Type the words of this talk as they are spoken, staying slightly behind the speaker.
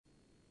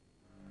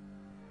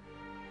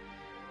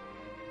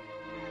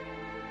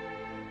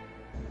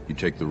You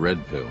take the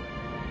red pill.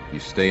 You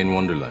stay in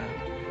Wonderland.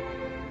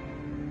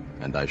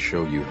 And I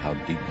show you how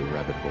deep the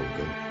rabbit hole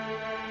goes.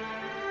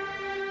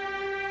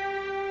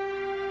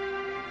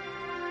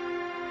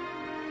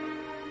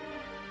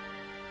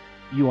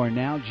 You are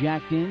now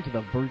jacked into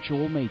the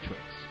virtual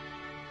matrix.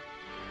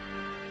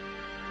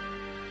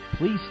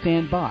 Please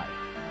stand by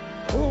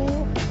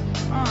Who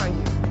are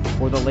you?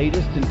 for the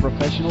latest in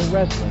professional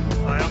wrestling,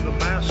 I am the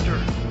master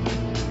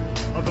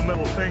of the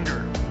middle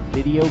finger.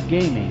 video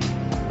gaming,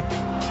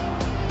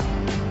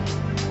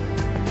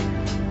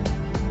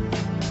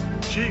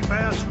 Chief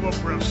ass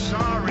whooper of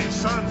sorry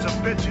sons of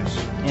bitches.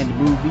 and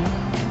movies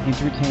and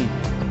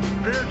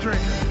entertainment. Beer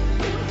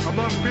drinker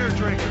among beer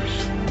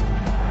drinkers.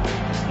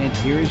 And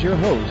here is your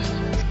host,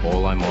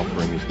 All I'm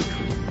offering is the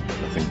truth.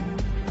 Nothing.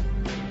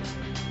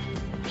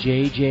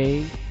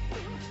 JJ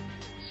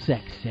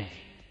Sexay.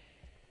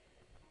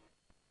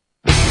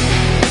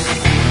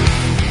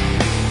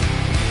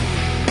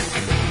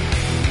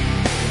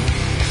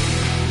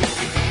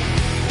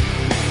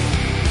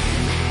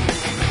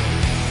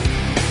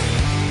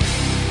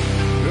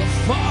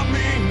 Fought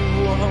me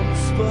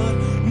once, but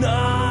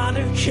not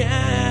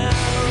again.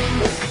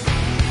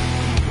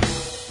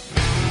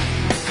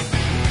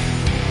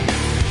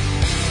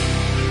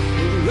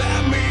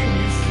 Let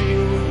me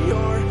feel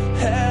your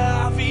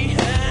heavy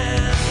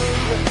hand.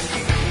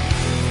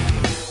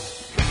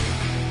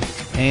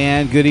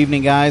 And good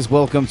evening, guys.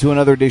 Welcome to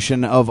another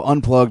edition of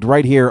Unplugged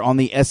right here on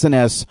the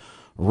SNS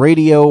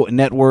Radio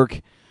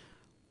Network.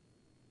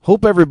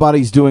 Hope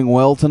everybody's doing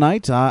well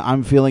tonight.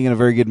 I'm feeling in a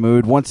very good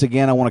mood. Once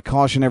again, I want to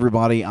caution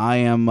everybody, I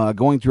am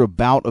going through a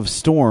bout of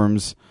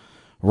storms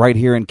right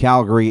here in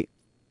Calgary,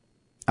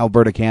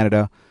 Alberta,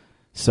 Canada.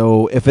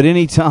 So if at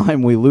any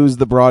time we lose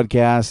the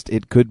broadcast,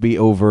 it could be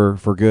over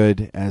for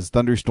good, as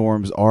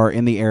thunderstorms are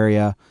in the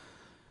area.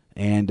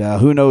 And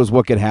who knows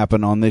what could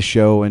happen on this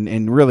show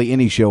and really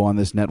any show on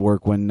this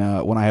network when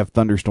I have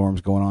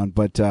thunderstorms going on.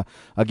 But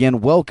again,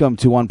 welcome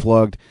to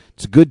Unplugged.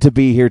 It's good to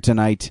be here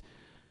tonight.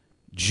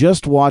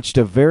 Just watched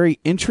a very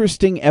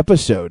interesting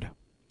episode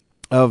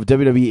of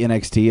WWE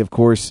NXT. Of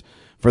course,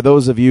 for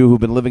those of you who've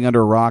been living under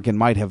a rock and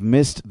might have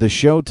missed the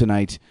show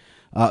tonight,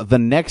 the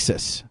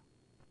Nexus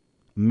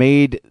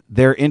made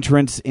their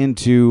entrance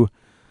into,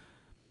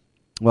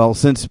 well,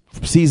 since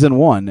season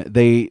 1,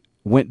 they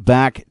went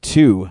back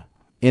to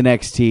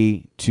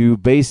NXT to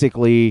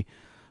basically,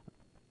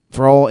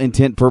 for all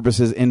intent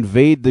purposes,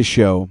 invade the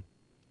show.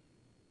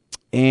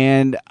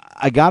 And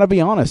I got to be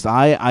honest,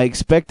 I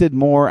expected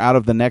more out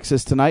of the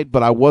Nexus tonight,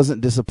 but I wasn't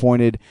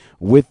disappointed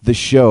with the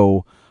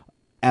show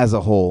as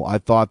a whole. I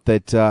thought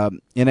that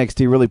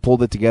NXT really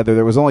pulled it together.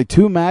 There was only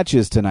 2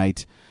 matches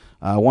tonight,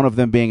 one of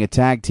them being a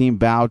tag team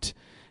bout,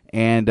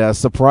 and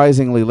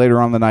surprisingly later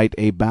on in the night,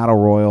 a battle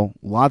royal.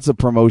 Lots of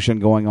promotion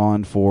going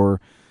on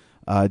for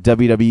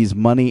WWE's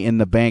Money in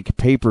the Bank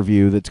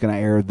pay-per-view that's going to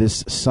air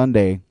this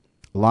Sunday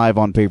live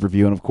on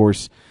pay-per-view. And, of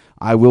course,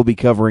 I will be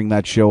covering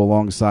that show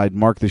alongside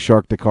Mark the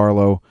Shark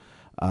DiCarlo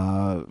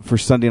for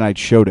Sunday Night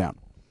Showdown.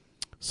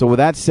 So with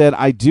that said,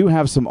 I do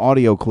have some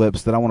audio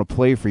clips that I want to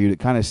play for you to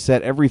kind of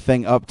set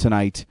everything up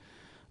tonight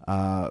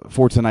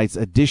for tonight's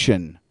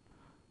edition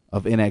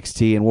of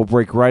NXT. And we'll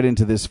break right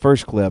into this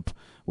first clip,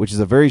 which is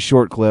a very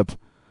short clip.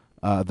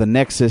 The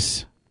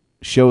Nexus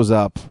shows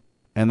up,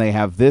 and they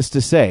have this to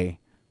say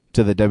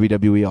to the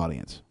WWE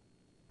audience.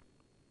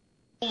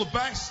 All the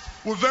best.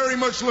 We're very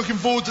much looking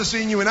forward to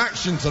seeing you in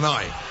action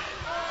tonight.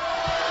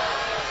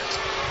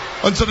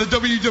 And to the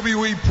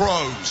WWE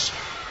pros,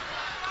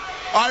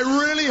 I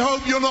really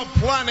hope you're not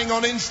planning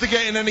on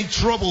instigating any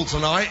trouble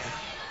tonight,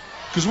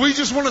 because we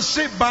just want to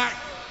sit back,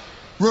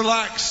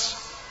 relax,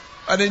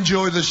 and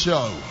enjoy the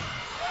show.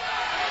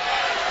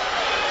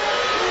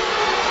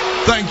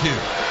 Thank you.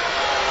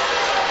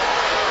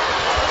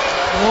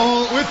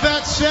 Well, with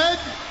that said,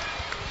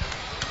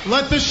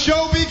 let the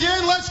show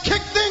begin. Let's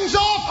kick things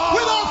off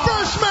with our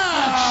first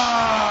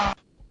match.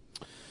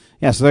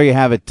 Yeah, so there you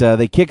have it.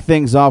 They kick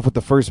things off with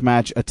the first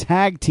match, a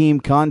tag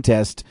team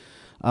contest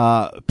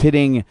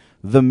pitting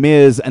The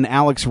Miz and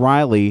Alex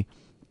Riley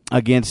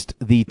against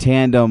the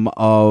tandem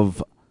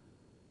of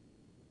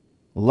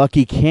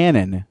Lucky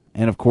Cannon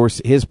and, of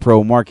course, his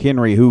pro, Mark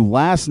Henry, who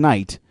last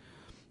night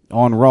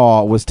on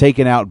Raw was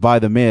taken out by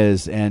The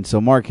Miz, and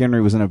so Mark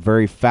Henry was in a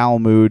very foul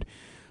mood.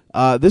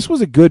 This was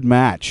a good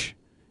match.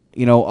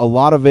 You know, a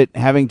lot of it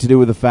having to do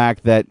with the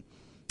fact that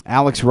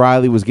Alex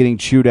Riley was getting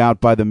chewed out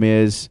by The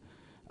Miz.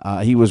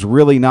 He was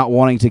really not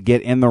wanting to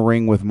get in the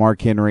ring with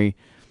Mark Henry.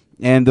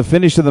 And the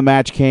finish of the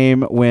match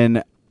came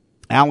when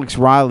Alex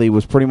Riley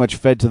was pretty much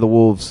fed to the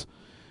wolves.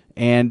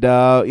 And,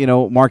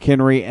 Mark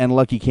Henry and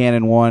Lucky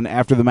Cannon won.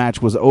 After the match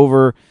was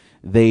over,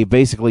 they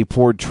basically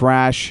poured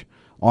trash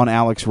on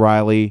Alex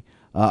Riley,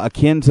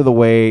 akin to the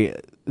way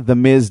The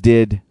Miz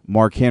did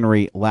Mark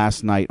Henry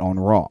last night on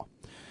Raw.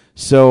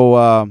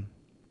 So,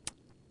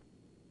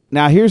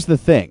 now here's the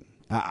thing.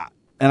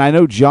 And I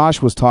know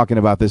Josh was talking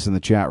about this in the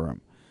chat room.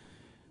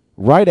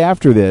 Right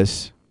after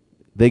this,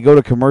 they go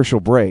to commercial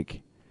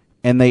break,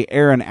 and they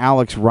air an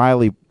Alex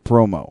Riley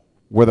promo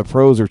where the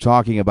pros are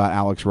talking about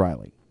Alex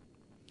Riley.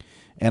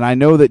 And I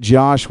know that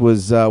Josh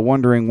was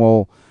wondering,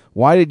 well,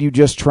 why did you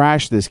just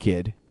trash this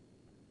kid?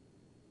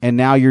 And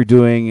now you're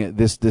doing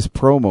this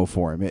promo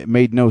for him. It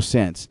made no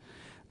sense.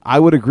 I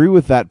would agree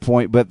with that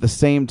point, but at the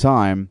same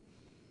time,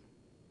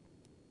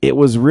 it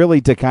was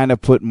really to kind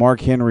of put Mark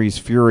Henry's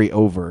fury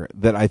over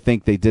that I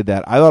think they did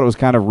that. I thought it was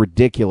kind of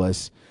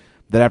ridiculous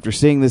that after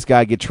seeing this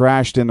guy get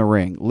trashed in the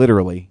ring,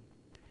 literally,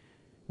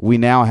 we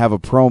now have a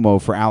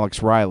promo for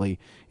Alex Riley.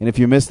 And if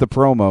you missed the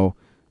promo,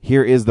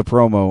 here is the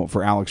promo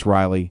for Alex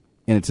Riley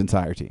in its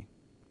entirety.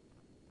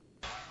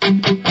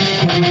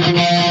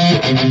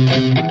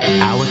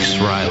 Alex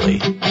Riley.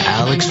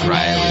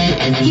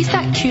 He's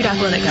that cute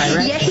athletic guy,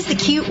 right? Yeah, he's the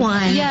cute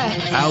one. Yeah.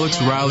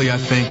 Alex Riley, I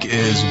think,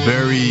 is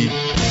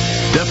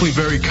definitely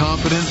very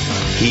confident.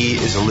 He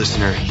is a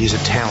listener. He's a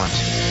talent.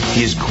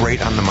 He is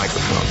great on the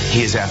microphone.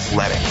 He is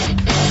athletic.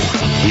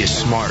 He is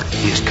smart.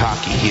 He is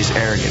cocky. He is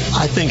arrogant.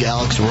 I think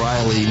Alex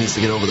Riley needs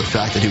to get over the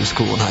fact that he was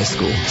cool in high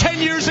school. 10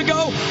 years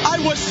ago, I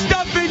was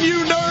stuffing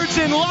you nerds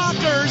in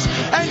lockers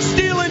and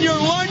stealing your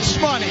lunch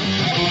money.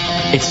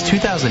 It's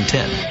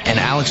 2010, and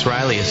Alex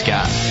Riley has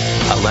got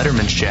a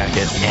Letterman's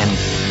jacket,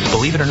 and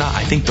believe it or not,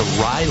 I think the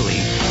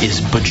Riley is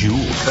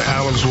bejeweled.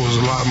 Alex was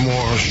a lot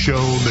more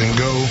show than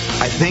go.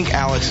 I think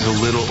Alex is a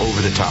little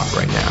over the top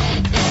right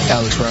now.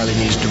 Alex Riley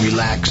needs to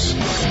relax.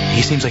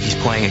 He seems like he's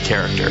playing a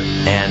character,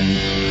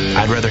 and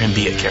I'd rather him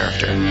be a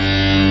character.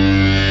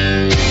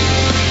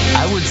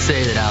 I would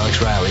say that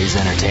Alex Riley is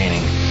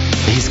entertaining.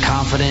 He's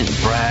confident,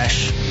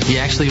 brash. He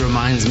actually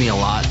reminds me a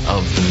lot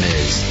of The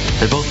Miz.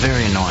 They're both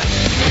very annoying.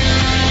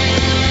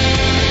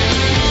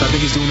 I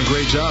think he's doing a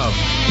great job.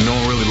 No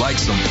one really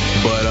likes him,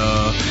 but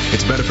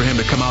it's better for him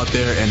to come out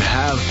there and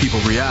have people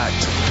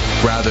react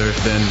rather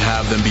than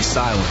have them be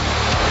silent.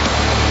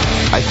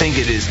 I think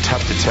it is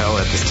tough to tell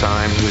at this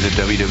time who the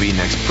WWE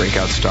next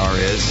breakout star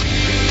is.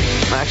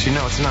 Actually,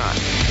 no, it's not.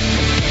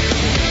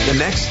 The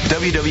next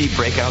WWE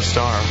breakout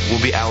star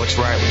will be Alex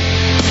Riley.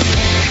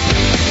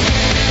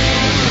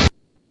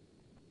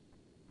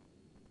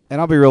 And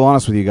I'll be real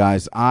honest with you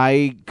guys.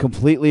 I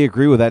completely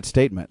agree with that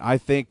statement. I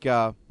think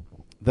The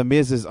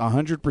Miz is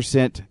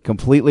 100%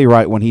 completely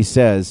right when he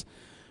says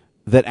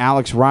that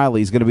Alex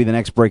Riley is going to be the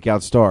next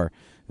breakout star.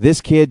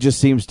 This kid just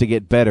seems to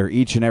get better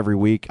each and every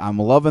week. I'm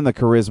loving the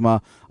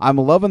charisma. I'm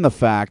loving the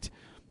fact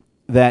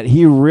that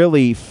he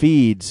really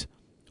feeds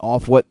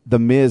off what The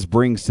Miz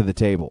brings to the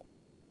table.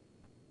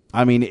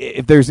 I mean,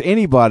 if there's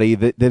anybody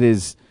that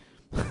is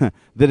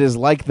that is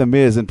like The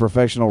Miz in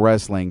professional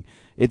wrestling,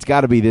 it's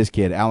got to be this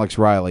kid, Alex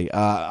Riley.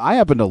 I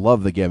happen to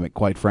love the gimmick,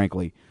 quite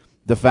frankly.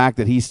 The fact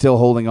that he's still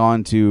holding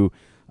on to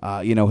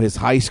his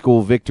high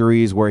school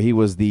victories where he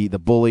was the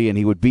bully and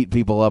he would beat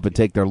people up and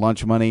take their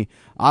lunch money.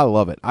 I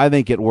love it. I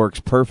think it works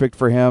perfect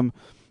for him.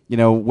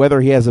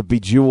 Whether he has a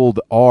bejeweled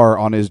R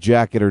on his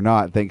jacket or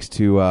not, thanks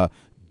to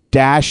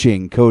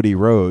dashing Cody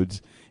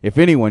Rhodes. If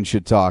anyone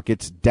should talk,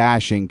 it's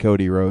dashing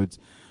Cody Rhodes.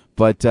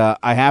 But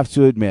I have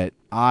to admit,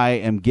 I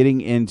am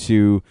getting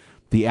into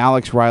the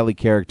Alex Riley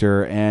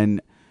character,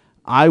 and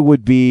I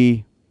would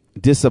be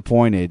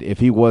disappointed if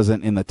he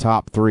wasn't in the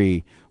top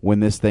 3 when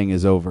this thing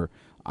is over.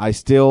 I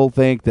still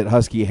think that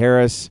Husky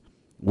Harris,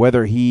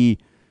 whether he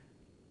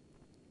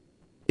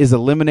is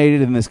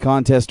eliminated in this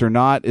contest or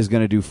not, is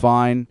going to do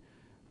fine.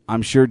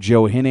 I'm sure Michael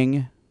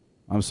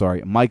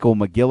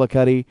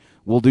McGillicuddy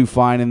will do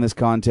fine in this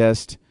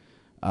contest.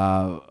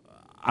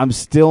 I'm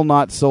still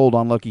not sold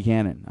on Lucky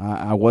Cannon.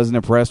 I wasn't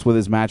impressed with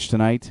his match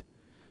tonight.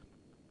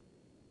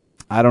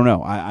 I don't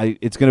know.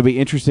 It's going to be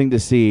interesting to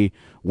see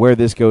where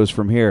this goes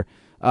from here.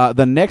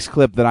 The next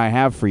clip that I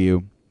have for you,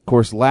 of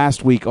course,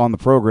 last week on the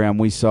program,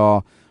 we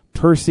saw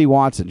Percy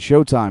Watson,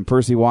 Showtime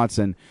Percy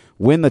Watson,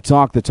 win the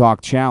Talk the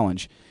Talk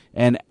Challenge.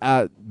 And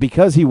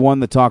because he won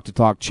the Talk to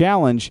Talk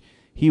Challenge,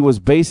 he was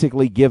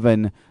basically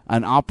given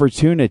an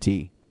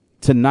opportunity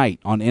tonight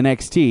on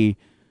NXT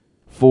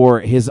for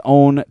his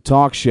own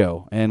talk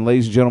show. And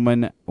ladies and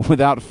gentlemen,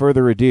 without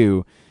further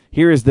ado,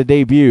 here is the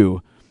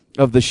debut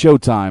of the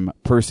Showtime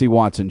Percy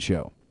Watson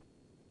Show.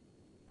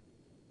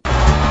 Hey,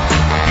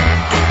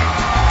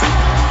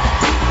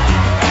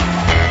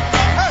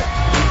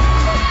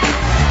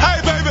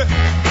 baby,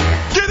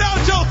 get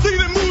out your seat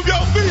and move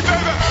your feet,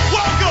 baby.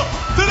 Welcome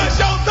to the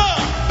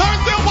Showtime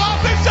Percy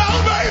Watson Show,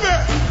 baby.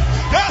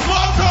 That's what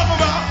I'm talking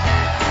about.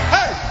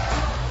 Hey,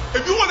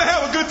 if you want to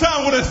have a good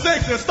time with a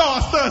sexy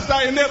star-studded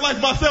stylionette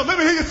like myself, let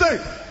me hear you say,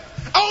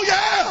 "Oh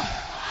yeah."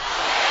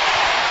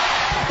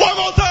 One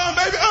more time,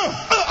 baby.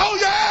 Oh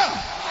yeah.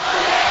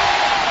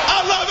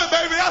 I love it,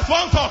 baby. That's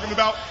what I'm talking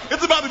about.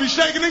 It's about to be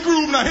shaking and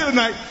grooving out here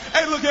tonight.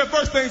 Hey, look here,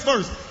 first things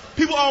first.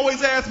 People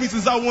always ask me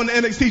since I won the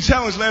NXT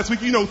Challenge last week,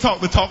 talk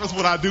the talk, that's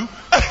what I do.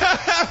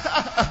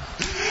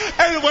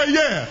 Anyway,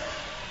 yeah.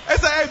 They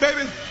say, hey,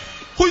 baby,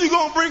 who you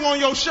going to bring on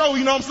your show,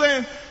 you know what I'm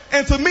saying?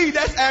 And to me,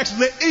 that's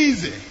actually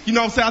easy. You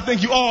know what I'm saying? I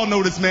think you all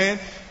know this man.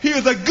 He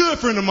is a good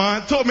friend of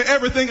mine, taught me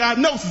everything I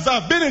know since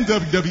I've been in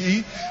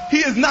WWE. He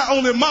is not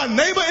only my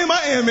neighbor in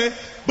Miami,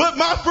 but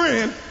my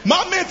friend,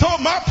 my mentor,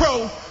 my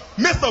pro,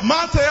 Mr.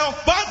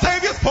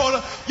 Montavious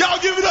Porter. Y'all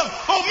give it up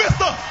for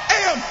Mr.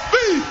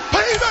 MVP,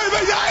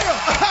 baby, yeah.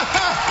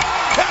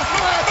 That's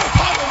what I'm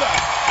talking about.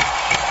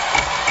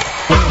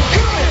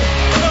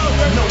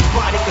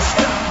 Nobody can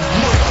stop me.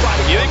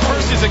 You think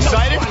Percy's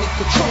excited?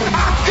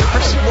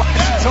 Percy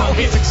Watson's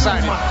always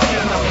excited.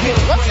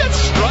 What's that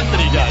strut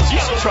that he does?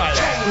 You should try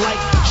that.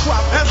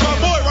 That's my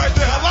boy right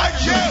there. I like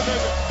you.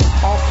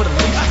 All for the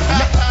least.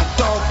 Let the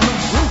dog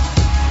loose.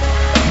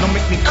 Don't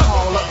make me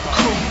call up the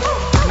crew.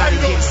 Now you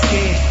getting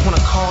scared when I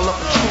call up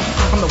the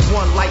truth. I'm the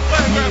one like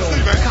Neil.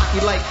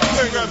 Cocky like.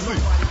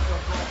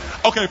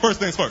 Okay, first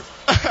things first.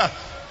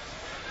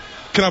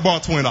 Can I borrow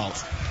 $20?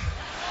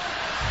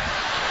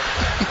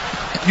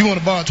 You want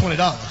to borrow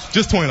 $20?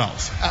 Just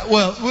 $20.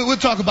 Well, we'll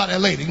talk about that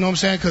later. You know what I'm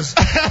saying? Because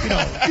you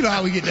know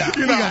how we get down.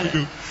 You know how we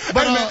do.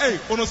 But hey,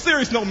 on a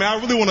serious note, man, I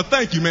really want to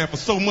thank you, man, for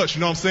so much.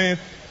 You know what I'm saying?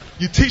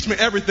 You teach me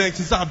everything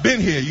since I've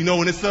been here. You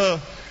know, and it's not.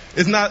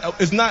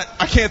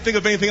 I can't think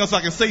of anything else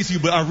I can say to you,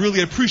 but I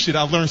really appreciate it.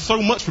 I've learned so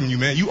much from you,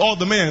 man. You are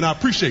the man, and I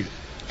appreciate it.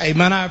 Hey,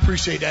 man, I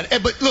appreciate that. Hey,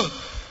 but look,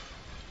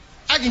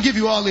 I can give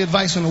you all the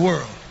advice in the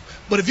world,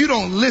 but if you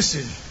don't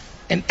listen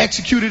and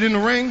execute it in the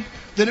ring,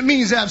 then it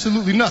means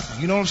absolutely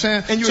nothing. You know what I'm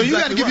saying? And so you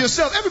got to give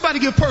yourself, everybody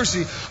give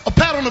Percy a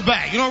pat on the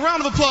back. You know, a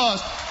round of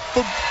applause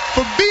for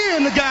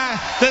being the guy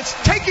that's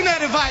taking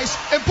that advice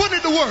and putting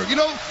it to work. You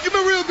know, you've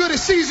been real good at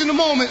seizing the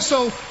moment.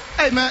 So,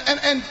 hey, man,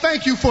 and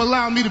thank you for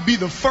allowing me to be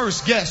the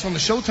first guest on the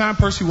Showtime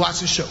Percy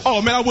Watson show.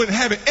 Oh, man, I wouldn't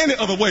have it any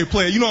other way,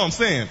 player. You know what I'm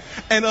saying?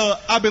 And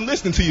I've been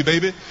listening to you,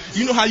 baby.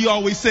 You know how you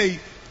always say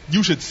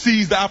you should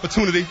seize the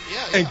opportunity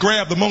and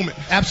grab the moment?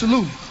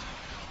 Absolutely.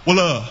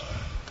 Well,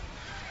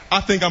 I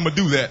think I'm going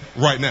to do that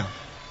right now.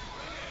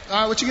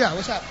 All right, what you got?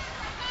 What's happening?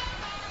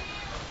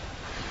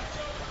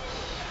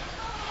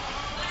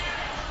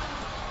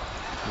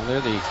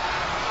 Well,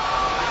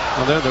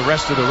 they're the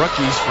rest of the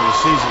rookies from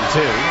season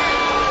 2.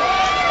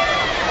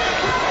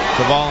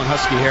 Caval and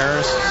Husky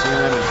Harris, seeing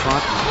them in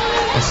front.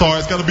 I'm sorry,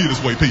 it's got to be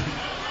this way, people.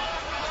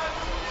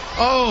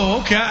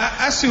 Oh, okay.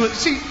 I see what.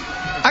 See,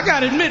 I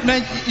got to admit,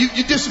 man,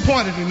 you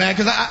disappointed me, man,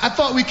 because I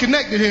thought we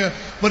connected here.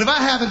 But if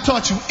I haven't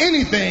taught you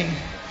anything,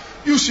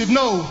 you should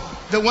know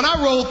that when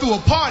I roll through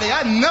a party,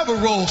 I never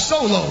roll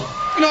solo.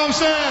 You know what I'm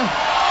saying?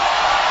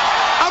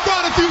 I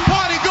brought a few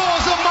party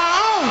goers of my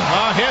own.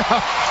 Oh, yeah.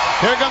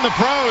 Here come the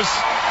pros.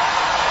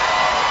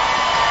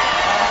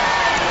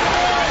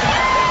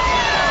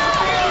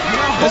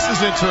 This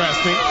is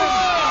interesting.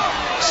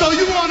 So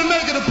you want to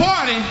make it a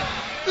party?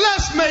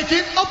 Let's make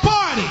it a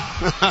party.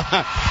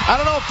 I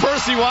don't know if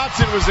Percy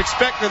Watson was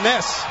expecting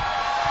this.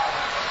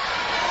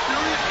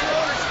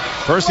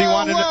 Percy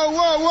wanted to...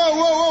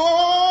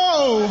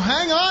 Whoa.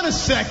 Hang on a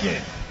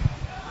second.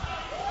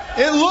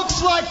 It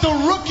looks like the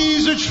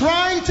rookies are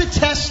trying to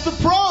test the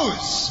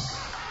pros.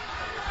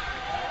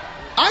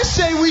 I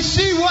say we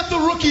see what the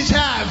rookies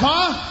have,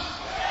 huh?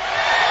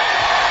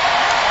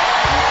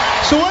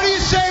 So what do you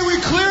say we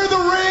clear the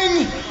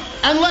ring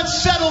and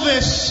let's settle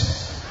this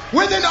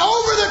with an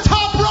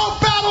over-the-top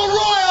rope battle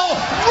royal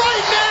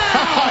right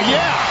now?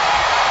 Yeah.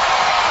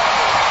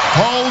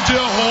 Hold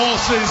your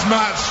horses,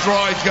 Matt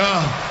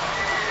Striker.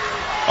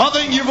 I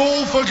think you've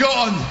all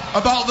forgotten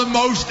about the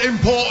most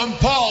important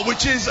part,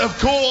 which is, of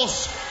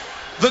course,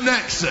 the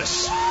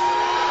Nexus.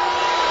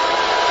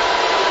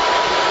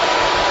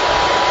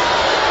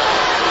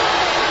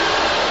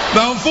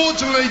 Now,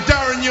 unfortunately,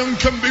 Darren Young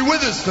couldn't be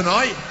with us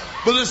tonight,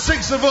 but the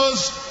 6 of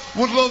us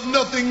would love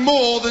nothing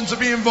more than to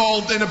be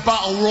involved in a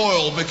battle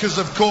royal, because,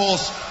 of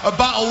course, a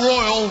battle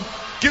royal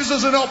gives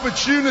us an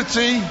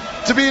opportunity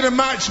to be in a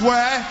match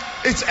where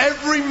it's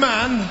every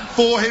man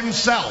for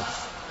himself.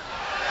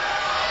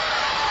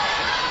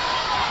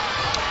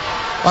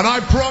 And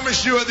I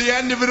promise you, at the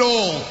end of it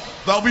all,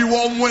 there'll be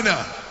one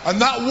winner. And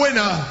that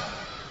winner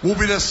will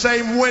be the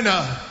same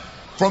winner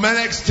from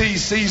NXT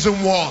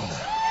Season 1.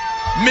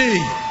 Me,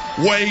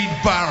 Wade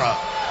Barrett.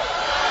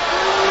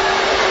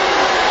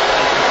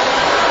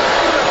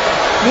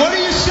 What do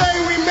you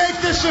say we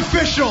make this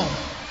official?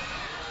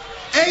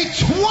 A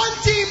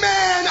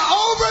 20-man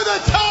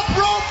over-the-top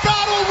rope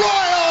battle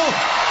royal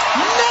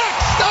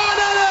next on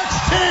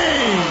NXT.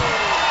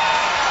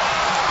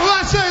 Well,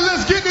 I say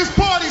let's get this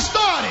party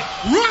started.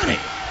 Run it.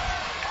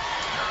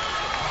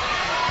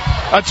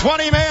 A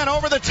 20-man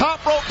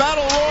over-the-top rope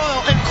battle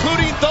royal,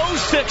 including those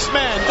 6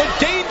 men. The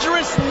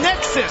dangerous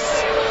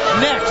Nexus.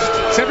 Next.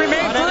 It's every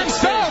man for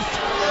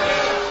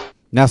himself.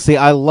 Now, see,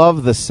 I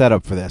love the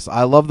setup for this.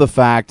 I love the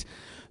fact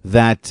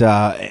that,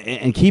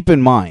 and keep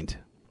in mind,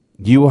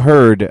 you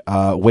heard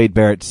Wade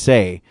Barrett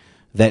say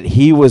that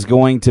he was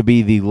going to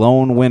be the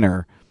lone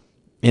winner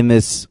in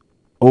this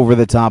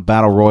over-the-top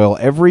battle royal.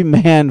 Every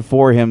man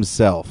for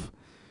himself.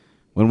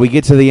 When we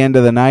get to the end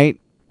of the night,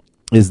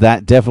 is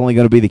that definitely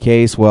going to be the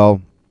case?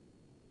 Well,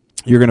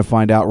 you're going to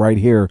find out right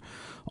here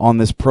on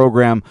this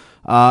program.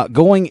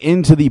 Going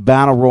into the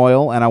battle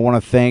royal, and I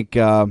want to thank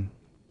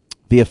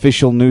the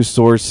official news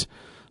source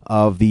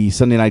of the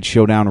Sunday Night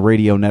Showdown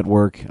Radio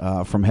Network,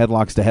 from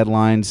headlocks to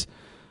headlines.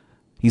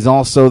 He's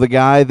also the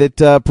guy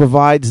that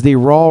provides the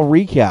Raw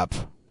recap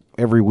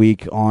every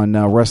week on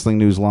Wrestling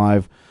News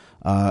Live.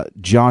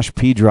 Josh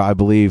Pedra, I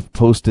believe,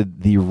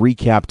 posted the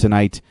recap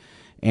tonight.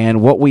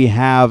 And what we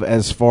have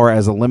as far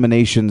as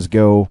eliminations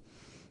go,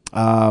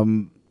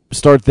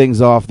 start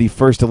things off. The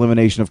first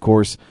elimination, of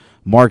course,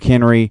 Mark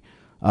Henry.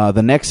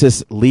 The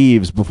Nexus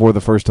leaves before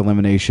the first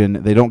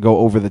elimination. They don't go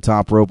over the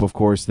top rope, of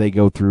course. They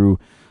go through,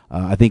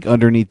 I think,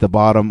 underneath the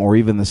bottom or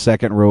even the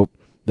second rope.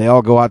 They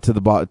all go out to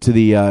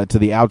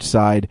the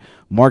outside.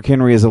 Mark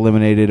Henry is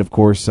eliminated, of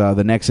course.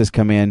 The Nexus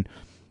come in,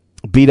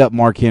 beat up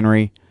Mark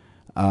Henry.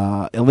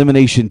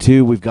 Elimination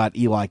 2, we've got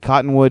Eli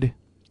Cottonwood,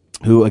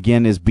 who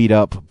again is beat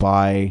up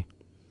by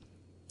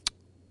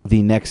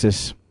the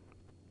Nexus.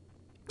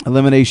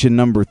 Elimination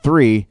number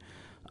 3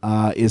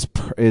 is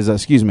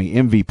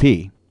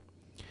MVP,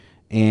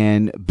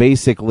 and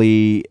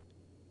basically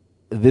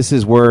this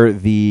is where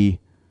the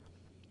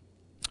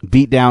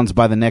beatdowns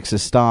by the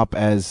Nexus stop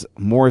as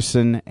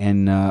Morrison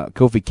and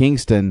Kofi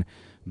Kingston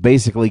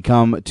basically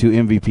come to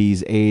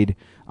MVP's aid.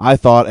 I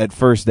thought at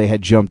first they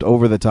had jumped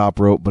over the top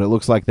rope, but it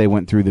looks like they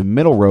went through the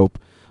middle rope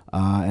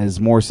as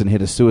Morrison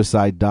hit a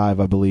suicide dive,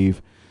 I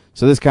believe.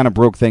 So this kind of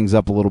broke things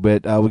up a little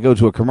bit. We go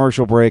to a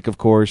commercial break, of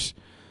course.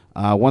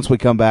 Once we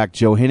come back,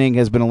 Joe Henning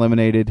has been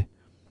eliminated.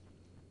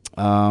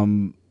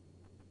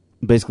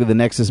 Basically, the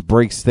Nexus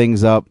breaks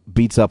things up,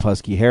 beats up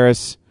Husky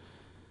Harris.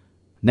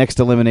 Next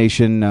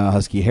elimination,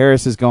 Husky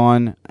Harris is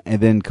gone, and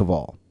then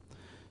Kaval.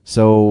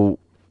 So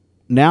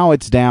now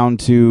it's down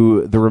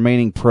to the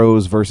remaining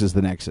pros versus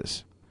the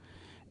Nexus.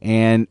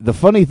 And the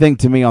funny thing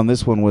to me on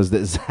this one was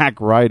that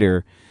Zack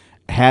Ryder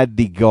had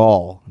the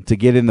gall to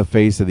get in the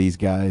face of these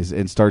guys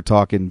and start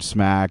talking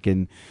smack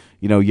and,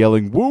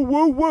 yelling, woo,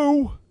 woo,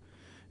 woo.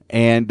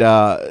 And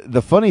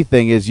the funny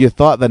thing is you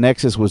thought the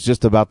Nexus was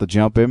just about to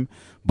jump him,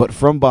 but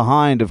from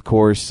behind, of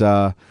course,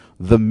 The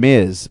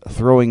Miz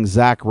throwing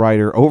Zack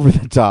Ryder over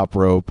the top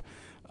rope.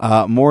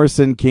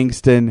 Morrison,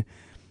 Kingston,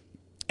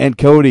 and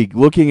Cody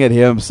looking at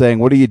him saying,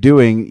 what are you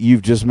doing?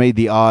 You've just made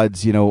the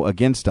odds,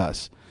 against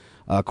us.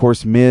 Of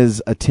course,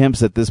 Miz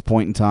attempts at this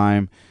point in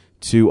time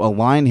to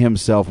align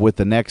himself with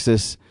the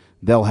Nexus.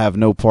 They'll have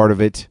no part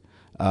of it.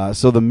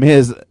 So the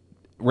Miz,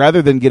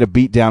 rather than get a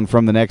beatdown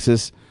from the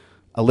Nexus,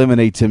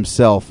 eliminates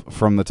himself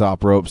from the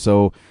top rope.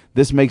 So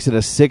this makes it a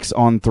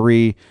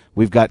 6-on-3.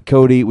 We've got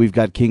Cody, we've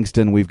got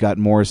Kingston, we've got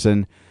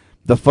Morrison.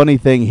 The funny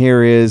thing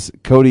here is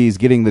Cody's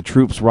getting the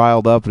troops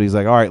riled up, and he's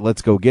like, all right,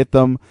 let's go get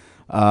them.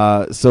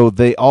 So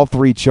they all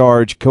three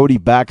charge. Cody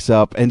backs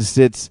up and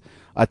sits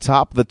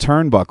atop the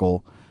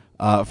turnbuckle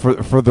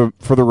for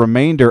the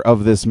remainder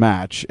of this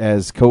match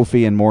as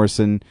Kofi and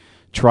Morrison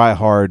try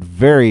hard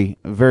very,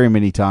 very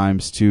many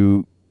times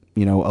to,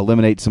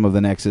 eliminate some of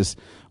the Nexus.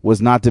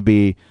 Was not to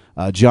be.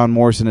 John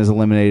Morrison is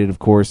eliminated, of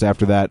course.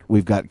 After that,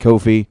 we've got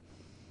Kofi.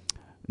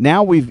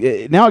 Now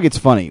it gets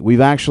funny.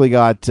 We've actually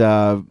got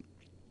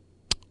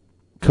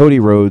Cody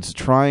Rhodes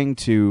trying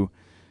to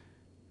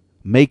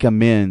make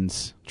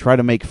amends, try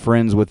to make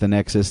friends with the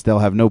Nexus. They'll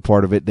have no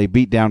part of it. They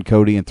beat down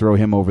Cody and throw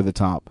him over the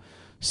top.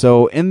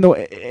 So in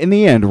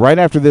the end, right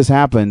after this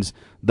happens,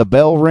 the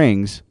bell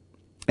rings,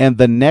 and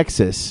the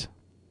Nexus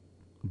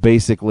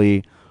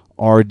basically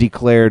are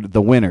declared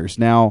the winners.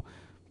 Now,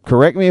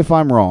 correct me if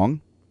I'm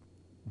wrong,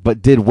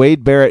 but did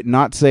Wade Barrett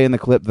not say in the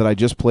clip that I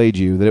just played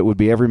you that it would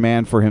be every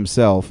man for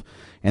himself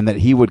and that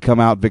he would come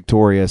out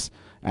victorious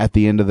at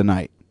the end of the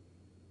night?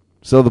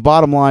 So the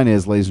bottom line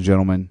is, ladies and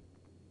gentlemen,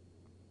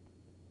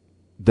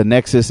 the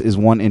Nexus is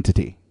one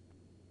entity.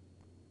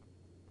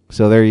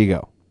 So there you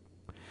go.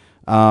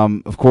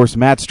 Of course,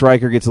 Matt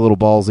Stryker gets a little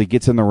ballsy,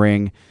 gets in the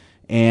ring,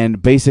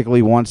 and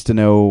basically wants to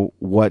know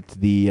what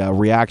the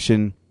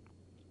reaction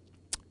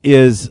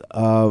is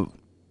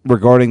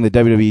regarding the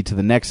WWE to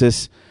the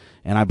Nexus.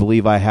 And I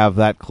believe I have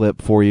that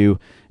clip for you.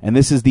 And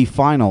this is the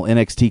final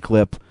NXT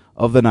clip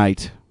of the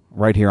night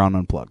right here on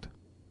Unplugged.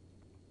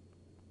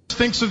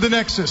 Thinks of the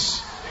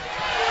Nexus.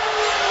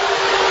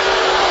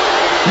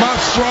 Matt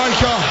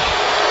Stryker.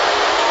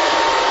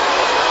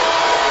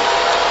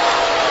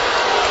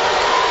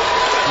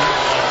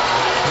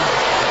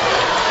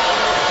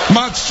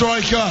 Matt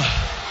Stryker.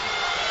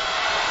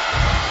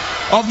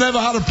 I've never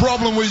had a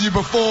problem with you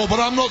before,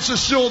 but I'm not so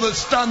sure that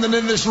standing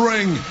in this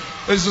ring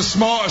is the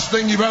smartest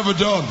thing you've ever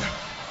done.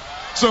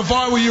 So if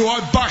I were you,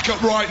 I'd back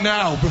up right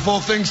now before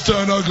things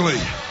turn ugly.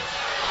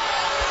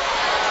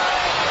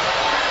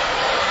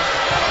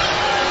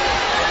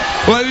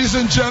 Ladies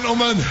and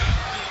gentlemen,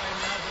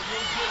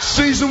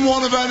 Season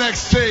 1 of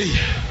NXT.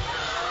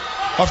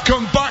 I've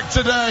come back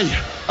today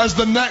as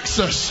the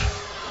Nexus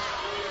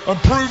and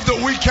proved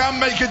that we can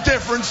make a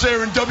difference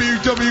here in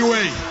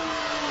WWE.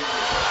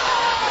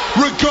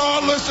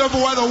 Regardless of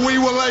whether we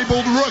were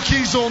labelled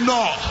rookies or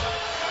not.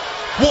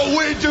 What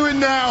we're doing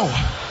now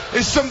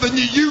is something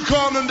you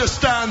can't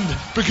understand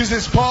because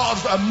it's part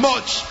of a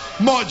much,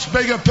 much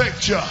bigger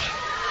picture.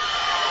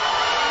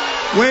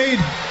 Wade,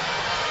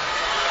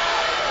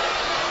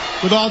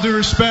 with all due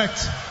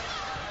respect,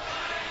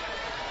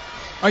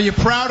 are you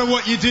proud of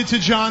what you did to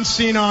John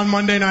Cena on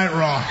Monday Night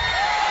Raw?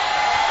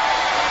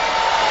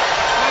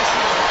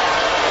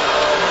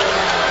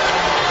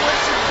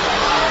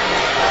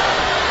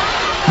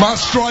 My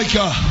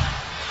striker,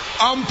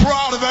 I'm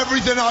proud of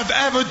everything I've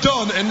ever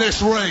done in this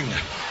ring.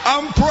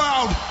 I'm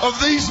proud of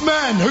these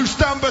men who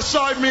stand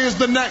beside me as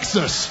the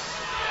Nexus.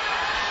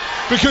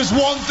 Because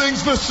one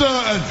thing's for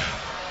certain,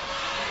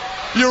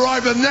 you're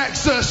either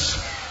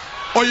Nexus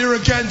or you're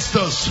against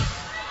us.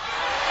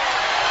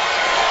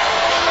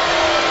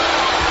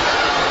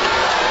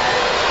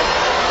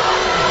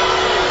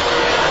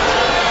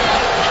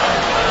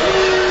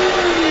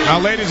 Now,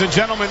 ladies and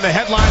gentlemen, the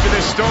headline to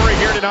this story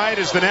here tonight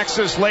is the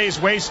Nexus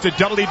lays waste to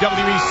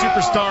WWE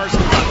superstars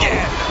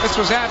again. This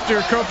was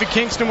after Kofi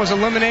Kingston was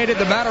eliminated.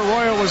 The Battle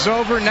Royal was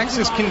over.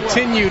 Nexus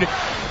continued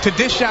to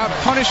dish out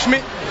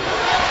punishment,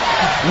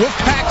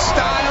 Wolfpack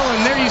style,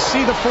 and there you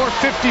see the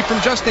 450 from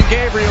Justin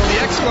Gabriel,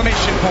 the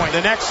exclamation point.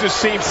 The Nexus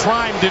seem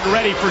primed and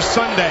ready for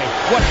Sunday.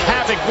 What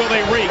havoc will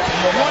they wreak?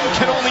 One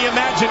can only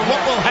imagine what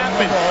will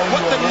happen,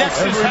 what the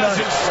Nexus has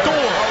in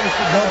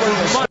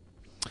store.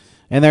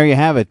 And there you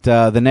have it.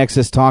 The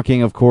Nexus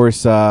talking, of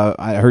course.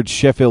 I heard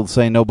Sheffield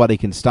say nobody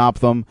can stop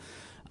them.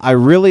 I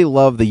really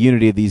love the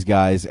unity of these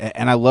guys,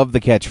 and I love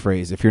the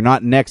catchphrase. If you're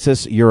not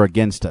Nexus, you're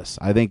against us.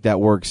 I think that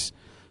works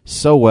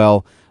so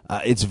well.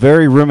 It's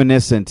very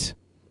reminiscent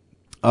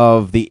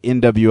of the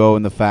NWO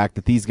and the fact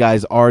that these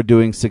guys are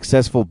doing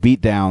successful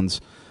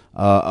beatdowns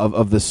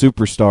of the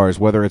superstars,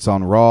 whether it's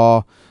on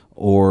Raw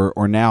or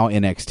now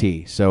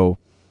NXT. So,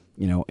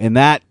 in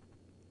that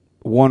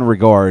one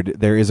regard,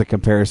 there is a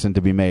comparison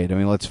to be made. I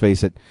mean, let's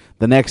face it,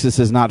 the Nexus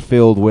is not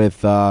filled with,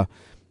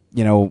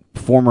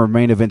 former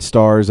main event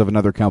stars of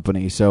another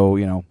company. So,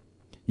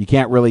 you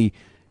can't really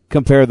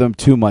compare them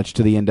too much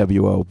to the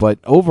NWO. But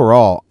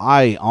overall,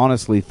 I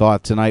honestly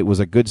thought tonight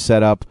was a good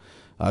setup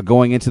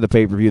going into the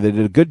pay-per-view. They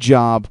did a good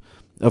job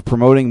of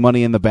promoting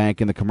Money in the Bank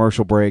in the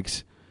commercial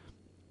breaks.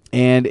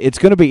 And it's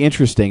going to be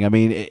interesting. I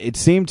mean, it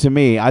seemed to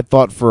me, I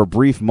thought for a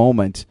brief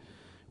moment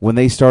when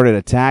they started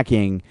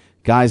attacking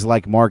guys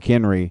like Mark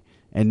Henry,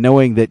 and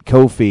knowing that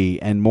Kofi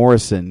and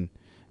Morrison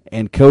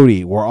and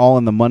Cody were all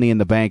in the Money in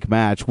the Bank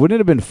match, wouldn't it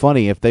have been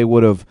funny if they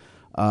would have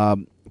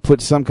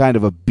put some kind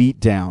of a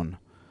beatdown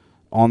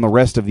on the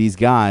rest of these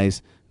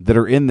guys that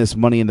are in this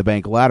Money in the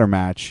Bank ladder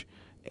match,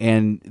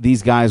 and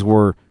these guys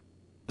were,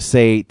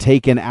 say,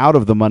 taken out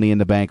of the Money in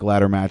the Bank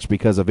ladder match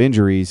because of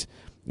injuries,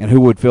 and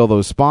who would fill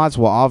those spots?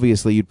 Well,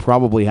 obviously, you'd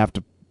probably have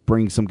to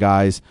bring some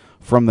guys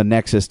from the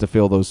Nexus to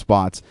fill those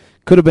spots.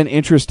 Could have been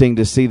interesting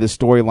to see the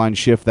storyline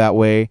shift that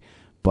way,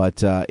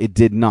 but it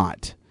did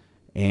not.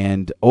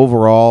 And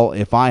overall,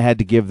 if I had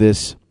to give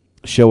this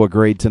show a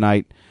grade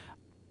tonight,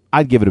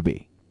 I'd give it a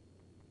B.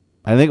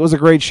 I think it was a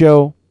great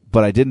show,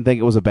 but I didn't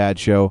think it was a bad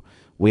show.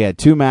 We had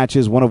two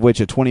matches, one of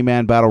which a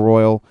 20-man battle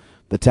royal.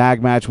 The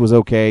tag match was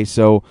okay.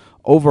 So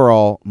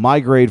overall, my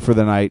grade for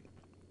the night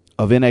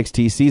of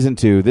NXT Season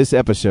 2, this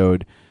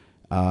episode,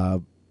 a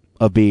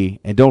B.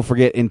 And don't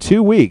forget, in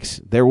 2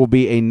 weeks, there will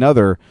be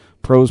another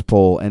pros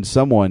poll, and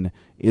someone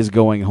is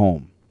going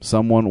home.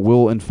 Someone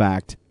will, in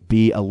fact,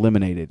 be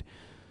eliminated.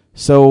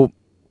 So,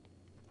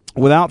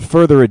 without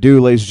further ado,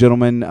 ladies and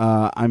gentlemen,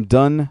 I'm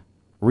done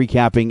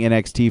recapping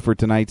NXT for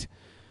tonight.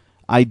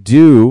 I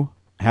do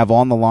have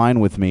on the line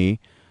with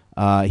me,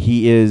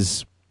 he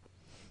is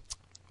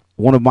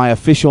one of my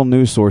official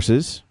news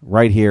sources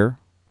right here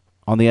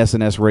on the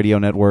SNS Radio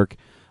Network,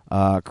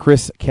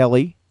 Chris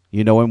Kelly.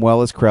 You know him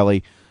well as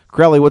Crelly.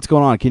 Crelly, what's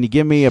going on? Can you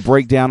give me a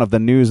breakdown of the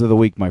news of the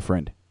week, my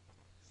friend?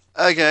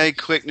 Okay,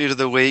 quick news of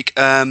the week.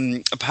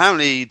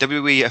 Apparently,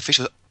 WWE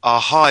officials are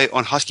high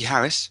on Husky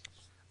Harris.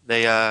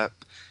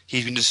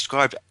 He's been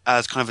described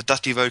as kind of a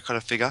Dusty Rhodes kind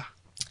of figure,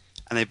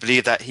 and they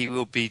believe that he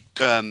will be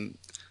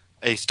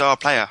a star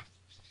player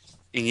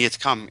in years to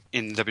come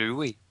in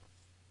WWE.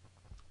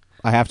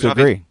 I have to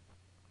agree.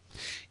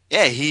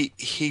 Yeah, he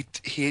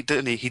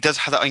does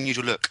have that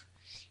unusual look.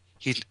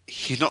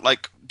 He's not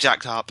like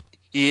jacked up.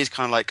 He is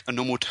kind of like a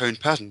normal toned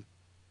person,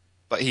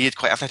 but he is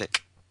quite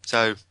athletic.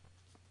 So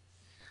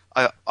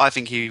I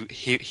think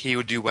he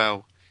would do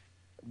well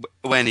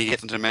when he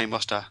gets into the main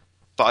roster.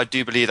 But I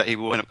do believe that he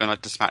will end up going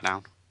to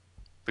SmackDown,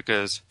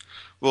 because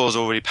Raw's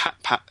already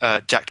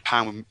jacked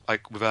Pound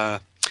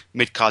with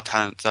mid card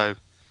talent. So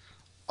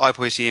I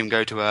probably see him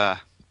go to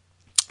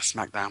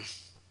SmackDown.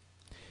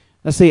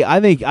 Now, see, I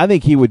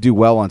think he would do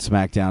well on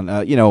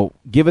SmackDown.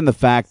 Given the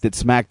fact that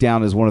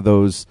SmackDown is one of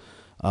those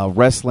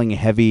wrestling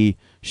heavy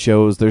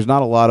shows, there's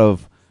not a lot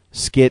of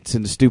skits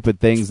and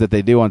stupid things that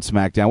they do on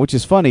SmackDown, which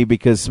is funny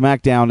because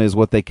SmackDown is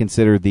what they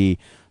consider the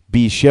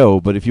B show.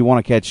 But if you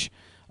want to catch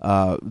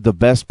the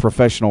best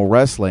professional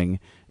wrestling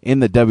in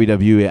the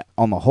WWE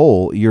on the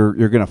whole, you're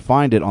going to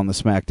find it on the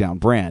SmackDown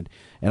brand.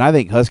 And I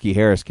think Husky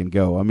Harris can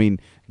go. I mean,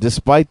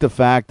 despite the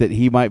fact that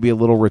he might be a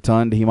little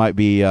rotund, he might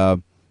be a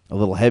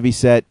little heavy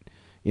set,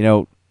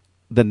 the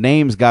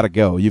name's got to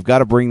go. You've got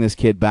to bring this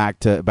kid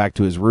back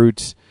to his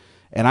roots.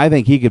 And I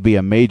think he could be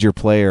a major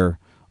player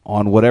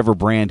on whatever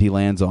brand he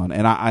lands on,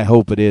 and I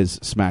hope it is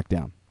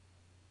SmackDown.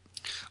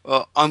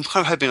 Well, I'm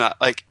kind of hoping that,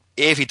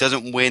 if he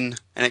doesn't win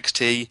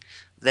NXT,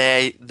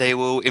 they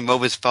will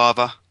involve his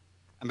father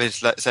and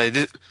basically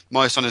say,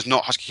 "My son is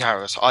not Husky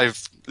Harris.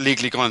 I've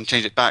legally gone and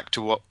changed it back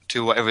to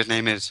whatever his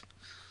name is."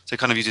 So he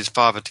kind of used his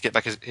father to get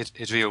back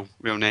his real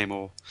name,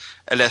 or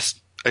at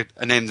least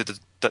a name that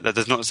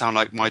does not sound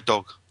like my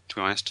dog, to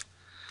be honest.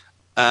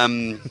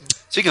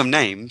 Speaking of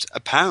names,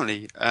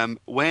 apparently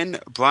when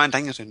Bryan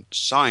Danielson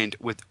signed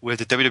with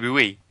the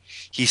WWE,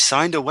 he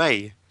signed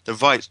away the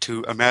rights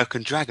to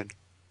American Dragon.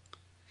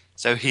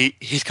 So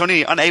he's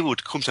currently unable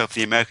to call himself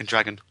the American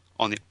Dragon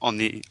on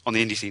the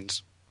indie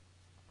scenes.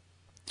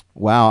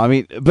 Wow, I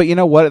mean, but you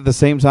know what? At the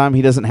same time,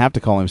 he doesn't have to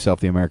call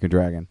himself the American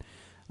Dragon.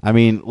 I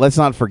mean, let's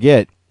not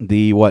forget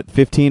the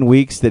 15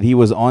 weeks that he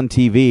was on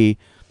TV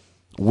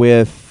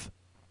with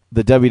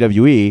the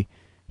WWE,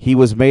 he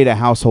was made a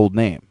household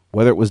name.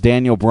 Whether it was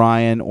Daniel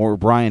Bryan or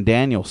Bryan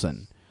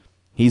Danielson,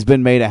 he's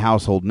been made a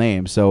household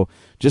name. So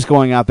just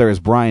going out there as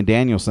Bryan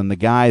Danielson, the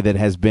guy that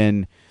has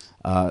been,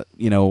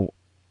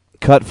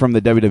 cut from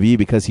the WWE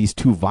because he's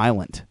too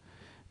violent,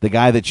 the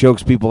guy that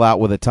chokes people out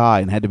with a tie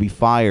and had to be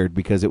fired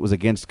because it was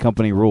against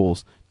company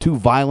rules, too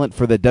violent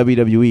for the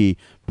WWE,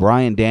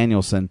 Bryan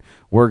Danielson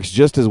works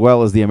just as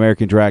well as the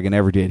American Dragon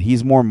ever did.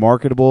 He's more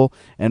marketable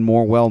and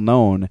more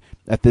well-known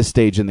at this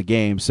stage in the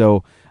game.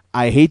 So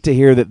I hate to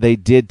hear that they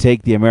did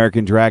take the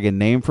American Dragon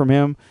name from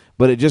him,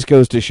 but it just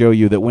goes to show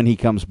you that when he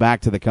comes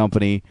back to the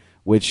company,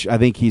 which I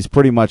think he's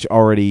pretty much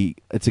already,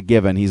 it's a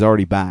given, he's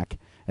already back.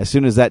 As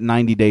soon as that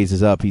 90 days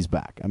is up, he's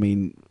back. I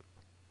mean,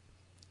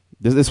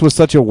 this was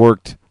such a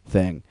worked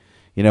thing.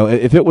 You know,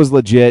 if it was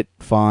legit,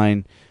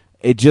 fine.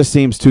 It just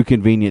seems too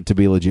convenient to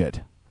be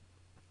legit.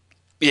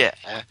 Yeah,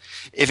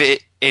 if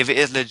it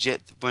is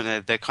legit,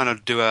 when they kind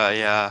of do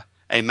a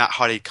Matt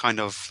Hardy kind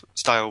of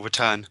style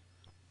return,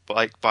 but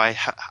like by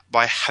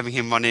having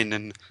him run in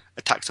and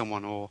attack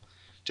someone, or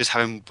just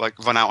have him like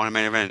run out on a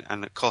main event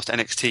and it cost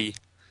NXT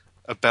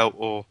a belt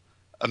or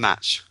a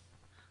match.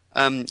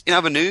 In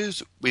other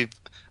news,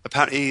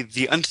 apparently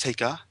the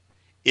Undertaker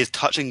is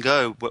touch and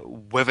go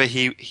whether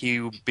he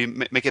will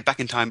make it back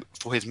in time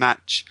for his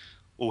match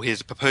or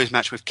his proposed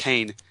match with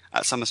Kane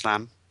at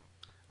SummerSlam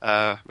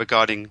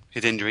regarding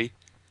his injury.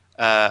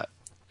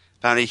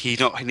 Apparently he's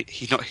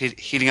not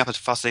healing up as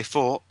fast as they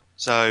thought,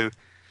 so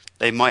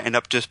they might end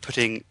up just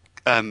putting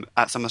at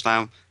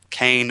SummerSlam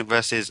Kane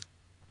versus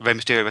Rey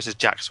Mysterio versus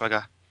Jack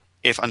Swagger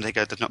if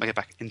Undertaker does not make it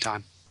back in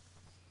time.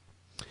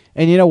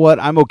 And you know what?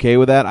 I'm okay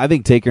with that. I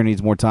think Taker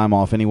needs more time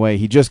off anyway.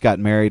 He just got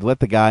married. Let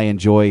the guy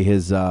enjoy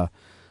his, let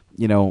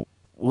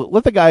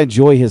the guy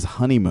enjoy his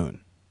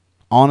honeymoon.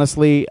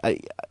 Honestly,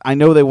 I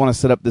know they want to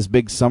set up this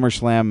big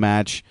SummerSlam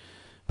match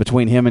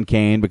between him and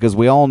Kane because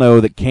we all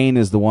know that Kane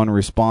is the one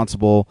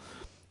responsible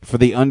for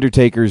the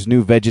Undertaker's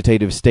new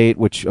vegetative state,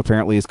 which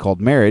apparently is called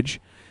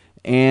marriage.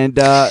 And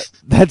that's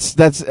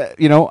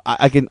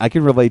I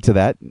can relate to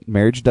that.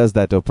 Marriage does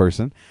that to a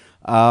person.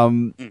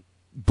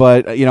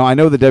 But I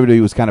know the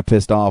WWE was kind of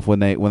pissed off when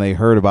they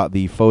heard about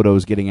the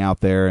photos getting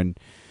out there, and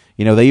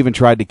they even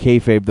tried to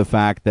kayfabe the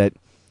fact that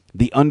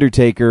the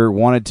Undertaker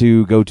wanted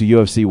to go to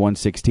UFC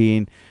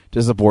 116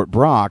 to support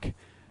Brock,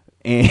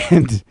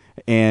 and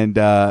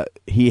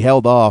he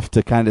held off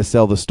to kind of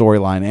sell the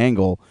storyline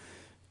angle.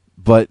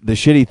 But the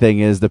shitty thing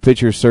is the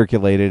pictures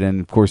circulated, and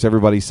of course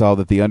everybody saw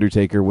that the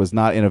Undertaker was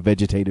not in a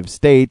vegetative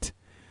state,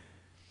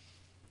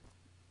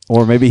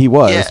 or maybe he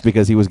was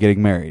because he was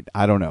getting married.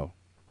 I don't know.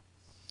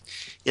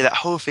 Yeah, that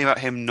whole thing about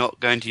him not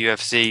going to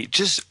UFC,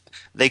 just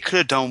they could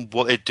have done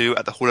what they do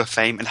at the Hall of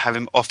Fame and have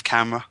him off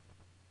camera.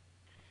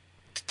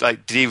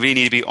 Like, did he really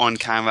need to be on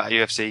camera at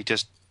UFC?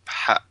 Just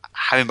have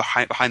him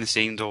behind the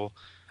scenes or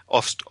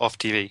off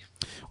TV.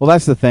 Well,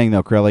 that's the thing,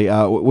 though, Crowley.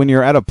 When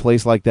you're at a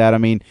place like that, I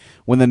mean,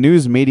 when the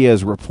news media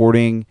is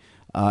reporting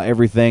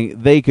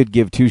everything, they could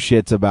give two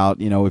shits about,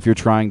 if you're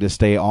trying to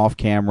stay off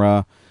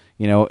camera.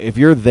 If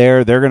you're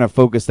there, they're going to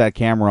focus that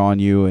camera on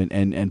you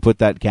and put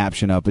that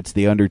caption up. It's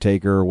the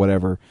Undertaker or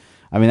whatever.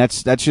 I mean,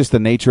 that's just the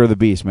nature of the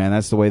beast, man.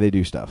 That's the way they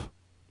do stuff.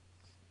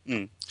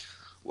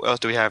 What else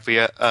do we have?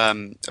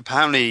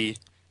 Apparently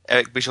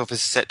Eric Bischoff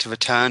is set to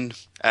return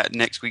at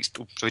 2 weeks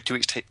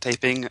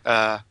taping.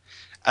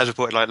 As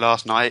reported like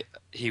last night,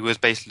 he was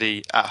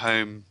basically at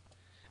home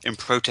in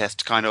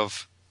protest, kind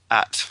of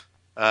at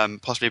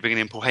possibly bringing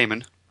in Paul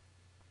Heyman,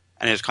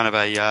 and it was kind of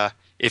a.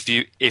 If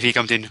he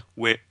comes in,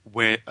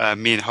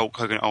 me and Hulk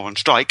Hogan are on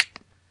strike.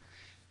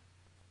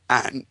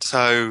 And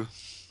so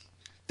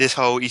this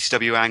whole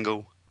ECW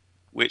angle,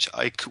 which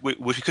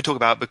we could talk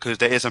about because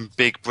there is some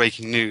big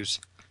breaking news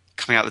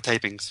coming out of the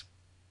tapings.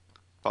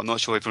 But I'm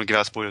not sure if you want to give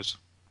out spoilers.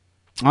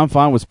 I'm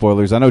fine with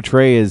spoilers. I know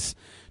Trey is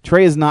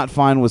not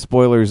fine with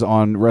spoilers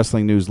on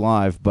Wrestling News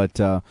Live, but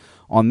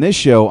on this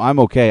show, I'm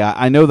okay.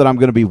 I know that I'm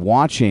going to be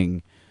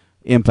watching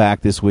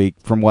Impact this week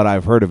from what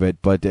I've heard of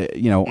it, but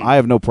I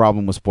have no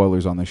problem with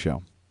spoilers on this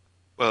show.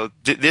 Well,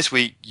 this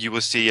week you will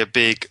see a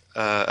big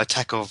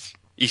attack of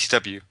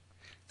ECW.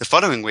 The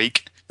following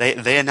week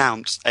they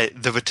announced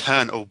the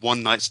return of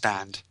One Night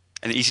Stand,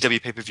 an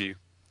ECW pay-per-view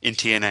in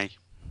TNA.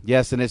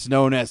 Yes, and it's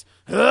known as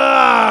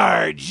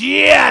Our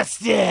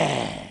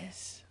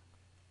Justice.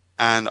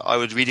 And I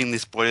was reading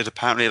these spoilers.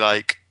 Apparently,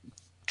 like,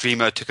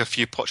 Dreamer took a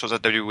few pot shots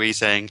at WWE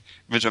saying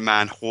Vince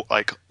McMahon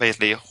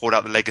basically hauled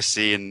out the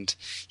legacy and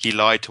he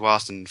lied to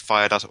us and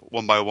fired us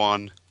one by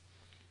one.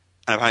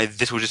 and apparently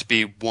this will just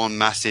be one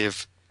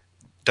massive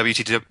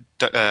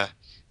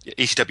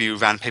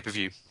ECW ran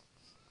pay-per-view.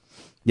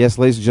 Yes,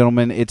 ladies and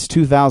gentlemen, it's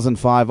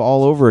 2005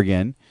 all over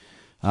again,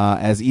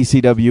 as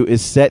ECW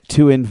is set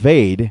to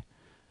invade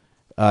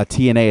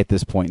TNA at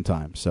this point in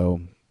time.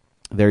 So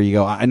there you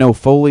go. I know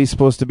Foley's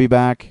supposed to be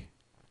back.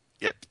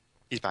 Yep,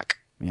 he's back.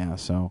 Yeah,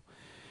 so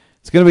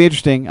it's going to be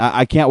interesting.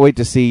 I can't wait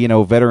to see,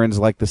 veterans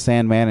like the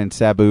Sandman and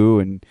Sabu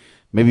and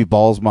maybe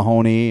Balls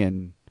Mahoney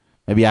and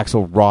maybe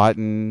Axel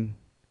Rotten.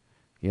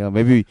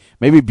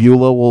 Maybe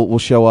Beulah will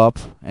show up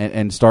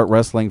and start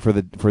wrestling for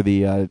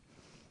the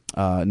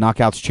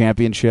Knockouts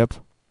Championship.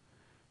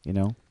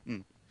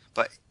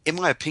 But in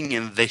my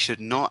opinion, they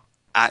should not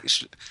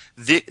actually.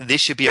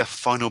 This should be a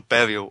final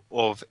burial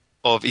of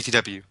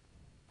ECW,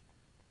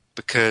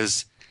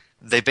 because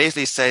they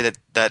basically say that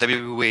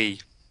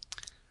WWE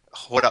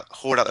hold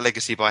out the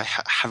legacy by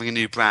having a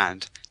new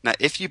brand. Now,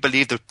 if you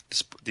believe the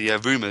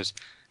rumors,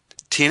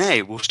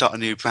 TNA will start a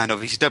new brand of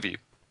ECW.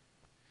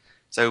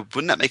 So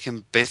wouldn't that make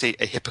him basically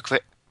a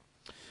hypocrite?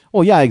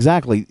 Well, yeah,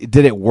 exactly.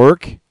 Did it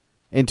work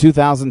in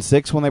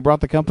 2006 when they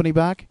brought the company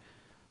back?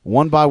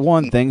 One by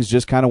one, things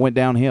just kind of went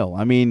downhill.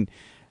 I mean,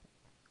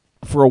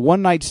 for a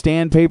one-night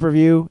stand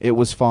pay-per-view, it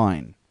was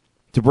fine.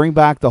 To bring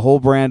back the whole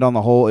brand on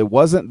the whole, it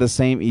wasn't the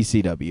same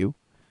ECW.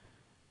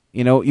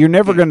 You're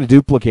never going to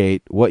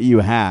duplicate what you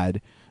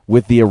had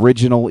with the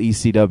original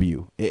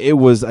ECW. It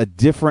was a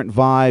different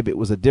vibe. It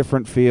was a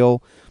different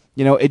feel.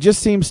 It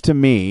just seems to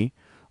me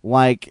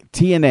like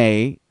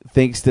TNA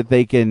thinks that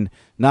they can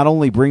not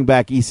only bring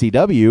back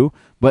ECW,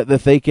 but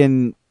that they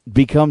can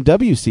become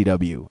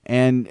WCW.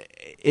 And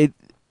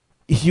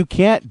you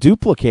can't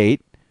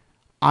duplicate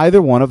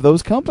either one of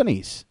those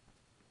companies.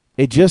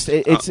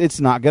 It's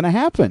not going to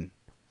happen.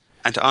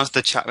 And to answer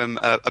the chat room,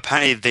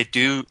 apparently they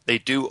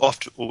do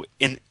often, or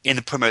in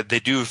the promo, they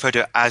do refer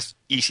to it as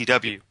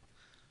ECW.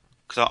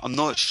 Because I'm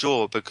not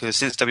sure, because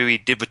since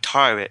WWE did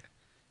retire it,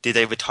 did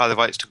they retire the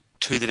rights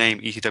to the name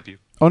ECW?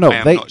 Oh, no,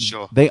 I'm not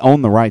sure. They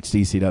own the rights to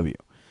ECW.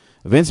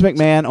 Vince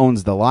McMahon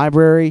owns the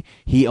library.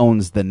 He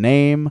owns the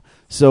name.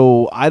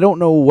 So I don't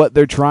know what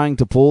they're trying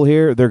to pull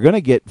here. They're going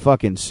to get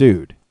fucking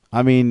sued.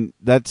 I mean,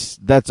 that's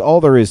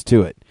all there is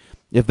to it.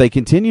 If they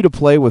continue to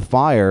play with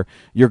fire,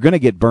 you're going to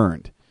get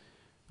burned.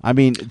 I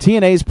mean,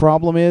 TNA's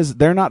problem is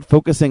they're not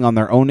focusing on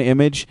their own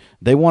image.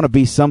 They want to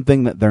be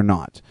something that they're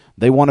not.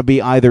 They want to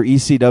be either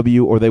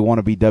ECW or they want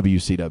to be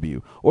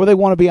WCW. Or they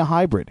want to be a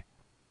hybrid.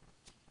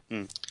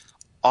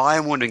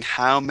 I'm wondering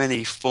how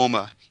many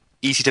former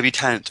ECW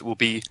talent will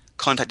be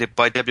contacted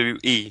by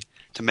WWE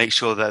to make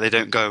sure that they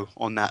don't go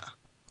on that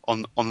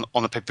on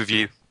the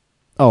pay-per-view.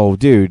 Oh,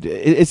 dude,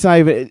 it's not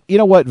even. You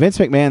know what? Vince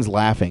McMahon's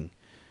laughing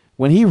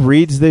when he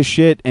reads this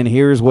shit and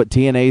hears what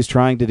TNA's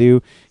trying to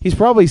do. He's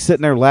probably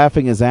sitting there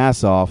laughing his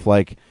ass off,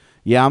 like,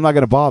 "Yeah, I'm not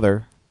going to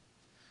bother."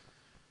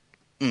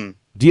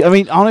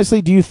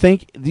 Honestly, do you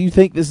think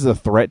this is a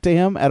threat to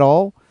him at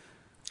all?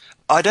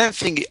 I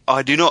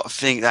do not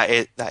think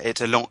that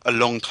it's a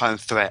long time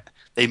threat.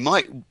 They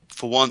might,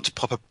 for once,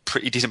 pop a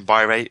pretty decent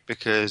buy rate,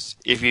 because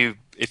if you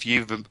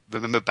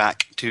remember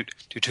back to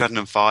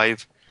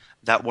 2005,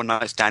 that one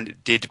night stand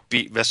did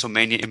beat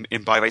WrestleMania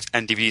in buy rates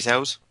and DVD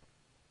sales.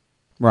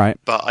 Right.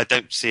 But I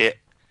don't see it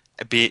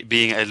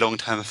being a long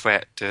term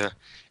threat to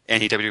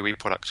any WWE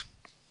product.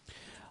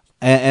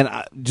 And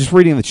just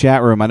reading the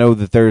chat room, I know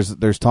that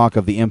there's talk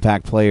of the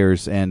Impact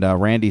players, and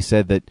Randy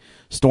said that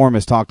Storm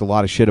has talked a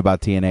lot of shit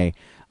about TNA.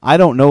 I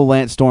don't know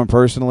Lance Storm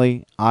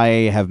personally. I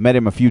have met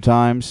him a few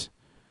times,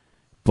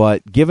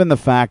 but given the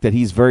fact that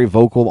he's very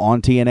vocal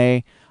on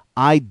TNA,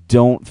 I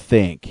don't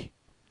think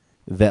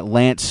that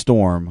Lance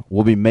Storm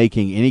will be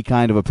making any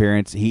kind of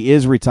appearance. He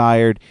is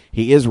retired.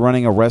 He is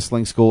running a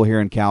wrestling school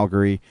here in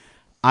Calgary.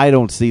 I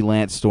don't see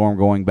Lance Storm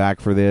going back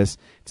for this.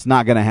 It's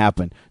not going to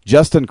happen.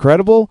 Justin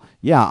Credible,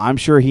 yeah, I'm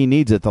sure he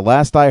needs it. The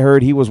last I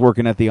heard, he was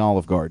working at the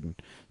Olive Garden.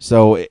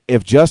 So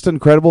if Justin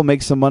Credible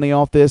makes some money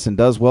off this and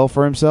does well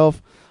for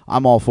himself,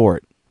 I'm all for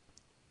it.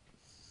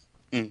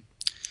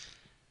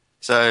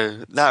 So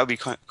that would be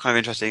kind of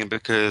interesting,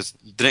 because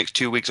the next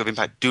 2 weeks of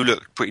Impact do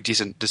look pretty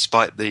decent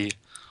despite the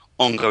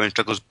ongoing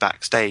struggles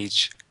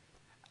backstage.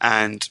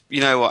 And you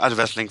know what, as a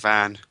wrestling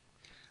fan,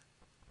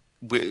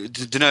 we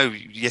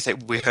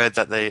heard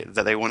that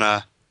they want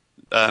to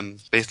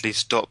basically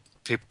stop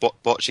people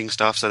watching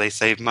stuff so they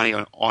save money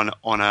on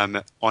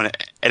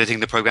editing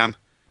the program.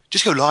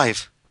 Just go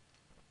live.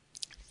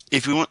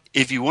 If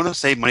you want to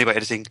save money by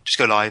editing, just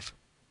go live,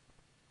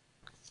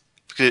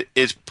 because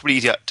it's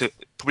pretty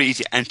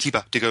easy and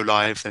cheaper to go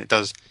live than it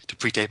does to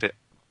pre-tape it.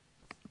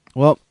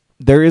 Well,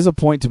 there is a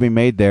point to be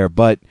made there,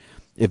 but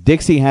if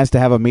Dixie has to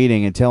have a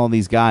meeting and telling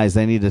these guys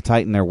they need to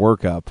tighten their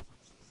work up,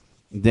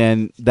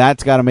 then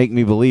that's got to make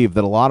me believe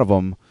that a lot of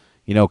them,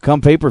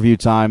 come pay-per-view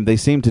time, they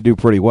seem to do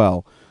pretty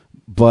well.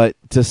 But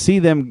to see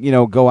them,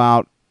 go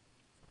out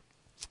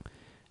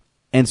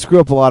and screw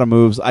up a lot of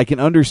moves, I can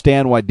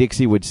understand why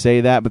Dixie would say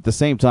that, but at the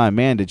same time,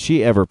 man, did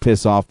she ever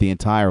piss off the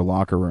entire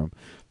locker room.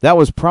 That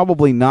was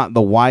probably not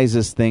the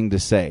wisest thing to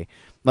say.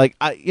 Like,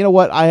 you know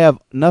what? I have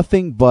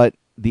nothing but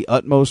the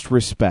utmost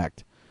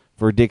respect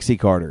for Dixie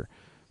Carter.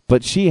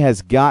 But she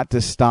has got to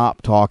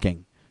stop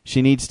talking.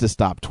 She needs to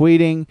stop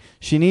tweeting.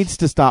 She needs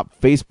to stop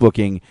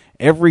Facebooking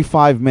every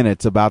 5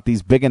 minutes about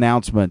these big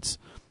announcements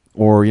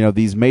or,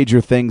 these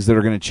major things that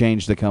are going to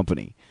change the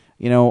company.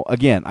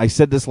 Again, I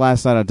said this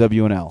last night on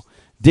WNL.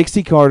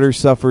 Dixie Carter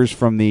suffers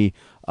from the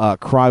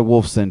cry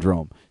wolf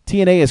syndrome.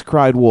 TNA has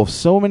cried wolf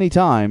so many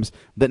times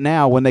that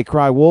now when they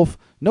cry wolf,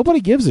 nobody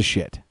gives a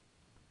shit.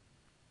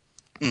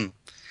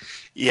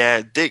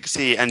 Yeah,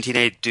 Dixie and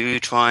TNA do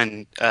try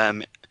and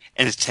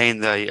entertain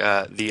the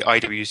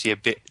IWC a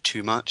bit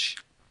too much.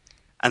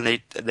 And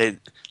they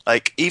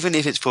like, even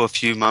if it's for a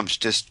few months,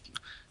 just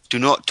do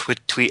not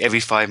tweet every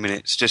 5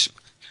 minutes. Just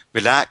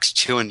relax,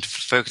 chill, and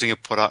focus on your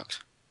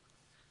product.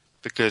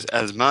 Because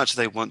as much as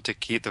they want to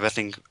keep the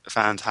wrestling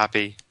fans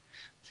happy,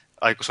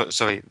 as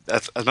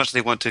much as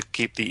they want to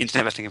keep the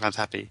internet wrestling fans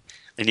happy,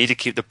 they need to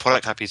keep the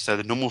product happy so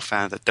the normal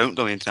fans that don't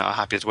go on the internet are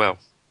happy as well.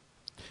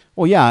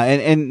 Well, yeah,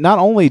 and not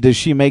only does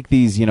she make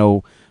these,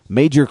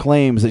 major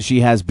claims that she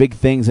has big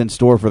things in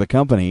store for the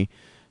company,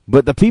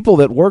 but the people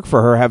that work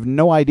for her have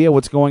no idea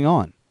what's going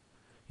on.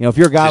 If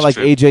you're a guy like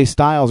AJ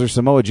Styles or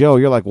Samoa Joe,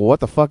 you're like, well, what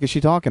the fuck is she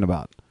talking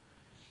about?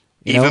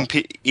 Even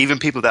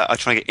people that are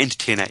trying to get into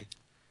TNA.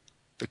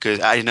 Because,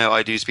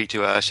 I do speak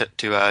to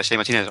Shea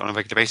Martinez on a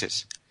regular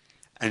basis.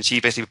 And she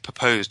basically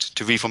proposed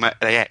to reformat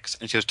LAX,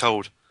 and she was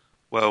told,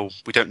 well,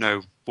 we don't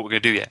know what we're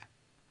going to do yet.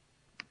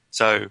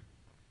 So,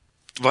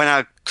 right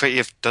now,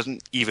 Creative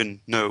doesn't even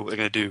know what they're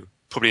going to do,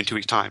 probably in 2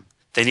 weeks' time.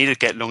 They need to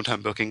get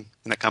long-term booking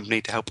in that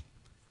company to help.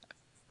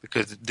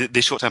 Because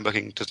this short-term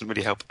booking doesn't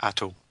really help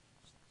at all.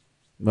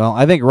 Well,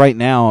 I think right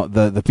now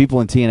the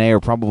people in TNA are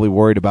probably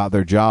worried about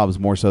their jobs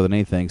more so than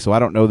anything. So I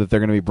don't know that they're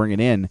going to be bringing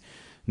in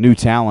new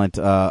talent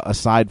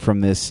aside from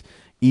this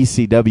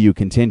ECW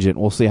contingent.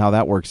 We'll see how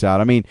that works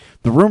out. I mean,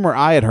 the rumor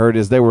I had heard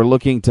is they were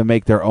looking to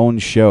make their own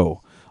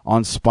show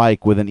on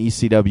Spike with an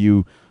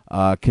ECW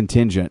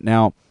contingent.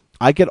 Now,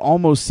 I could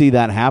almost see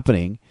that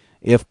happening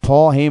if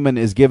Paul Heyman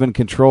is given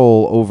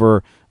control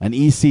over an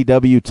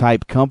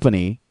ECW-type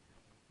company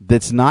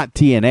that's not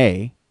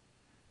TNA,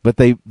 but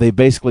they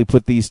basically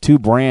put these two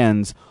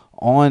brands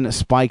on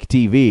Spike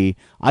TV.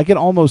 I could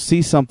almost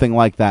see something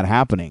like that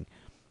happening.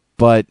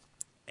 But,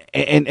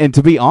 and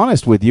to be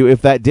honest with you,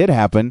 if that did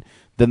happen,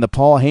 then the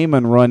Paul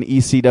Heyman-run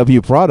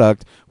ECW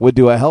product would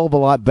do a hell of a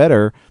lot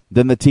better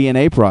than the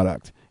TNA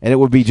product. And it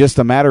would be just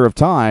a matter of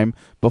time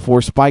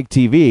before Spike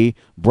TV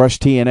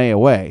brushed TNA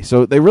away.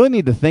 So they really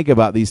need to think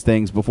about these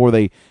things before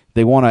they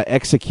want to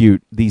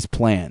execute these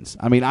plans.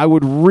 I mean, I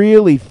would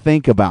really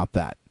think about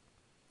that.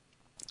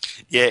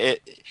 Yeah,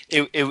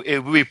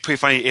 it would be pretty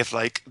funny if,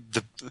 like,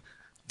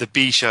 the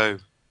B show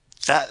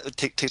that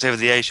takes over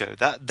the A show.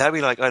 That'd be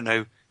like, I don't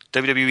know,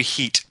 WWE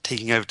Heat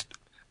taking over,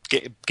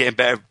 getting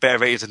better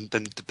ratings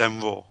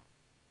than Raw.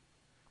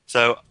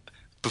 So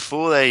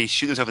before they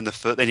shoot themselves in the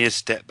foot, they need to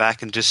step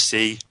back and just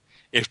see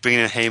if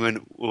bringing in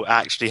Heyman will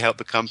actually help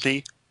the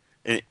company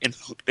in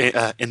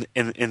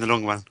the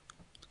long run.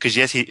 Because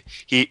yes,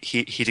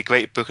 he's a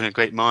great book and a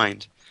great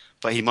mind,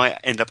 but he might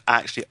end up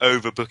actually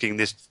overbooking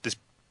this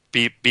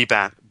B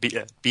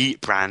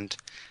brand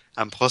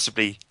and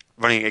possibly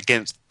running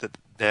against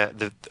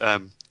the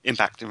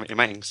impact in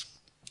ratings.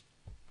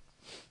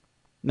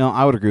 No,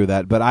 I would agree with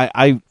that, but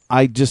I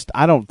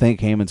don't think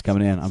Heyman's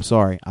coming in. I'm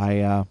sorry,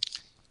 I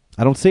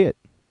don't see it.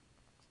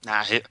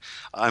 Nah,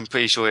 I'm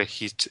pretty sure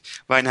he's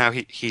right now.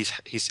 He's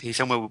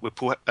somewhere with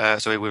Brock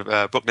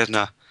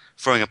Lesnar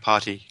throwing a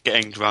party,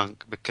 getting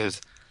drunk because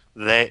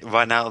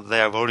right now they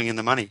are rolling in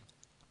the money.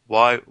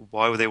 Why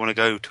would they want to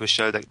go to a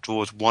show that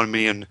draws 1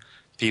 million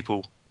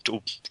people?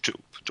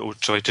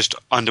 Just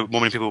under 1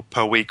 million people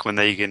per week when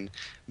they can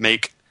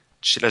make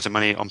shitloads of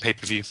money on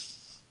pay-per-view,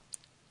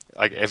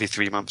 like every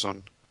 3 months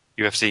on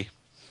UFC.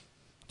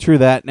 True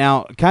that.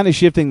 Now, kind of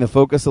shifting the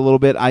focus a little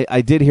bit,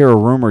 I did hear a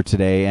rumor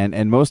today,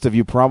 and most of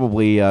you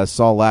probably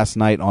saw last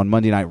night on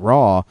Monday Night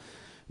Raw,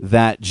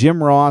 that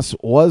Jim Ross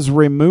was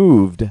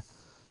removed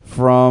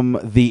from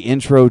the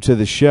intro to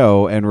the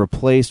show and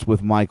replaced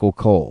with Michael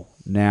Cole.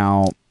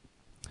 Now,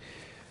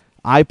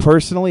 I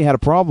personally had a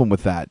problem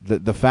with that.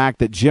 The fact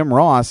that Jim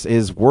Ross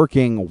is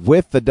working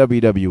with the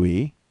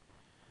WWE,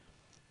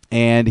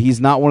 and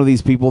he's not one of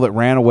these people that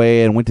ran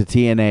away and went to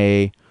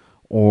TNA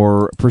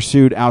or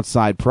pursued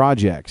outside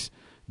projects.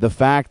 The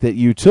fact that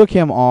you took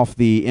him off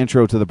the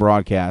intro to the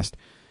broadcast,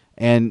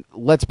 and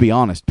let's be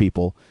honest,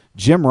 people,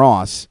 Jim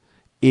Ross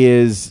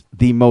is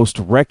the most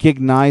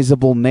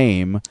recognizable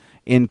name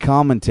in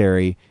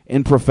commentary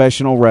in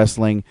professional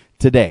wrestling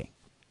today,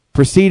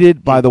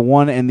 preceded by the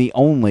one and the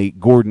only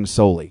Gordon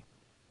Soley.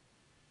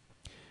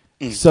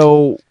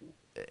 So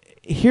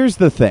here's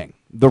the thing.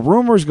 The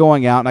rumor's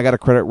going out, and I got to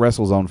credit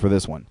WrestleZone for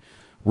this one.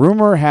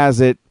 Rumor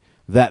has it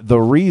that the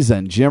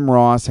reason Jim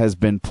Ross has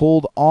been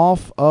pulled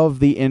off of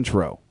the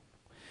intro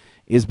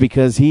is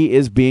because he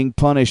is being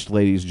punished,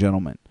 ladies and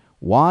gentlemen.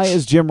 Why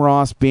is Jim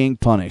Ross being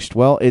punished?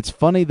 Well, it's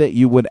funny that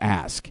you would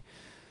ask.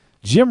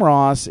 Jim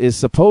Ross is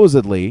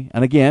supposedly,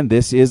 and again,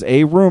 this is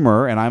a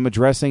rumor, and I'm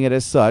addressing it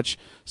as such,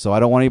 so I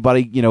don't want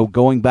anybody,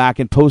 going back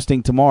and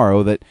posting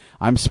tomorrow that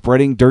I'm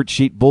spreading dirt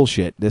sheet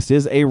bullshit. This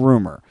is a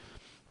rumor.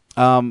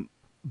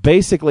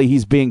 Basically,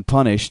 he's being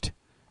punished,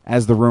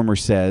 as the rumor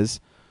says,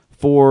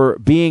 for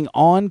being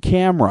on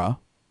camera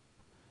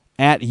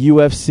at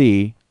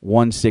UFC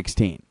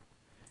 116.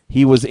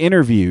 He was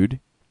interviewed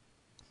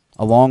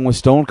along with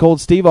Stone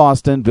Cold Steve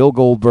Austin, Bill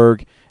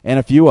Goldberg, and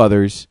a few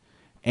others,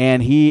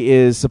 and he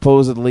is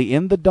supposedly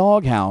in the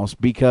doghouse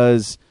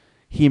because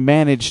he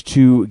managed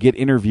to get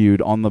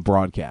interviewed on the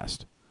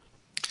broadcast.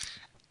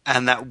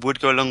 And that would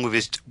go along with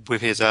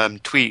his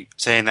tweet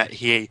saying that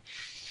he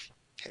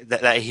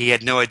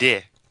had no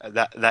idea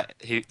that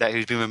he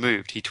was being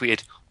removed. He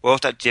tweeted,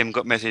 "Whilst that Jim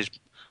got message,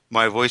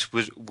 my voice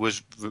was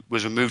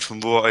removed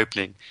from Raw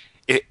opening.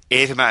 If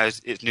it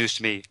matters, it's news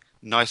to me.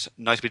 Nice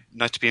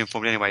to be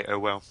informed anyway. Oh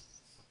well."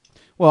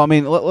 Well, I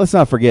mean, let's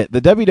not forget the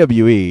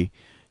WWE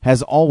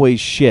has always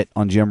shit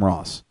on Jim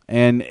Ross,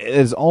 and it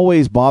has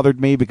always bothered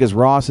me because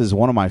Ross is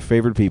one of my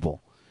favorite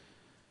people.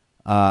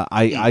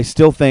 I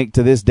still think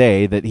to this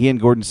day that he and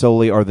Gordon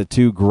Solie are the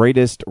two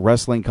greatest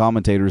wrestling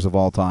commentators of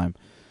all time.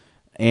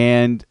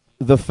 And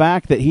the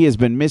fact that he has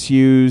been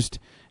misused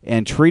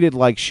and treated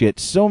like shit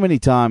so many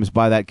times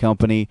by that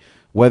company,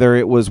 whether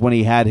it was when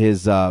he had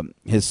his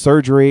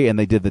surgery and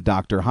they did the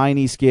Dr.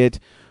 Heine skit,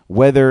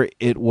 whether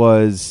it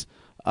was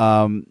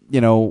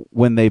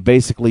when they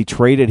basically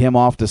traded him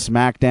off to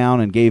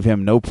SmackDown and gave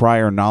him no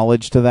prior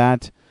knowledge to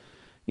that.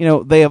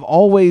 They have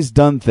always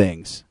done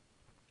things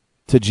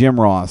to Jim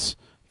Ross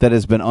that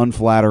has been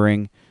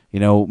unflattering.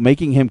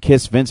 Making him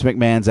kiss Vince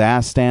McMahon's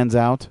ass stands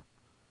out.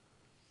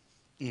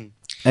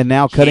 And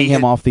now cutting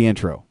him off the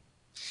intro.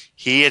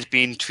 He has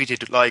been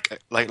treated like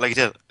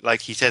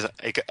he says,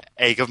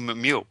 a government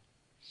mule.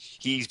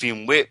 He's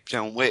been whipped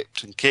and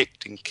whipped and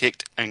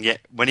kicked, and yet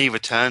when he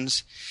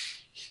returns,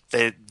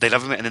 they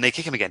love him and then they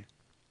kick him again.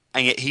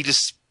 And yet he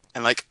just,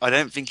 I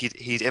don't think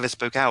he's ever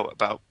spoke out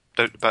about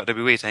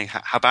WWE saying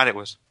how bad it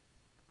was.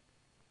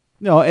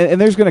 No, and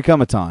there's going to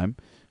come a time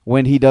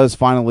when he does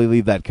finally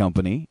leave that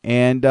company,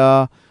 and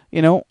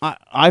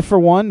I for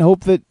one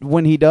hope that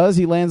when he does,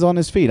 he lands on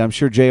his feet. I'm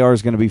sure JR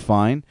is going to be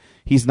fine.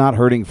 He's not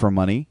hurting for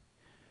money,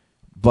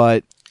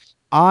 but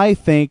I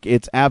think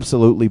it's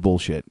absolutely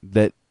bullshit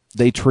that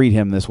they treat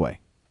him this way.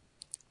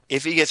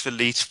 If he gets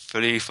released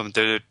fully from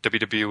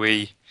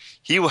WWE,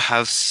 he will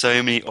have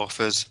so many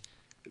offers,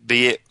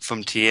 be it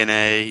from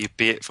TNA,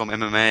 be it from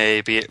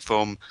MMA, be it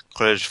from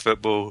college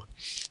football.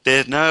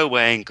 There's no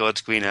way in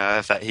God's green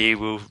earth that he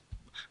will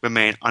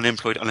remain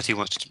unemployed unless he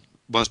wants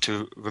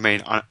to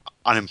remain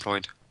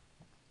unemployed.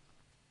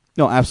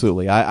 No,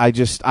 absolutely. I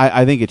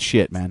think it's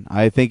shit, man.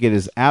 I think it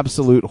is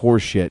absolute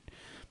horse shit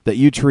that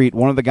you treat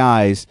one of the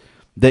guys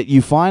that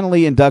you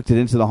finally inducted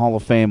into the Hall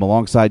of Fame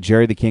alongside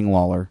Jerry the King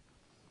Lawler,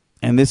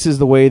 and this is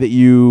the way that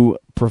you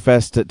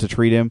profess to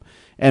treat him.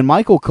 And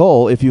Michael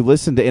Cole, if you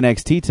listen to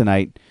NXT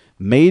tonight,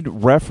 made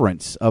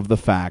reference of the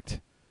fact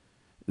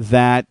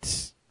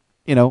that,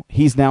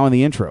 he's now in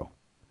the intro,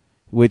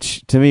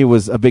 which to me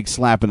was a big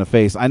slap in the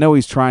face. I know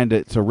he's trying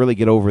to really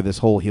get over this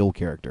whole heel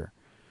character,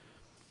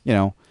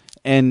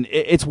 and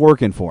it's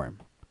working for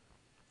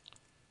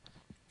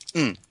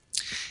him.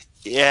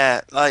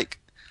 Yeah, I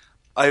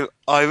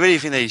really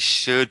think they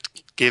should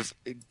give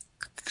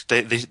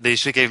they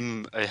should give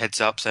him a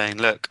heads up saying,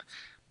 look,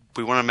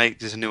 we want to make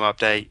this a new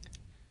update.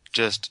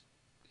 Just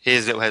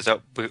here's a little heads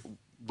up.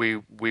 We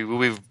will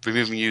be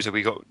removing you, so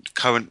we got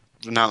current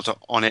announcer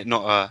on it,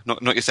 not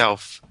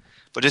yourself.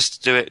 But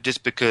just do it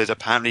just because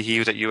apparently he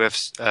was at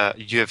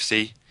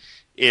UFC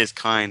is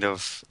kind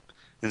of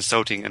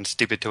insulting and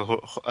stupid to a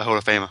Hall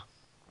of Famer.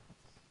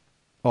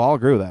 Oh, I'll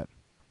agree with that.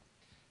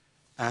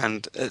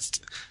 And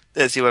let's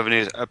see what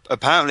news.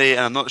 Apparently,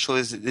 and I'm not sure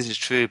this is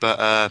true,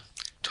 but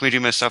Tommy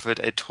Dreamer suffered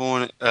a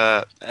torn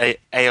ALC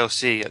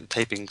at the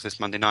tapings this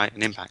Monday night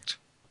in Impact.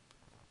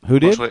 Who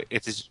did? Sure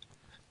it is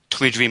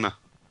Tommy Dreamer.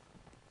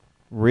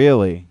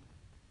 Really?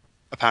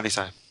 Apparently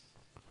so.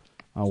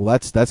 Oh, well,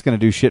 that's going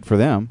to do shit for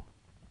them.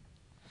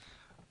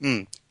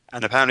 And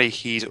apparently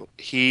he's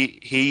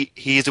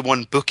the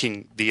one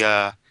booking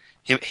the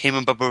him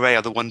and Bubba Ray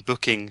are the one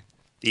booking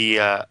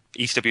the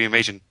ECW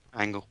Invasion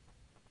angle.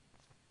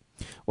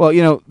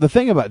 Well, the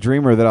thing about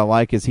Dreamer that I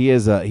like is he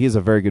is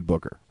a very good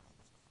booker.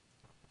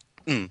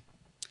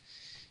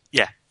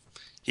 Yeah,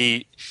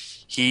 he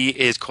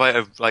is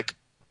quite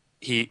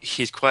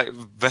he's quite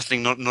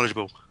wrestling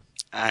knowledgeable,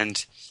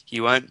 and he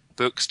won't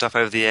book stuff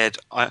over the edge.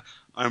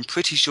 I'm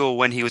pretty sure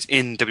when he was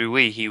in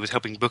WWE, he was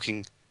helping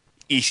booking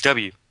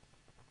ECW,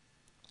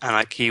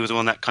 and he was the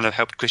one that kind of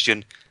helped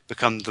Christian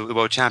become the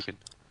world champion.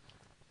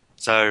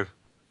 So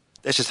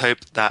let's just hope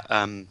that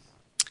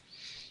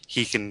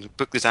he can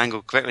book this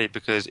angle correctly,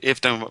 because if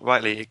done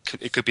rightly,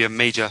 it could be a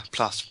major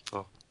plus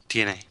for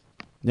TNA.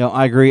 No,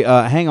 I agree.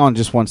 Hang on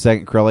just one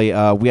second, Crowley.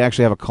 We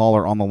actually have a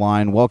caller on the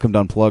line. Welcome to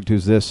Unplugged.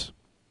 Who's this?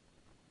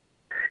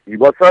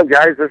 What's up,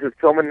 guys? This is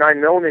Tillman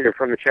 9mm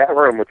from the chat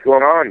room. What's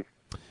going on?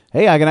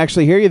 Hey, I can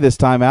actually hear you this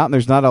time out, and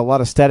there's not a lot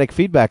of static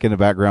feedback in the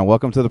background.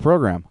 Welcome to the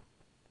program.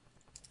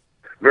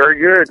 Very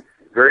good.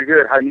 Very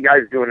good. How you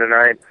guys doing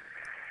tonight?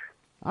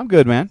 I'm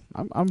good, man.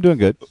 I'm doing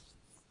good.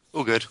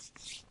 All good.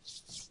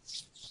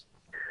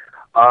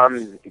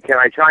 Can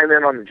I chime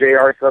in on the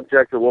JR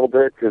subject a little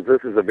bit? Because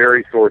this is a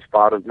very sore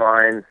spot of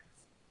mine.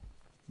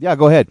 Yeah,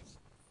 go ahead.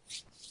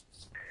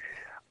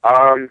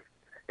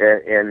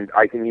 And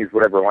I can use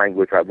whatever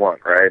language I want,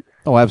 right?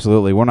 Oh,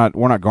 absolutely. We're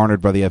not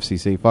garnered by the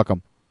FCC. Fuck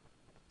them.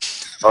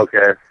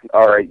 Okay.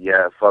 All right.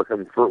 Yeah. Fuck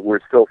them.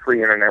 We're still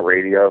free internet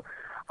radio.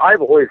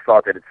 I've always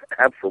thought that it's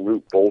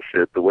absolute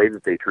bullshit the way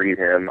that they treat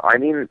him. I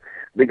mean,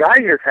 the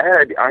guy has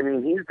had. I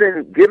mean, he's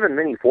been given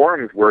many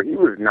forums where he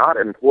was not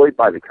employed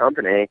by the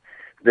company.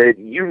 That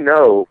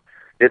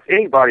if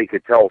anybody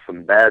could tell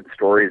some bad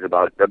stories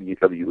about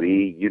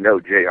WWE,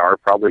 JR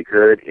probably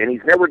could, and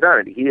he's never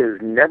done it. He has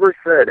never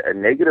said a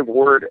negative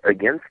word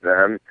against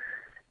them.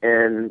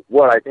 And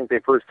I think they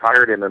first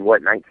hired him in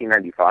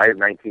 1995,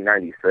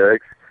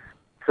 1996.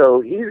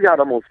 So he's got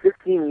almost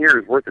 15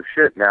 years worth of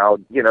shit now,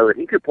 that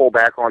he could pull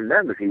back on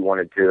them if he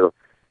wanted to.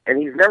 And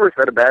he's never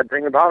said a bad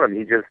thing about them.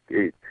 In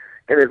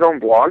his own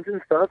blogs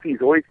and stuff, he's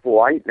always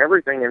polite and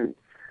everything. And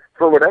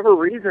for whatever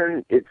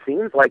reason, it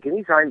seems like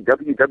anytime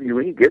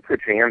WWE gets a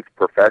chance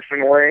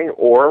professionally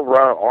or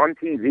on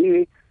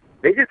TV,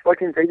 they just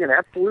fucking take an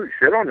absolute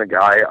shit on the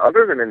guy.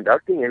 Other than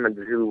inducting him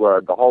into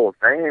the Hall of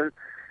Fame,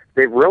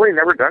 they've really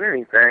never done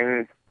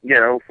anything,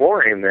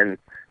 for him. And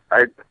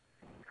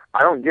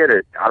I don't get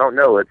it. I don't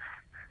know.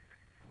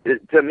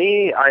 To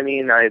me, I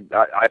mean,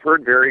 I've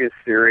heard various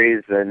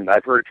theories, and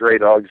I've heard Trey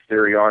Dog's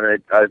theory on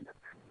it.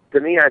 To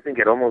me, I think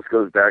it almost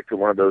goes back to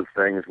one of those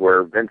things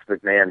where Vince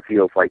McMahon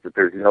feels like that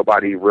there's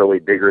nobody really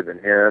bigger than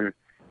him,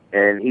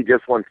 and he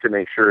just wants to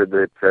make sure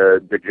that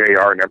the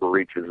JR never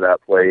reaches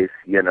that place,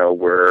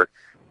 where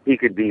he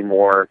could be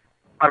more,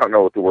 I don't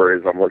know what the word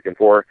is I'm looking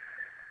for,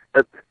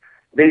 but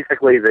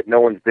basically that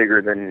no one's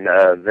bigger than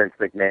Vince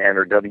McMahon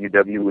or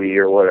WWE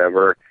or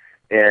whatever.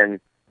 And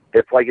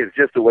it's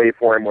just a way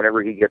for him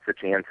whenever he gets a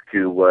chance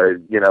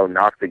to,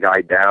 knock the guy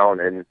down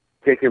and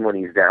kick him when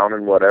he's down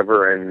and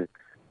whatever. And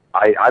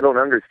I don't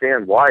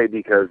understand why,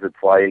 because it's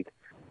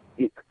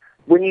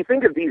when you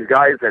think of these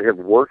guys that have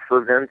worked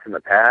for Vince in the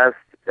past,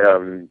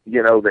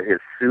 that has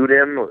sued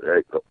him,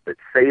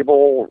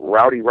 Sable,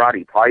 Rowdy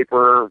Roddy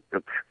Piper,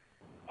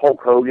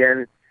 Hulk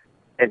Hogan,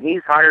 and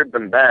he's hired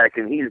them back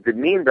and he's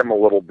demeaned them a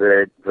little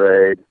bit,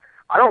 but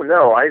I don't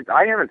know.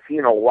 I haven't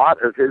seen a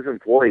lot of his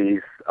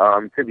employees,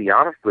 to be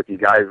honest with you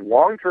guys,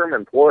 long-term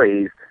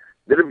employees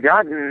that have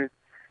gotten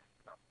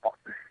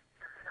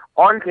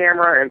on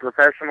camera and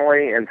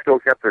professionally and still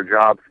kept their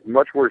jobs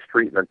much worse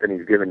treatment than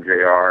he's given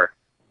JR.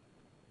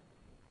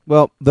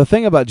 Well, the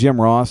thing about Jim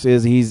Ross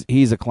is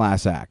he's a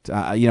class act.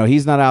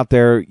 He's not out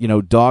there,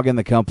 dogging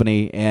the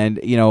company. And,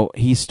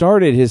 he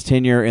started his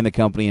tenure in the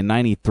company in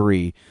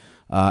 93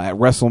 at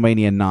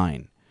WrestleMania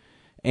 9.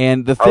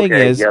 And the thing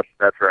is, yes,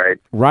 that's right.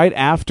 Right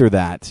after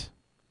that,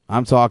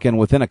 I'm talking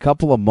within a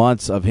couple of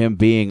months of him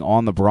being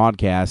on the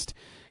broadcast,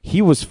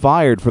 he was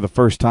fired for the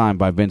first time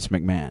by Vince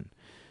McMahon.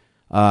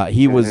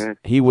 He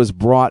was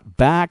brought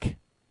back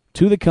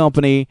to the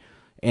company,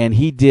 and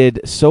he did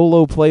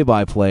solo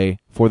play-by-play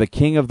for the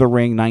King of the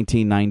Ring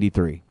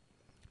 1993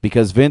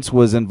 because Vince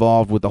was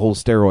involved with the whole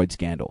steroid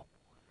scandal.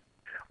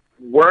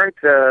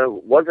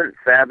 Wasn't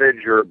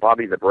Savage or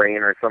Bobby the Brain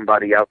or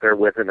somebody out there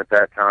with him at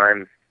that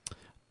time?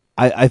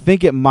 I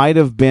think it might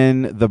have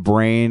been the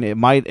Brain. It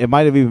might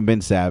have even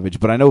been Savage,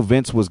 but I know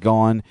Vince was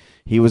gone.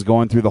 He was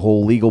going through the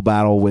whole legal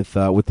battle with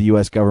the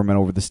U.S. government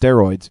over the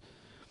steroids.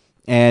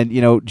 And,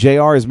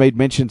 JR has made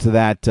mention to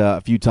that a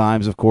few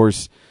times, of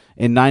course,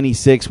 in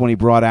 96 when he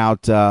brought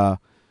out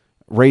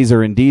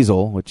Razor and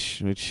Diesel,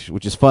 which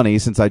is funny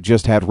since I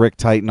just had Rick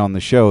Titan on the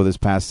show this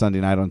past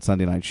Sunday night on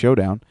Sunday Night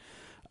Showdown.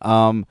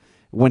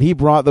 When he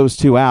brought those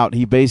two out,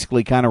 he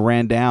basically kind of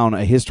ran down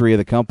a history of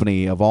the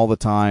company of all the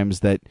times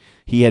that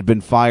he had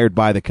been fired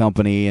by the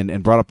company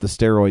and brought up the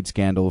steroid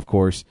scandal, of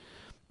course.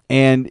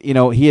 And,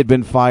 he had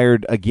been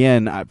fired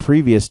again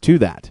previous to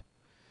that.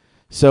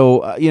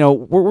 So,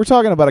 we're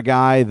talking about a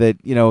guy that,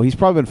 he's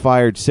probably been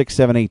fired 6,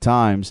 7, 8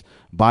 times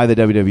by the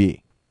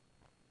WWE.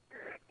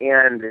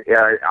 And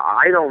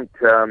I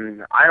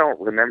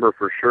don't remember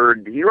for sure.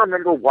 Do you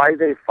remember why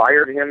they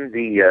fired him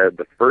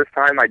the first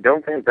time? I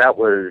don't think that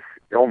was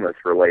illness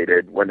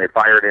related when they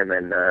fired him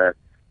in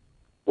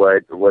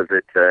what was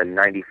it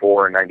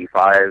 94 or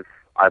 95?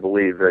 I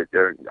believe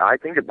that I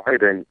think it might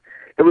have been.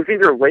 It was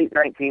either late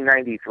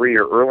 1993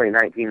 or early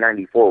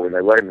 1994 when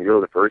they let him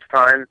go the first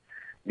time.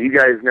 Do you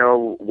guys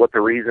know what the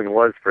reason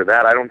was for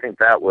that? I don't think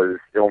that was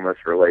illness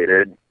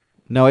related.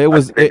 No, it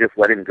was. They just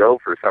let him go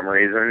for some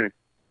reason.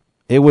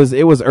 It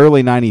was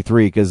early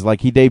 93 because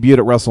he debuted at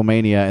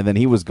WrestleMania and then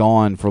he was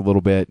gone for a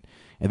little bit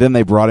and then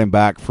they brought him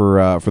back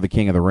for the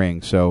King of the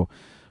Ring. So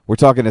we're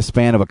talking a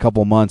span of a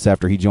couple months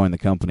after he joined the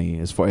company.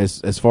 As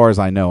far as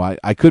I know,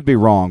 I could be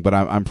wrong, but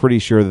I'm pretty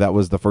sure that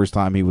was the first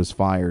time he was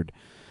fired.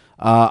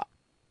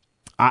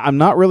 I'm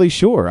not really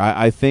sure.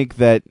 I think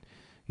that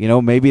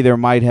maybe there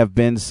might have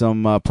been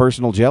some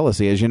personal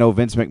jealousy. As you know,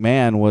 Vince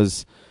McMahon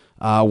was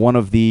one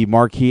of the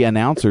marquee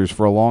announcers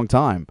for a long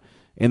time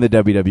in the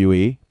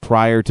WWE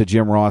prior to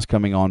Jim Ross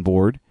coming on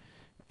board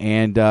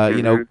and,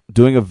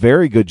 doing a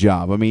very good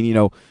job. I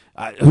mean,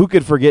 who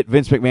could forget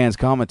Vince McMahon's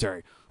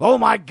commentary? Oh,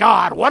 my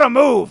God, what a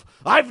move!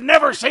 I've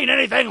never seen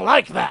anything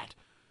like that!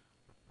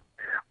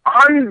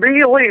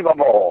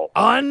 Unbelievable!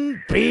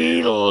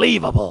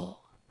 Unbelievable!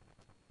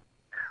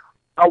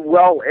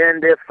 Well,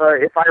 and if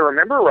I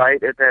remember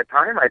right, at that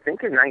time, I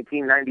think in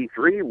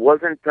 1993,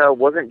 wasn't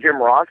Jim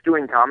Ross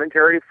doing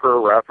commentary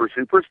for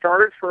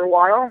Superstars for a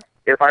while?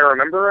 If I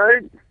remember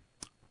right.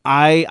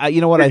 I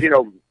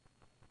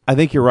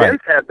think you're right.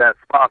 Vince had that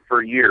spot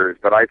for years,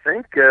 but I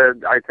think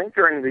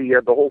during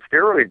the whole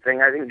steroid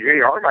thing, I think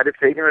JR might have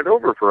taken it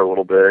over for a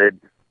little bit.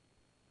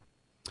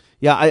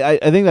 Yeah,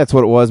 I think that's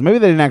what it was. Maybe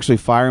they didn't actually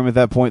fire him at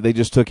that point. They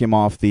just took him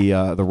off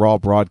the Raw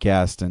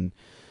broadcast and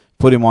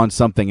put him on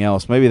something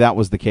else. Maybe that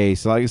was the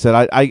case. Like I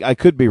said, I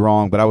could be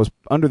wrong, but I was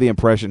under the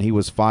impression he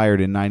was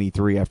fired in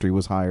 '93 after he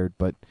was hired.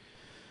 But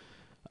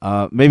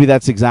maybe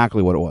that's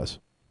exactly what it was.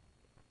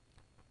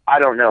 I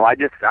don't know. I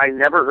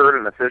never heard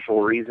an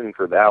official reason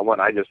for that one.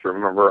 I just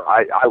remember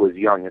I was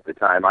young at the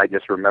time. I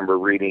just remember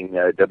reading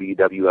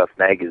WWF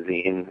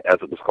magazine, as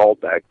it was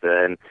called back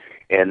then,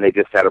 and they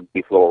just had a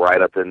brief little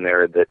write-up in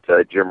there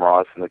that Jim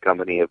Ross and the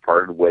company have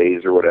parted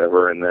ways or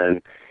whatever, and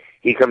then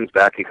he comes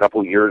back a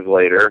couple years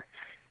later,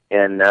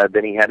 and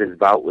then he had his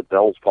bout with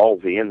Bell's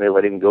palsy, and they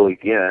let him go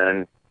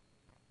again.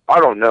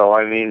 I don't know.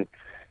 I mean,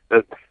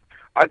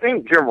 I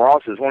think Jim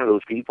Ross is one of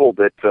those people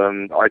that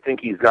I think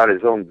he's got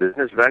his own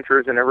business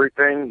ventures and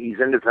everything. He's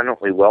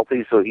independently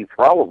wealthy, so he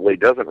probably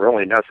doesn't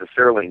really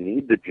necessarily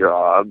need the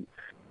job.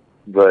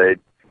 But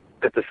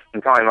at the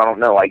same time, I don't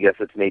know. I guess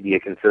it's maybe a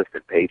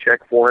consistent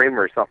paycheck for him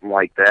or something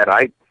like that.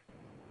 I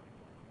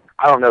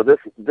don't know.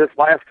 This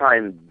last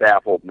time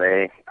baffled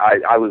me.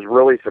 I was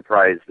really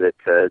surprised that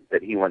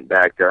he went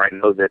back there. I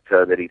know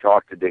that he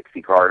talked to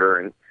Dixie Carter,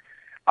 and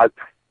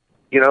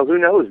who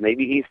knows?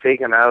 Maybe he's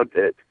taken out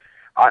at.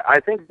 I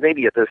think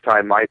maybe at this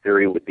time my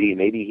theory would be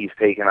maybe he's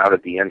taken out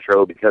at the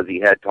intro because he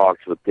had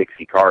talks with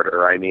Dixie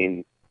Carter. I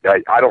mean,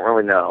 I don't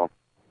really know.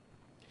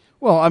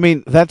 Well, I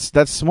mean, that's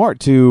smart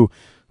to,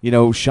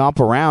 shop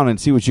around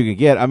and see what you can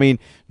get. I mean,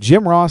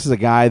 Jim Ross is a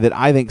guy that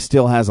I think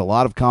still has a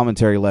lot of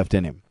commentary left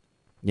in him.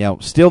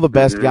 Still the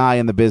best guy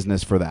in the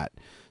business for that.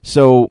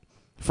 So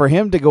for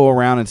him to go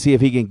around and see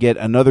if he can get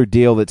another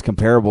deal that's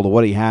comparable to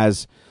what he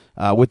has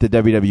with the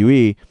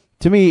WWE,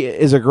 to me,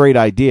 is a great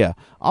idea.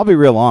 I'll be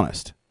real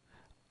honest.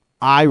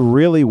 I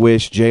really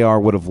wish JR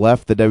would have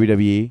left the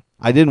WWE.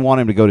 I didn't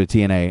want him to go to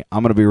TNA.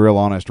 I'm going to be real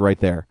honest right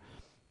there.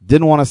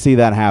 Didn't want to see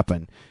that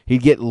happen.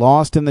 He'd get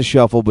lost in the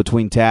shuffle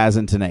between Taz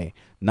and Tenay.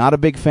 Not a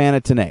big fan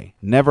of Tenay.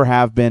 Never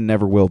have been,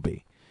 never will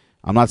be.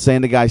 I'm not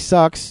saying the guy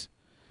sucks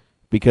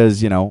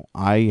because,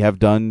 I have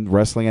done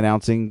wrestling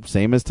announcing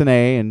same as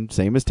Tenay and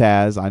same as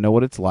Taz. I know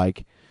what it's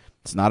like.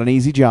 It's not an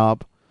easy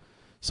job.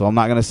 So I'm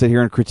not going to sit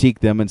here and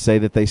critique them and say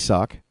that they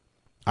suck.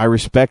 I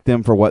respect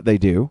them for what they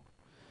do.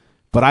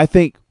 But I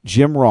think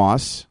Jim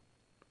Ross,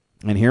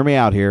 and hear me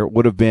out here,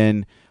 would have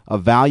been a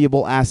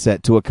valuable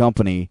asset to a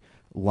company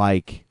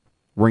like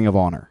Ring of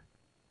Honor.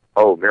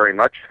 Oh, very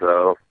much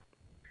so.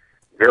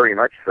 Very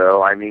much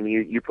so. I mean,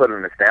 you put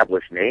an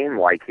established name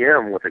like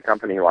him with a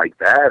company like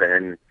that,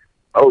 and,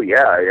 oh,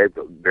 yeah,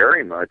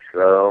 very much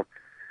so.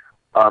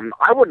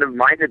 I wouldn't have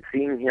minded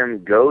seeing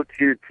him go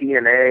to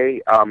TNA.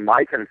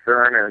 My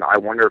concern, and I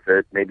wonder if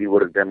it maybe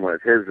would have been one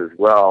of his as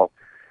well,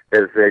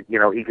 is that,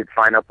 he could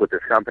sign up with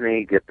this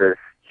company, get this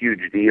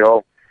huge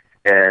deal,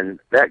 and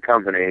that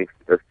company,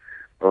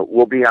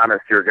 we'll be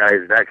honest here,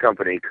 guys, that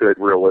company could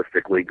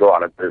realistically go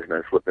out of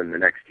business within the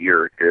next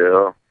year or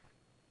two.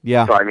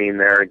 Yeah. So, I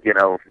mean,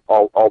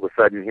 all of a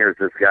sudden, here's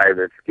this guy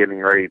that's getting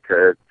ready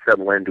to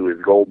settle into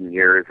his golden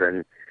years,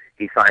 and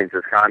he signs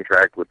his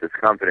contract with this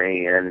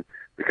company, and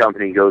the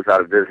company goes out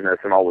of business,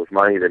 and all this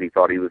money that he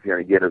thought he was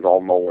going to get is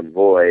all null and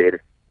void.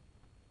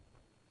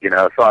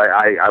 So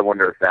I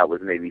wonder if that was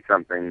maybe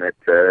something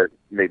that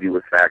maybe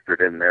was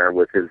factored in there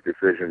with his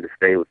decision to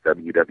stay with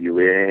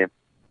WWE.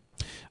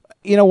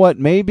 You know what?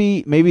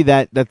 Maybe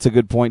that's a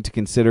good point to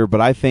consider,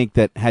 but I think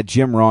that had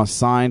Jim Ross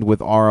signed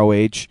with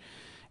ROH,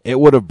 it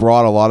would have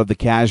brought a lot of the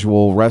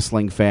casual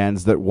wrestling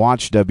fans that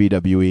watch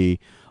WWE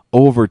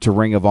over to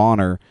Ring of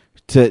Honor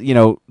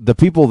to, the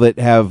people that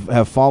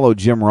have followed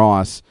Jim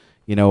Ross,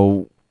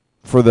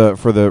 for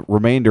the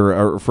remainder,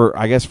 or for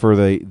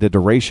the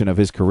duration of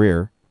his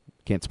career.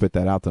 Can't spit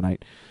that out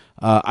tonight.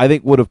 I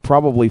think would have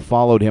probably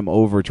followed him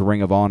over to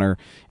Ring of Honor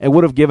and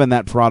would have given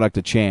that product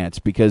a chance,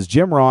 because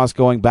Jim Ross,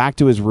 going back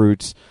to his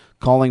roots,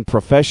 calling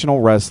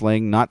professional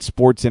wrestling, not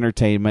sports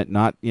entertainment,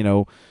 not,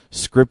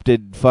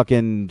 scripted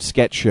fucking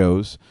sketch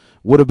shows,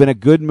 would have been a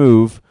good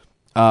move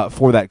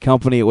for that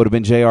company. It would have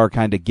been JR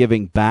kind of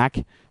giving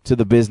back to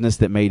the business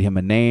that made him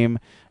a name,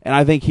 and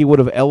I think he would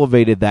have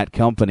elevated that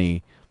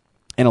company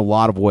in a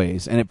lot of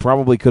ways, and it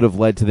probably could have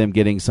led to them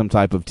getting some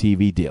type of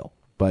TV deal.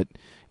 But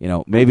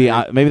maybe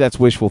that's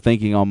wishful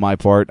thinking on my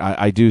part.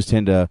 I do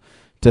tend to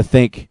to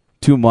think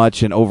too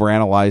much and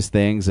overanalyze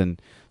things,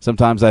 and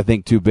sometimes I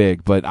think too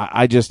big. But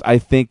I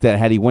think that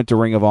had he went to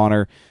Ring of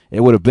Honor, it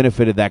would have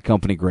benefited that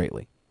company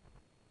greatly.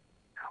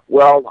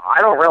 Well,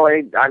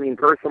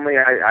 personally,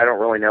 I don't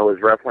really know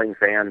as wrestling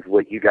fans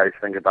what you guys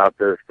think about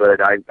this, but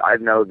I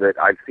know that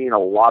I've seen a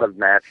lot of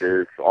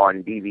matches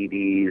on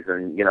DVDs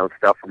and,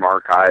 stuff from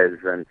archives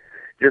and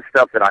just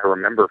stuff that I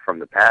remember from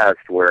the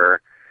past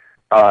where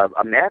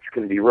a match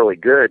can be really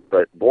good,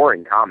 but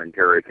boring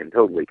commentary can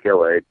totally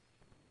kill it.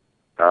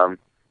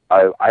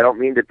 I don't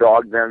mean to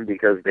dog them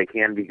because they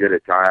can be good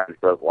at times,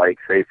 but like,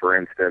 say, for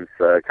instance,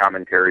 a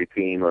commentary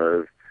team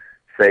of,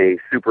 say,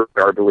 Super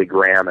Billy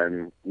Graham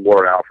and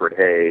Lord Alfred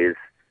Hayes,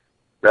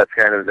 that's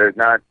kind of, there's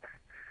not,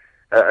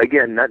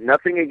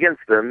 nothing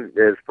against them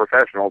as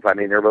professionals. I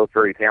mean, they're both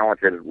very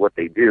talented at what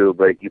they do,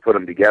 but you put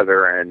them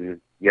together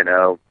and,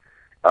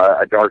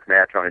 a dark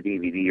match on a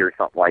DVD or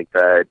something like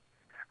that.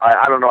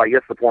 I don't know. I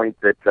guess the point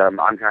that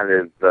I'm kind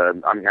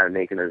of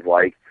making is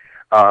like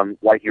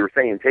you were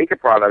saying, take a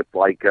product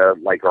like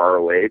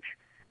ROH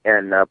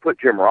and put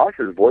Jim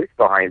Ross's voice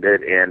behind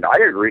it, and I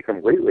agree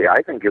completely.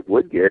 I think it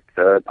would get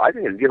a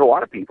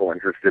lot of people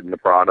interested in the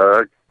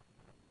product.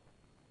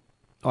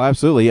 Oh,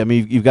 absolutely. I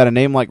mean, you've got a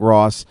name like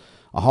Ross,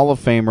 a Hall of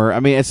Famer. I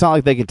mean, it's not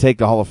like they can take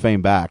the Hall of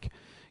Fame back.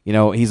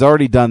 He's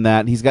already done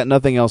that. He's got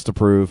nothing else to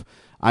prove.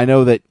 I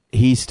know that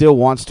he still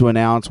wants to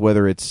announce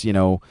whether it's,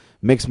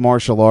 mixed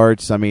martial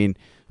arts. I mean,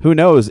 who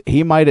knows?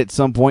 He might at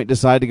some point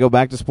decide to go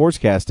back to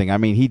sportscasting. I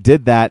mean, he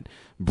did that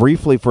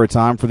briefly for a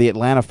time for the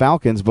Atlanta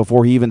Falcons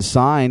before he even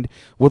signed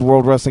with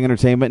World Wrestling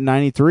Entertainment in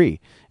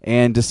 '93.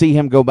 And to see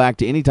him go back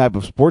to any type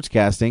of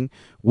sportscasting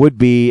would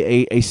be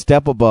a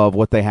step above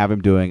what they have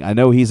him doing. I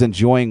know he's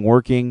enjoying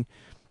working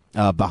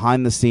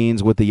behind the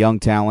scenes with the young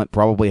talent,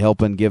 probably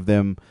helping give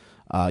them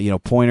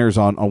pointers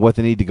on what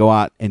they need to go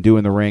out and do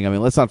in the ring. I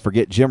mean, let's not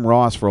forget Jim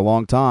Ross for a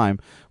long time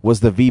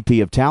was the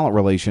VP of Talent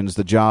Relations,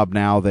 the job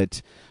now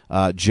that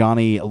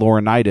Johnny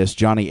Laurinaitis,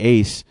 Johnny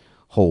Ace,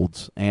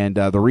 holds. And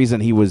the reason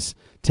he was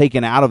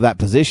taken out of that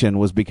position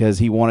was because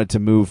he wanted to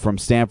move from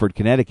Stamford,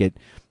 Connecticut,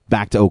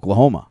 back to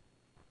Oklahoma.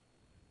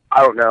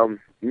 I don't know.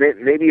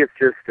 Maybe it's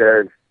just,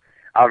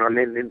 I don't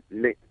know,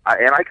 and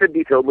I could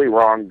be totally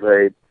wrong,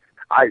 but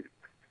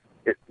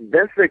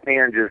Vince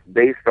McMahon, just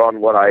based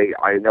on what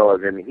I know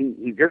of him,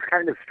 he just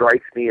kind of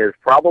strikes me as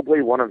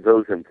probably one of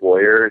those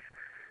employers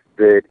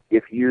that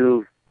if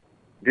you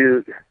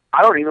do,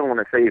 I don't even want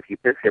to say if you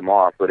piss him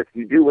off, but if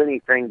you do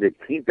anything that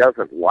he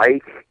doesn't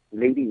like,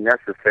 maybe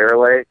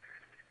necessarily,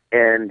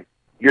 and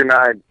you're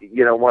not,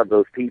 one of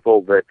those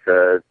people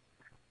that,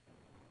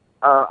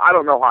 I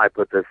don't know how I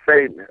put this.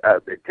 Say,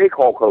 take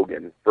Hulk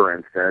Hogan, for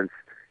instance.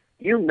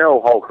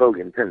 Hulk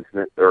Hogan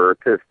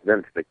pissed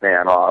Vince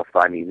McMahon off,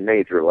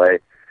 majorly.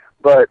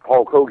 But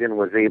Hulk Hogan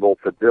was able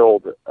to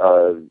build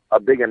a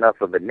big enough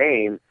of a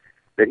name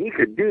that he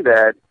could do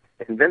that,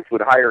 and Vince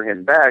would hire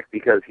him back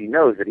because he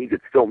knows that he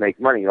could still make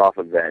money off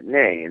of that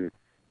name.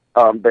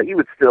 But he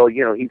would still,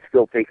 he'd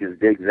still take his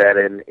digs at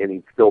him, and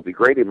he'd still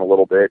degrade him a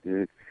little bit.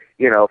 And,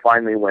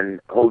 finally when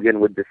Hogan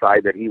would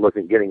decide that he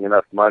wasn't getting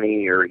enough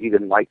money or he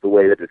didn't like the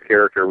way that his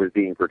character was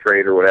being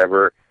portrayed or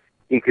whatever,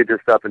 he could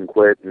just up and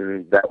quit,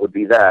 and that would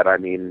be that. I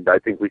mean, I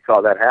think we saw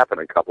that happen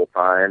a couple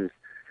times.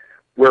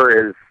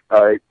 Whereas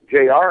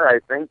JR, I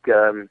think,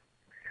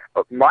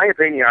 my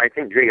opinion, I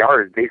think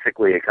JR is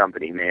basically a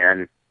company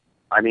man.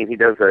 I mean, he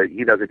does a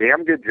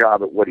damn good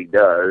job at what he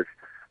does.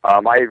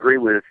 I agree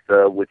with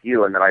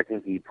you in that I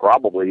think he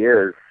probably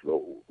is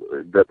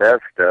the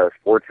best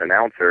sports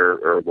announcer,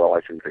 or well,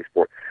 I shouldn't say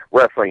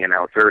wrestling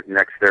announcer,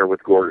 next there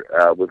with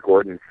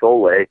Gordon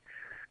Solie.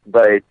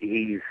 But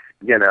he's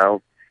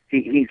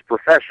he's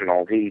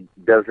professional. He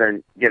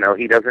doesn't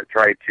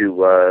try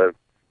to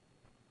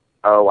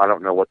I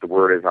don't know what the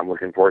word is I'm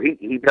looking for.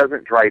 He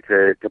doesn't try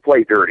to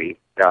play dirty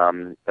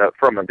from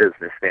a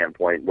business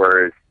standpoint,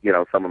 whereas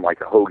someone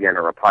like a Hogan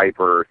or a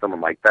Piper or someone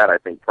like that I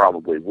think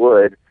probably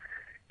would.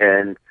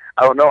 And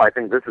I don't know, I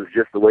think this is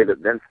just the way that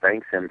Vince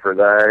thanks him for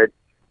that.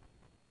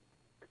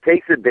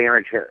 Takes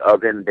advantage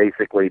of him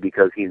basically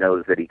because he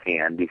knows that he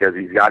can, because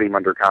he's got him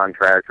under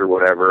contract or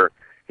whatever.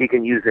 He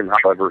can use him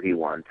however he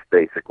wants,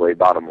 basically,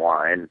 bottom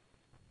line.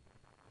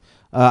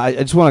 I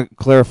just want to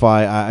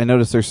clarify, I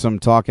noticed there's some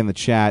talk in the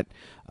chat.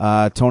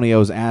 Tony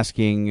O's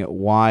asking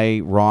why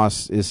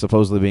Ross is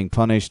supposedly being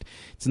punished.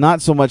 It's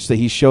not so much that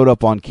he showed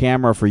up on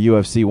camera for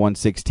UFC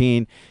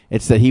 116,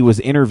 it's that he was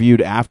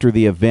interviewed after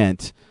the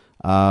event.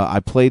 I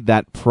played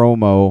that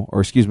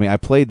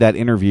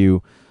interview,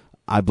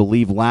 I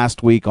believe,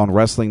 last week on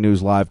Wrestling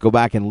News Live. Go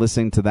back and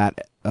listen to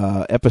that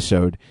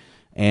episode,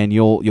 and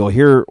you'll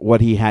hear what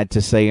he had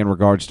to say in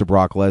regards to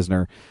Brock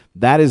Lesnar.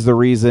 That is the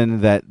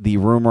reason that the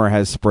rumor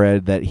has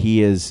spread that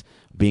he is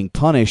being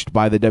punished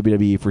by the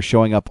WWE for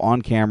showing up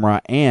on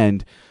camera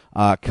and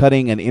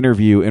cutting an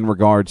interview in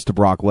regards to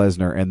Brock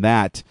Lesnar, and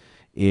that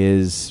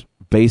is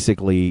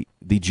basically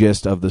the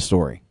gist of the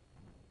story.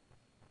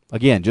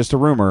 Again, just a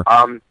rumor.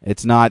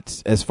 It's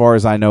not, as far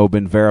as I know,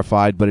 been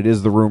verified, but it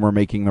is the rumor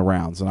making the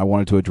rounds, and I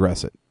wanted to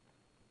address it.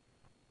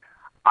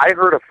 I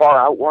heard a far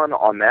out one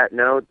on that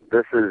note.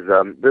 This is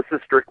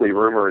strictly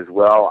rumor as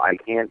well. I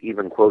can't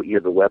even quote you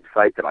the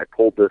website that I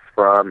pulled this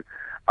from,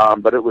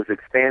 but it was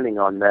expanding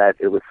on that.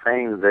 It was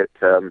saying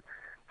that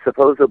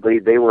supposedly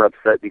they were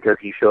upset because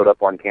he showed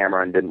up on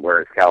camera and didn't wear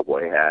his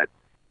cowboy hat.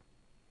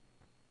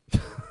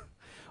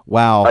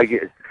 Wow.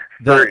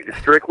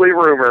 Strictly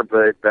rumor,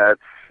 but that's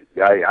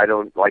I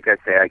don't, like I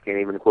say, I can't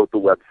even quote the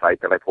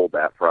website that I pulled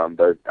that from,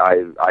 but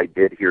I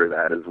did hear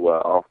that as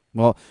well.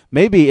 Well,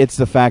 maybe it's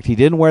the fact he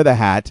didn't wear the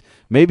hat.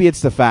 Maybe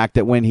it's the fact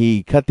that when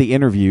he cut the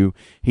interview,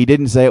 he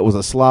didn't say it was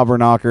a slobber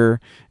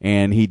knocker,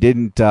 and he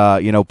didn't,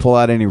 pull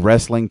out any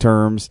wrestling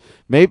terms.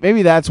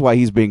 Maybe that's why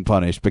he's being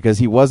punished, because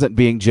he wasn't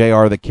being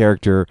JR, the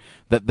character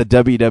that the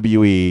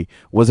WWE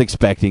was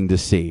expecting to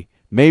see.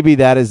 Maybe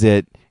that is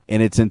it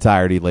in its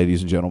entirety, ladies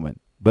and gentlemen.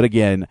 But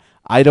again,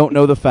 I don't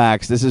know the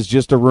facts. This is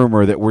just a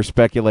rumor that we're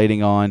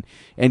speculating on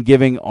and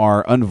giving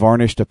our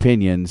unvarnished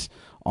opinions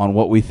on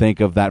what we think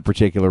of that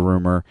particular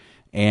rumor.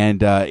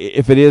 And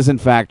if it is in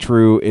fact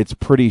true, it's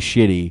pretty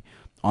shitty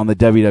on the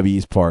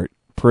WWE's part.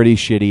 Pretty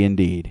shitty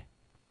indeed.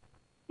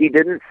 He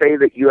didn't say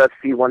that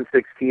UFC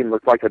 116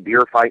 looked like a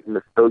beer fight in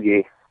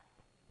Muskogee.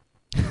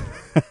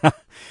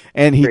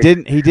 And he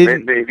didn't.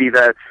 Maybe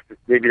that's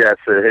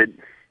it.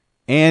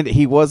 And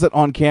he wasn't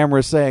on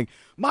camera saying,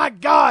 "My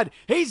God,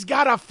 he's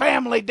got a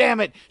family, damn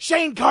it.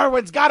 Shane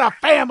Carwin's got a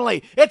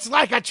family. It's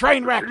like a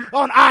train wreck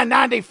on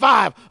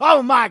I-95.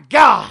 Oh, my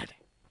God."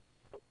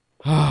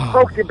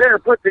 Folks, you better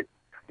put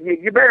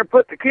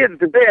the kids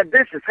to bed.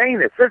 This is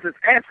heinous. This is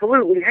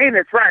absolutely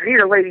heinous right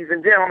here, ladies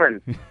and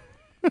gentlemen.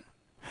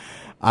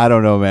 I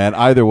don't know, man.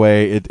 Either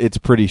way, it's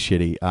pretty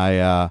shitty.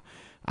 I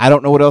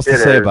don't know what else to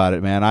say about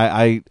it, man.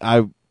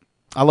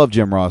 I love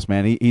Jim Ross,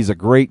 man. He's a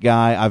great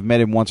guy. I've met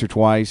him once or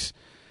twice.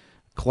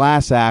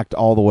 Class act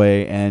all the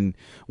way, and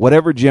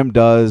whatever Jim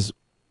does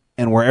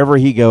and wherever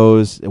he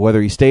goes,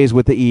 whether he stays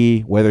with the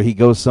E, whether he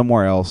goes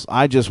somewhere else,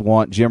 I just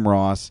want Jim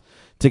Ross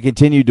to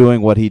continue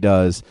doing what he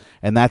does,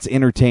 and that's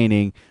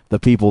entertaining the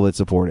people that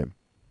support him.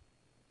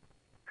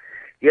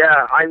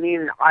 Yeah, I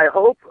mean, I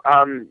hope,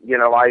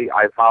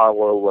 I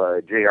follow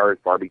JR's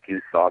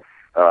Barbecue Sauce,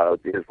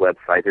 his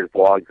website, his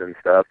blogs and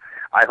stuff.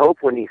 I hope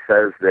when he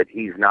says that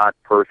he's not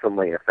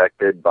personally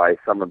affected by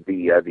some of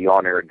the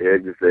on-air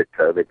digs that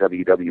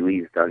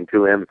WWE's done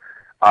to him,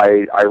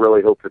 I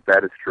really hope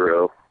that is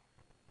true.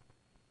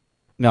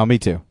 No, me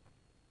too.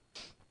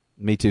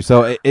 Me too.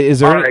 So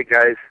is there... All right,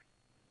 guys.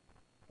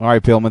 All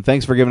right, Pillman.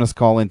 Thanks for giving us a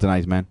call in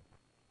tonight, man.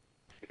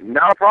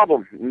 Not a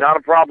problem. Not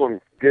a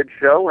problem. Good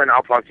show, and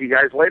I'll talk to you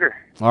guys later.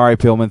 All right,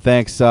 Pillman.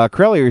 Thanks.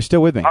 Crowley, are you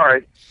still with me? All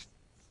right.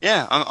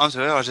 Yeah, I'm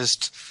sorry. I was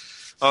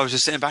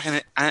just sitting back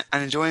and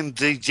enjoying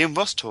the Jim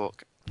Ross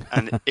talk.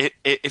 And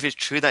if it's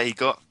true that he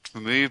got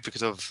removed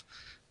because of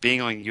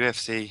being on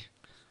UFC,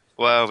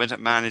 well, Vince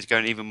McMahon is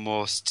going even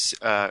more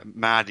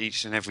mad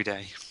each and every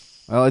day.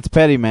 Well, it's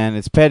petty, man.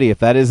 It's petty. If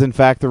that is in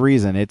fact the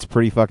reason, it's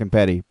pretty fucking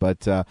petty.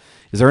 But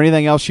is there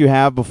anything else you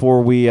have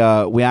before we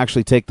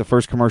actually take the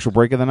first commercial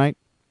break of the night?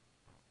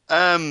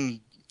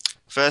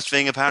 First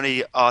thing,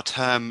 apparently our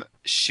term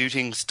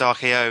 "shooting star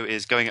KO"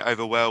 is going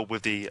over well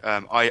with the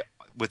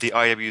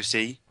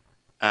IWC.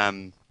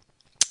 I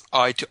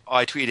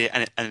tweeted it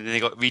and then they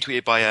got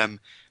retweeted by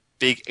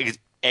Big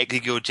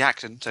Exay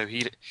Jackson. So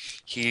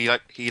he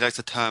likes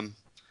the term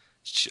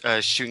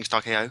 "shooting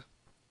star KO."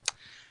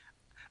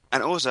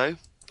 And also,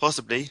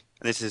 possibly,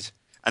 and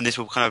this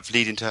will kind of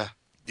lead into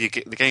the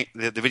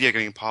video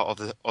gaming part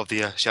of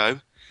the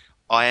show.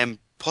 I am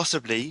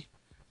possibly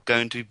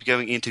going to be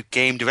going into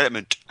game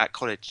development at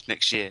college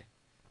next year,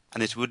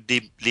 and this would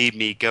lead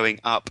me going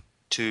up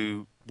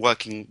to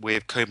working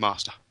with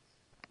Codemaster.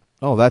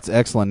 Oh, that's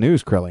excellent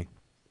news, Crowley.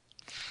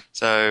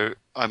 So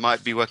I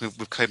might be working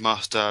with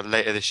Codemaster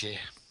later this year.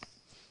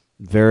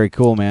 Very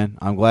cool, man.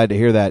 I'm glad to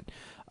hear that.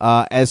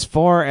 As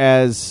far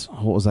as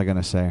what was I going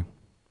to say?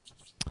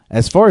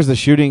 As far as the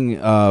shooting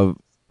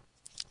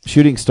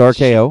star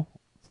KO,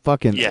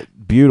 fucking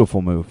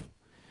beautiful move.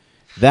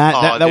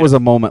 That was a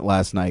moment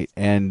last night,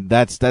 and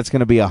that's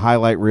going to be a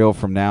highlight reel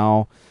from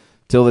now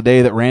till the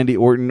day that Randy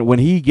Orton, when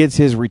he gets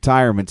his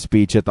retirement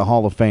speech at the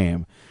Hall of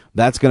Fame,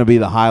 that's going to be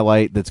the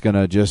highlight that's going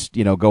to just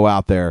go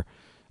out there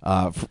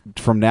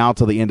from now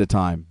till the end of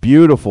time.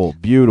 Beautiful,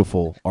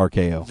 beautiful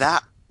RKO.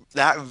 That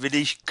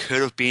really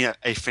could have been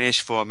a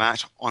finish for a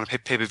match on a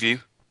pay-per-view.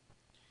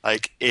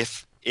 Like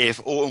if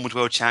Orton was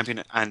world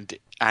champion and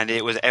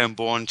it was Aaron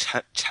Bourne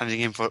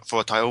challenging him for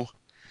a title,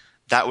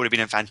 that would have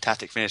been a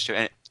fantastic finish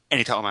to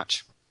any title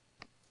match.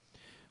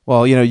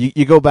 Well,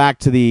 you go back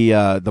to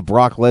the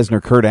Brock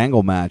Lesnar Kurt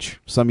Angle match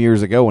some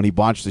years ago when he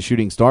botched the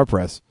shooting star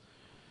press.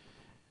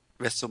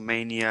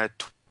 WrestleMania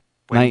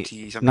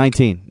 20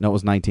 19. No, it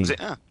was 19. Was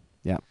it?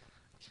 Yeah.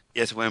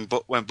 Yes, when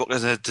Brock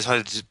Lesnar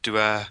decided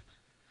to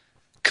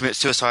commit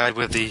suicide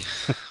with the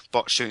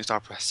botched shooting star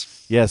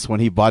press. Yes,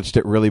 when he botched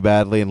it really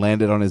badly and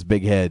landed on his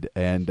big head,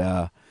 and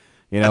and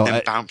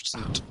then bounced.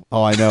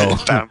 I know.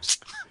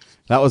 Bounced.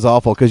 That was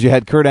awful because you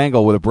had Kurt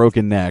Angle with a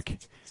broken neck,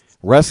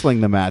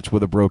 wrestling the match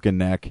with a broken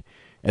neck,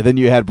 and then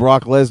you had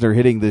Brock Lesnar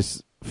hitting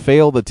this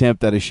failed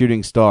attempt at a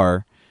shooting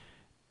star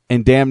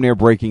and damn near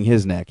breaking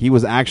his neck. He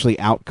was actually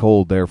out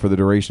cold there for the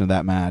duration of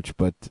that match.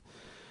 But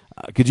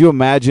could you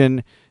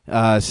imagine,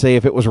 say,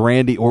 if it was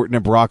Randy Orton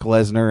and Brock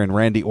Lesnar and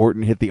Randy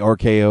Orton hit the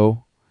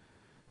RKO?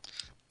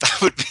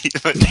 That would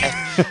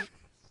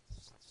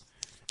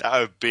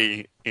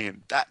be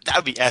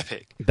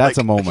epic. That's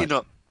a moment. You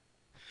know,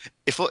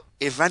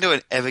 if Randy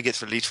Orton ever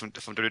gets released from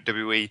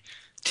WWE,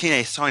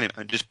 TNA sign him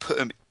and just put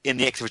him in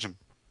the X Division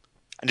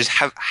and just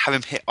have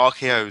him hit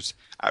RKOs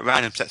at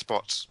random set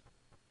spots.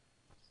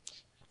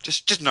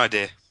 Just an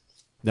idea.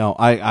 No,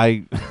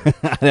 I'd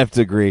have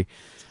to agree.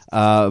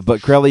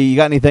 But Crowley, you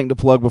got anything to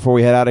plug before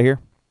we head out of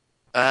here?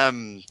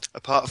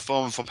 Apart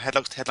from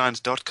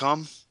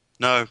headlockstoheadlines.com,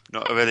 no,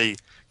 not really.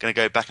 Going to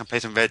go back and play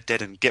some Red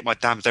Dead and get my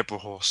damn zebra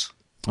horse.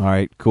 All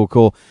right,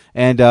 cool.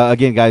 And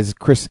again, guys,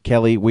 Chris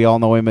Kelly, we all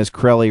know him as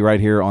Crelly right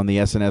here on the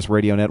SNS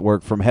Radio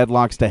Network from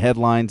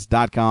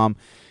headlockstoheadlines.com.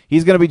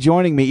 He's going to be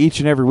joining me each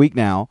and every week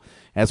now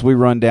as we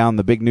run down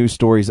the big news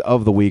stories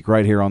of the week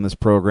right here on this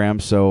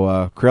program.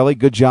 So, Crelly,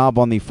 good job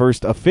on the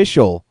first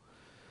official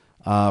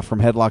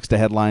from Headlocks to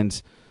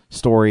Headlines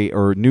story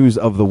or news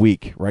of the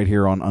week right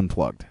here on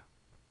Unplugged.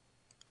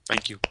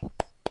 Thank you.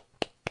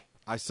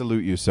 I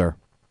salute you, sir.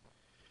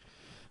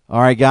 All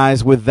right,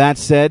 guys, with that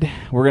said,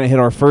 we're going to hit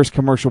our first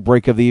commercial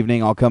break of the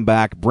evening. I'll come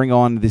back, bring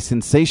on the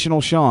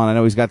sensational Sean. I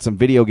know he's got some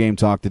video game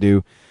talk to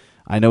do.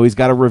 I know he's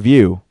got a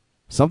review.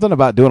 Something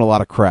about doing a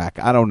lot of crack.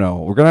 I don't know.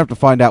 We're going to have to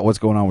find out what's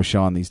going on with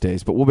Sean these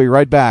days. But we'll be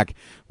right back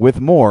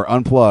with more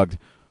Unplugged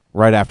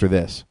right after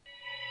this.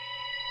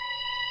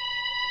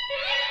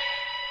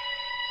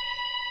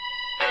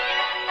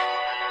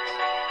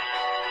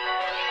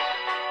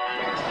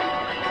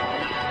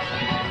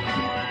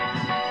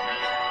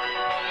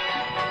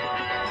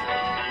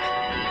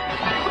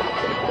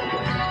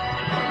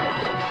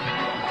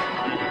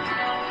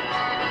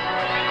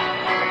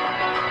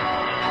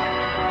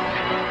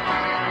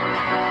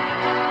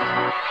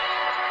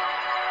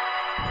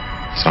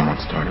 Someone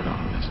started all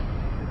of this,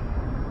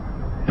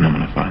 and I'm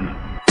gonna find them.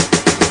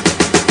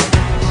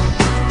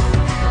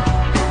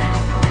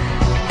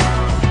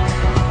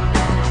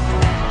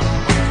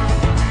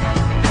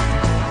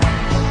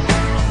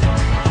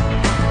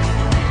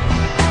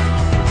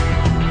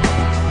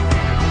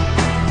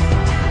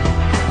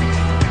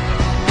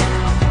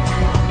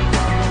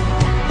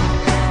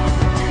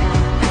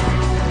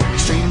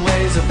 Extreme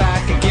ways are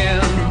back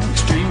again,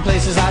 extreme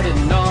places I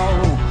didn't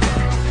know.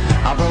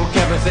 I broke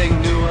everything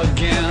new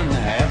again,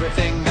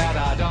 everything that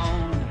I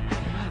don't.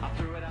 I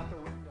threw it out the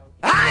window.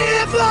 I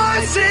hear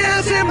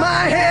voices in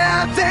my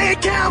head, they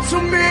counsel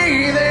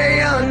me,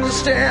 they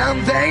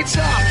understand, they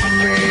talk to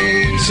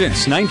me.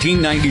 Since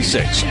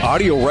 1996,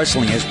 Audio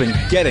Wrestling has been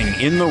getting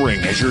in the ring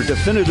as your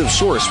definitive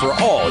source for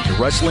all your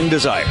wrestling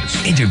desires.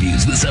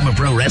 Interviews with some of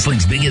pro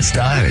wrestling's biggest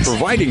stars.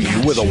 Providing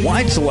you with a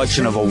wide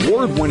selection of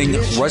award-winning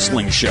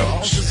wrestling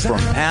shows from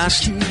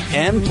past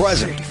and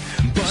present.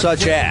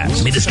 Such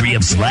as Ministry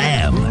of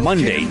Slam,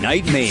 Monday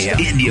Night Mayhem,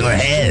 In Your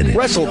Head,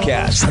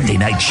 WrestleCast, Sunday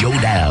Night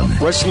Showdown,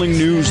 Wrestling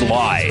News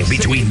Live,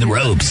 Between the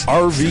Ropes,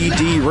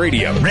 RVD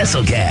Radio,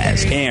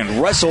 WrestleCast,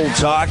 and Wrestle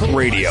Talk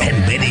Radio,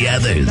 and many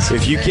others.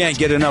 If you can't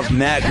get enough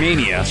Mad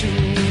Mania,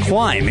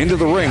 climb into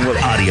the ring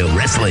with Audio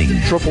Wrestling.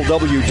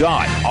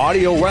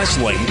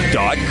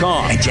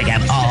 www.audiowrestling.com. And check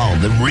out all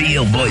the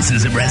real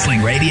voices of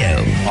wrestling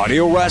radio.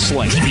 Audio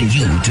Wrestling, keeping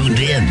you tuned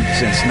in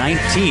since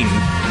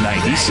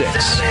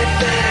 1996.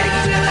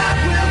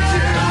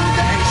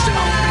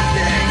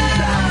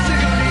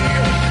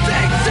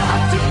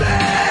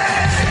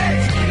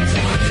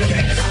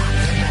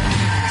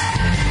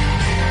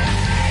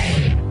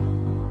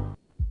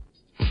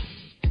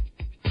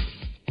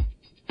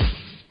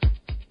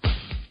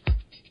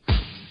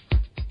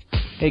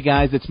 Hey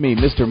guys, it's me,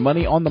 Mr.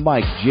 Money on the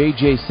Mic,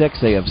 JJ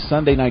Sexay of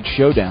Sunday Night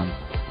Showdown.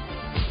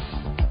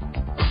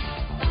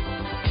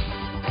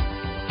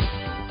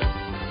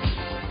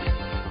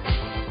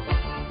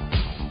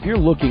 If you're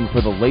looking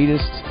for the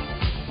latest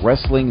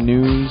wrestling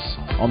news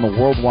on the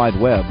World Wide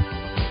Web,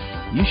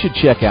 you should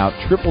check out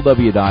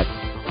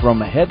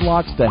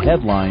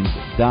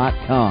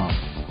www.fromheadlockstoheadlines.com.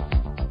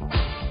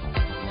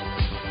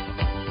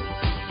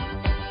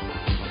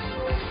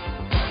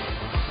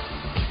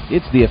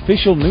 It's the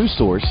official news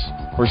source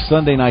for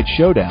Sunday Night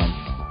Showdown,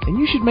 and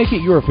you should make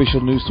it your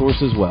official news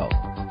source as well.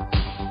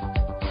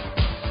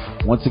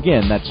 Once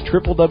again, that's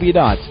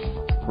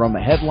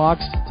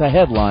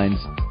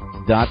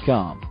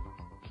www.fromheadlockstoheadlines.com.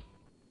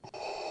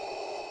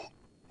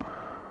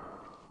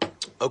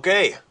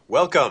 Okay,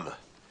 welcome.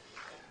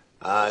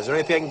 Is there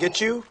anything I can get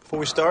you before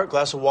we start?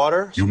 Glass of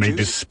water? You may juice?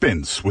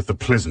 dispense with the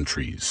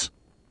pleasantries.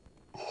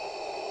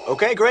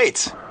 Okay,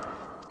 great.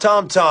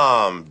 Tom,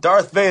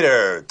 Darth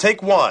Vader,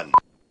 take one.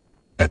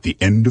 At the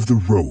end of the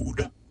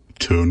road,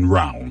 turn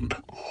round.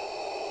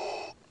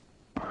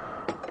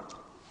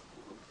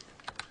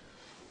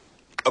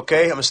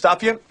 Okay, I'm going to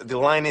stop you. The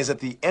line is at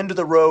the end of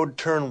the road,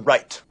 turn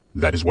right.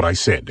 That is what I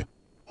said.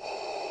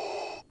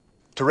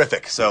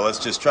 Terrific. So let's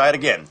just try it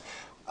again.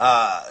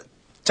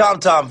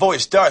 Tom,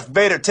 voice, Darth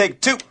Vader,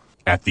 take two.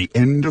 At the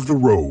end of the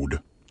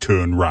road,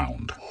 turn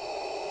round.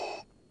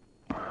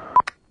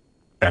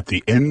 At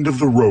the end of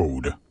the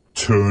road,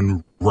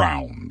 turn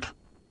round.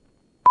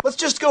 Let's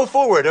just go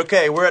forward.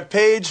 Okay, we're at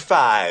page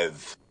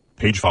 5.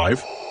 Page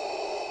 5?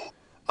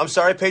 I'm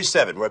sorry, page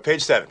 7. We're at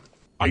page 7.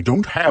 I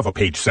don't have a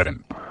page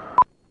 7.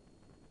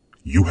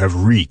 You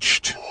have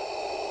reached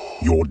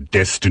your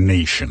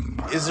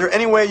destination. Is there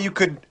any way you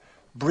could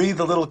breathe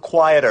a little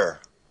quieter?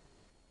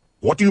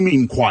 What do you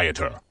mean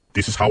quieter?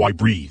 This is how I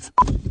breathe.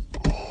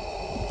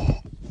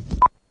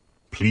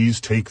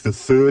 Please take the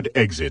third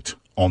exit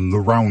on the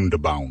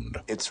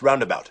roundabout. It's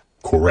roundabout.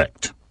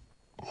 Correct.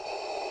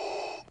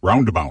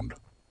 Roundabout.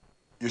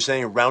 You're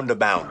saying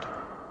roundabout.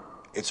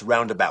 It's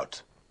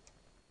roundabout.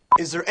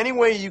 Is there any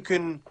way you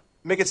can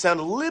make it sound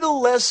a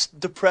little less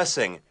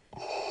depressing?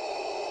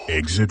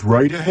 Exit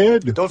right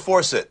ahead. Don't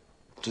force it.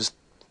 Just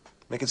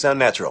make it sound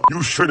natural.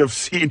 You should have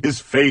seen his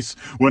face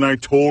when I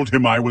told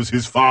him I was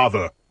his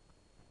father.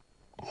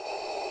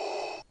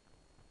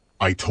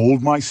 I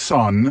told my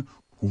son,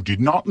 who did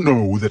not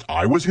know that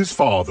I was his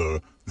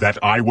father, that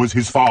I was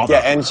his father.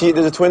 Yeah, and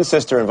there's a twin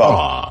sister involved.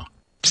 Ah.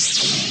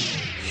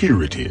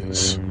 Here it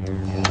is.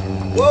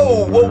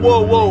 Whoa, whoa,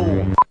 whoa,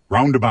 whoa.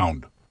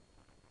 Roundabout.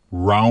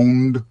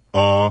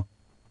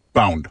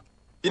 Round-a-bound.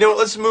 You know what?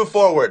 Let's move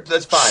forward.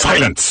 That's fine.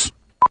 Silence!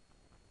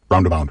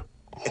 Roundabout.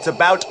 It's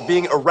about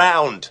being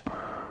around.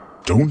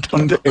 Don't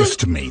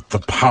underestimate the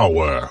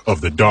power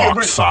of the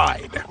dark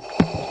side.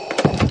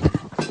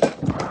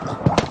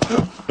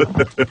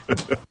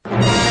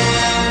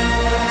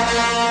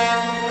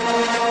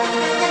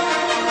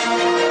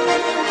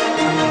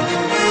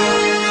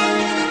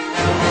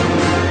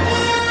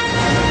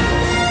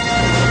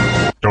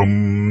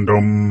 Dum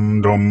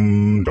dum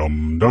dum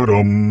dum da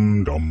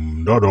dum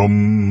dum da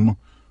dum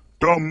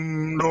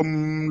dum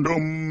dum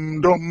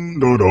dum dum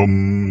da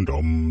dum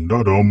dum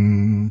da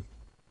dum.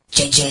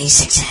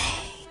 JJ6A.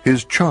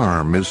 His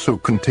charm is so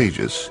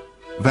contagious,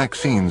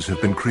 vaccines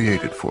have been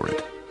created for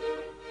it.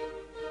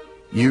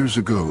 Years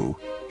ago,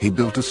 he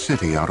built a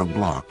city out of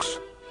blocks.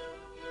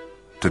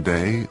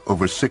 Today,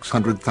 over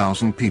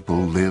 600,000 people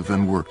live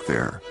and work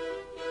there.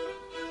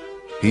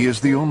 He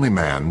is the only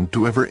man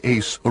to ever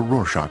ace a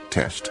Rorschach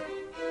test.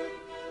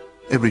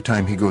 Every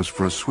time he goes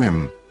for a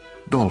swim,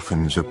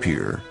 dolphins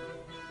appear.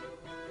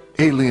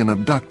 Alien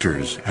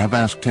abductors have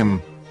asked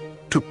him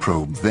to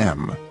probe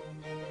them.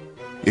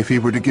 If he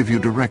were to give you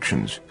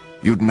directions,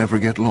 you'd never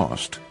get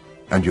lost,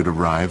 and you'd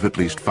arrive at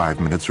least 5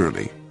 minutes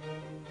early.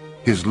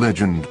 His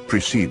legend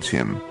precedes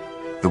him,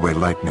 the way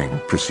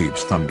lightning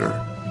precedes thunder.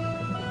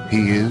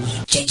 He is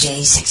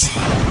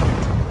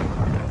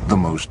JJ6A. The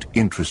most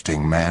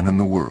interesting man in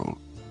the world.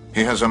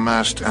 He has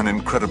amassed an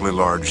incredibly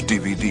large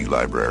DVD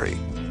library,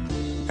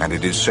 and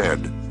it is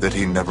said that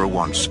he never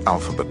once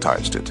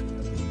alphabetized it.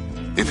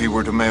 If he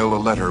were to mail a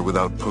letter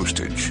without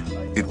postage,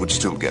 it would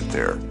still get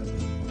there.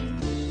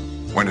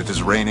 When it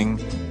is raining,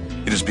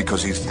 it is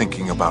because he's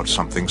thinking about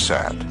something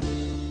sad.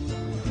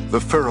 The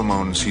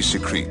pheromones he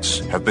secretes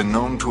have been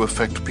known to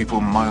affect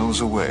people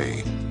miles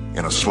away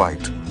in a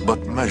slight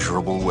but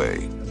measurable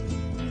way.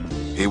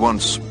 He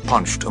once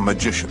punched a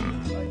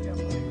magician.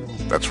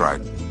 That's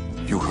right,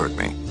 you heard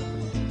me.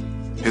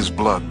 His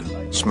blood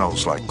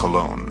smells like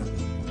cologne.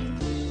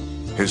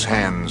 His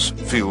hands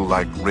feel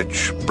like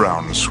rich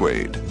brown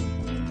suede.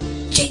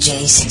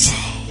 JJ6A.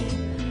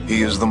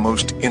 He is the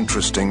most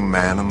interesting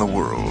man in the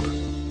world.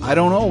 I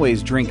don't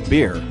always drink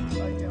beer,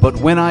 but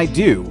when I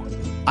do,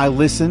 I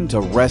listen to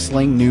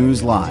Wrestling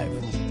News Live.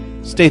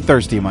 Stay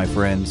thirsty, my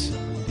friends.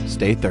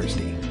 Stay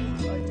thirsty.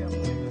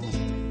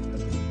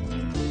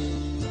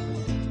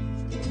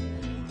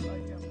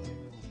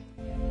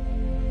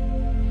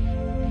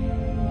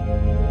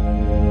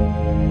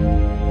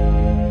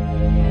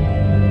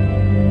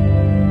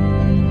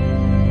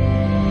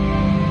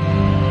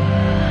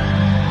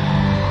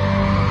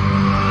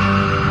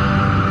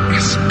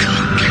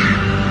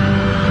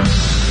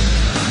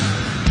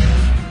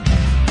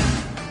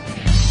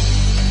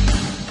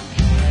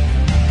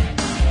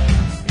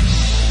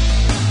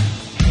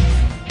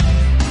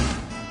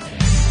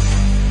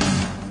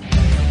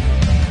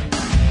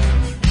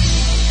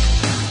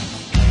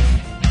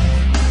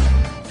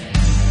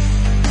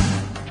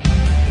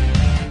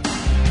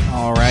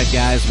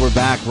 We're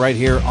back right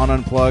here on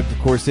Unplugged. Of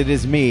course, it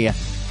is me,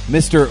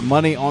 Mr.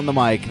 Money on the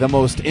Mic, the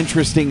most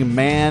interesting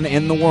man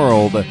in the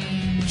world,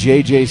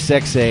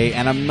 JJ6A,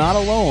 and I'm not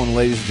alone,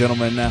 ladies and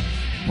gentlemen,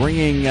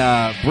 bringing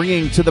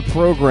to the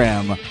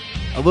program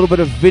a little bit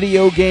of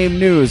video game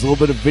news, a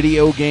little bit of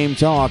video game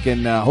talk,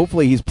 and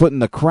hopefully he's putting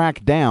the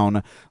crack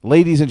down.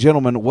 Ladies and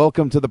gentlemen,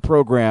 welcome to the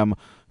program,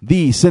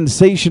 the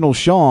sensational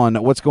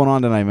Sean. What's going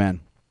on tonight,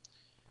 man?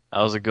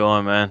 How's it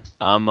going, man?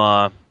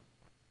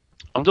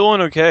 I'm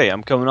doing okay.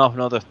 I'm coming off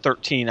another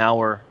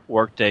 13-hour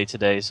workday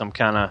today, so I'm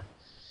kind of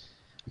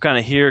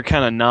here,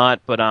 kind of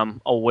not, but I'm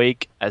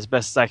awake as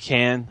best as I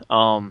can.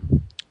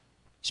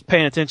 Just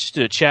paying attention to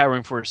the chat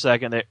room for a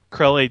second.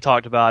 Crowley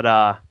talked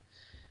about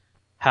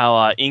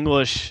how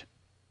English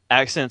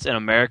accents in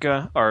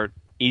America are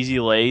easy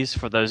lays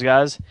for those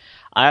guys.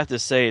 I have to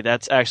say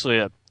that's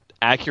actually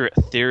accurate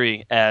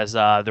theory, as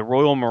the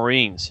Royal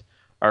Marines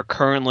are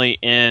currently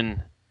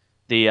in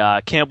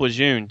the Camp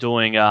Lejeune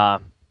doing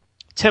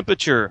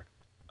temperature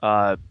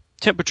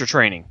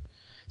training.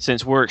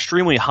 Since we're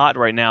extremely hot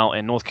right now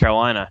in North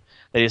Carolina,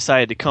 they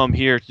decided to come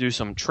here to do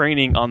some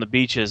training on the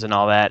beaches and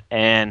all that.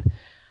 And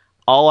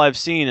all I've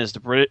seen is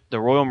the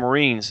Royal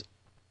Marines.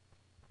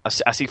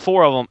 I see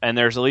 4 of them, and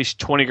there's at least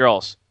 20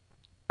 girls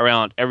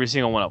around every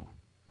single one of them.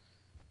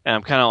 And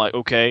I'm kind of like,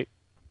 okay,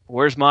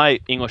 where's my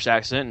English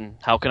accent, and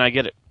how can I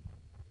get it?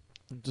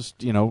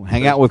 Just,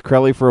 hang out with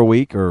Crelly for a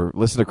week or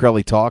listen to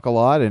Crelly talk a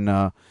lot,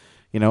 and,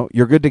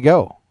 you're good to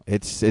go.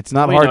 It's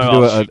not hard to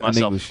do an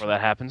English. Before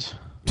that happens.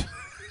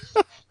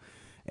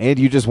 And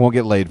you just won't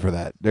get laid for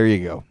that. There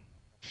you go.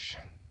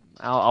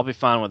 I'll be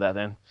fine with that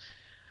then.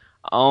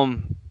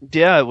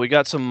 Yeah, we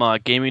got some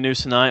gaming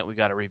news tonight. We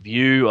got a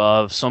review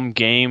of some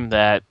game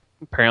that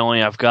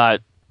apparently I've got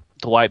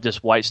to wipe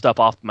this white stuff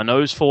off my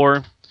nose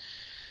for.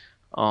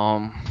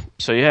 So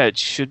yeah, it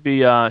should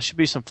be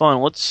some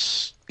fun.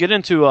 Let's get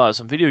into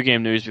some video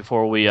game news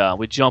before we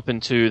jump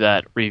into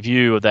that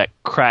review of that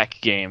crack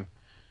game,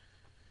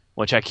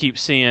 which I keep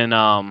seeing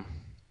one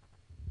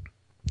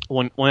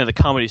of the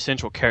Comedy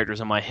Central characters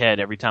in my head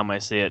every time I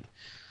see it.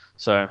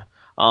 So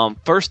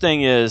first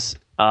thing is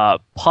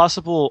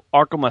possible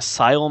Arkham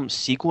Asylum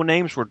sequel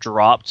names were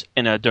dropped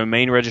in a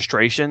domain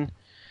registration.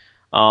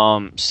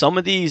 Some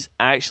of these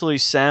actually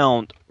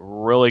sound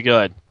really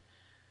good.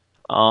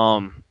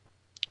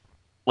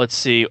 Let's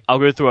see. I'll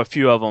go through a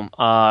few of them.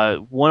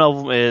 One of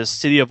them is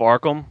City of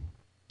Arkham,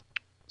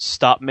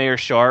 Stop Mayor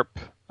Sharp.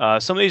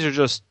 Some of these are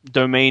just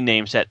domain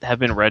names that have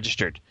been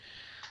registered.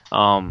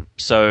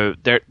 So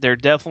they're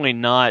definitely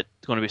not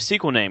going to be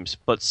sequel names,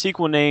 but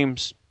sequel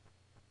names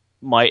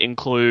might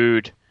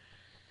include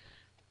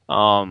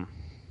Arkham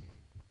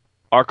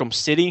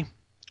City,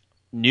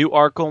 New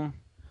Arkham,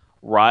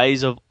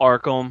 Rise of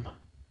Arkham.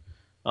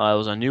 There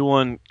was a new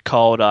one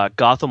called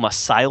Gotham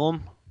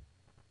Asylum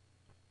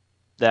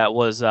that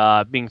was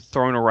being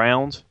thrown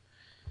around.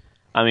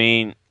 I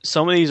mean,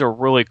 some of these are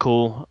really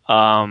cool.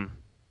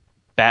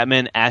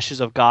 Batman Ashes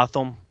of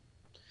Gotham,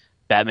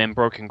 Batman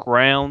Broken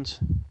Ground,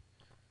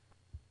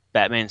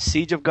 Batman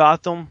Siege of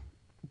Gotham,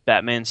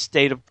 Batman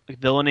State of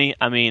Villainy.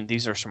 I mean,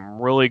 these are some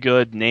really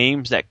good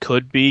names that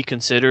could be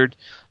considered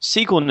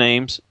sequel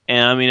names.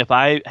 And I mean, if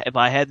I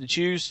had to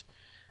choose,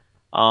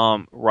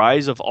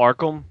 Rise of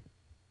Arkham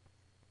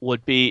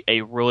would be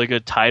a really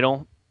good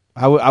title.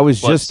 I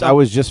was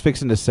just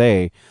fixing to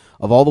say,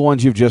 of all the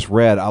ones you've just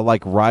read, I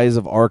like Rise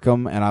of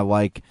Arkham and I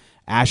like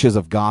Ashes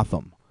of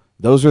Gotham.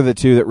 Those are the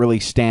two that really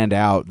stand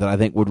out that I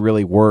think would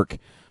really work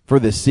for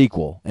this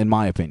sequel, in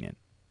my opinion.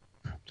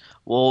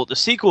 Well, the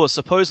sequel is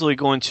supposedly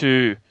going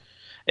to...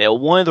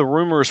 one of the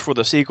rumors for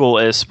the sequel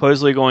is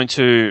supposedly going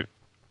to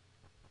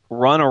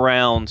run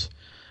around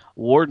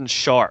Warden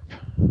Sharp,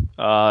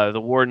 the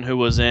warden who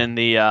was in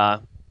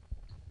the...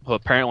 who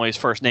apparently his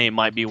first name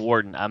might be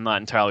Warden. I'm not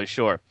entirely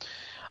sure.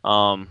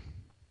 But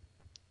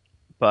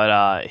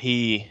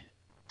he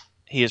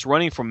is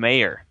running for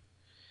mayor,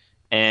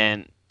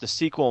 and the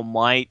sequel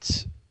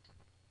might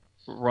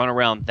run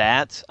around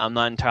that. I'm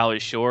not entirely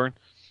sure.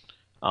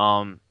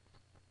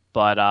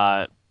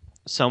 But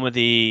some of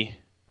the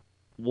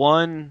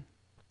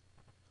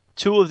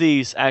two of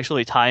these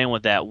actually tie in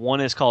with that.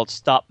 One is called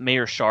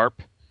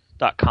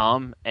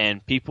StopMayorSharp.com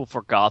and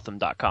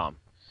PeopleForGotham.com.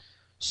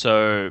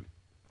 So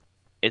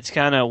it's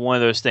kind of one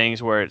of those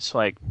things where it's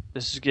like,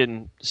 this is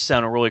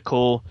sounding really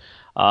cool.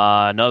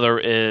 Another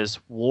is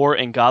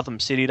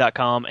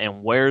WarInGothamCity.com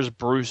and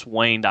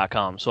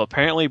Where'sBruceWayne.com. So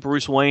apparently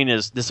Bruce Wayne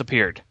has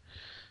disappeared.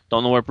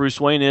 Don't know where Bruce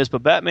Wayne is,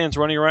 but Batman's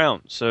running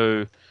around.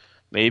 So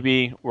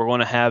maybe we're going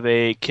to have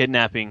a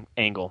kidnapping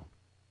angle.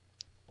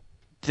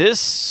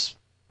 This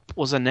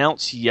was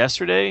announced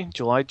yesterday,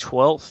 July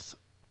 12th.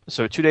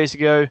 So 2 days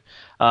ago.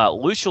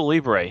 Lucha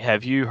Libre.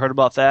 Have you heard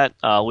about that?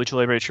 Lucha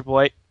Libre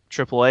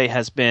AAA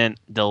has been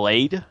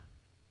delayed.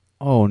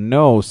 Oh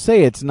no,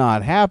 say it's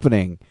not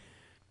happening.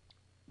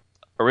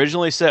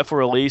 Originally set for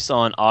release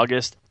on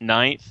August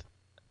 9th,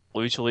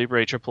 Lucha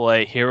Libre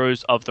AAA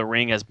Heroes of the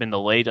Ring has been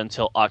delayed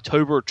until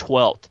October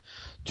 12th,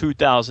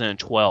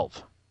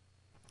 2012.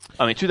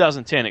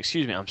 2010,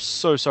 excuse me. I'm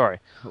so sorry.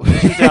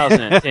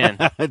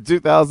 2010.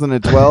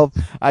 2012.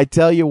 I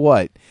tell you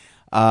what,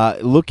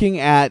 looking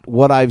at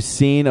what I've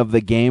seen of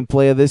the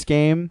gameplay of this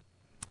game,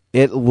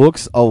 it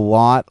looks a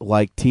lot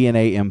like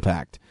TNA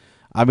Impact.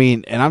 I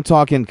mean, and I'm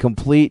talking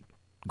complete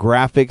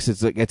graphics.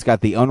 It's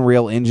got the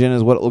Unreal Engine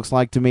is what it looks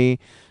like to me.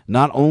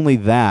 Not only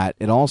that,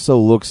 it also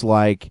looks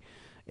like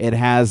it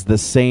has the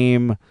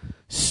same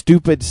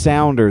stupid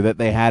sounder that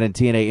they had in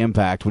TNA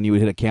Impact when you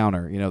would hit a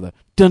counter. You know, the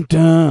dun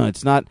dun.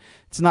 It's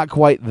not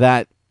quite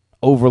that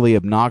overly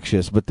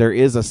obnoxious, but there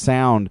is a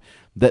sound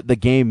that the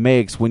game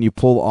makes when you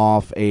pull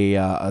off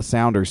a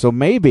sounder. So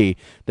maybe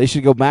they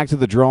should go back to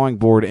the drawing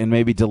board and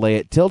maybe delay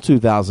it till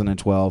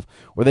 2012,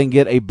 where they can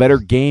get a better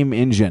game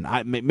engine.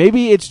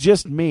 Maybe it's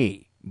just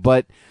me,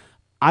 but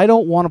I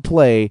don't want to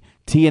play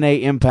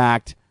TNA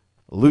Impact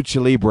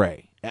Lucha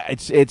Libre.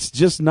 It's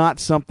just not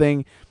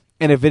something.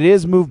 And if it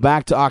is moved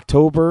back to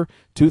October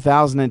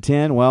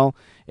 2010, well,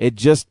 it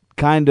just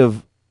kind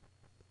of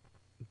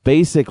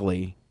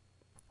basically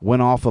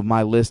went off of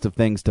my list of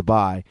things to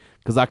buy,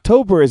 because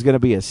October is going to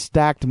be a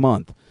stacked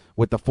month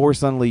with The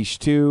Force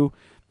Unleashed 2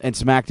 and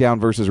SmackDown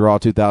versus Raw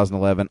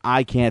 2011.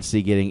 I can't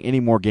see getting any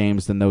more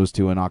games than those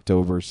two in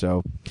October.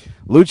 So,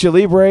 Lucha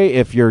Libre,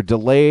 if you're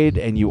delayed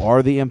and you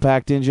are the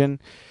Impact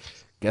Engine,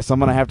 guess I'm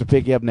going to have to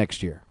pick you up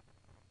next year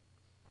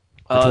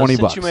for $20.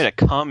 Since you made a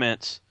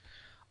comment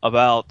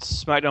about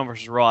SmackDown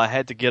versus Raw, I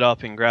had to get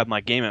up and grab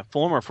my Game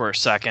Informer for a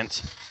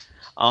second.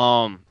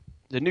 The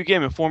new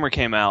Game Informer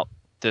came out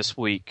this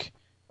week,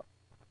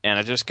 and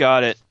I just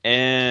got it,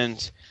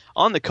 and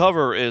on the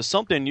cover is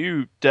something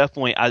you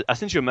definitely... I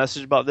sent you a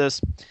message about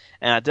this,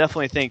 and I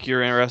definitely think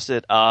you're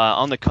interested.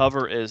 On the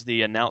cover is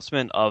the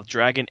announcement of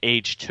Dragon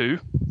Age 2.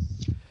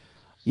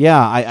 Yeah,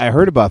 I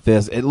heard about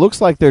this. It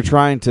looks like they're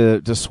trying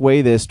to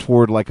sway this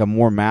toward like a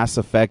more Mass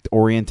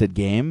Effect-oriented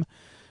game,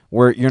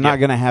 where you're not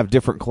going to have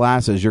different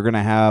classes. You're going to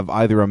have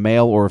either a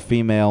male or a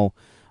female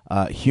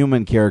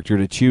human character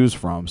to choose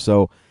from.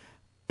 So,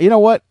 you know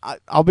what?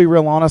 I'll be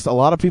real honest. A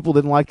lot of people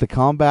didn't like the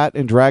combat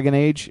in Dragon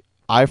Age.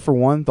 I, for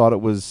one, thought it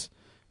was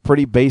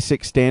pretty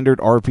basic, standard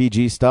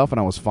RPG stuff, and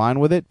I was fine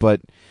with it.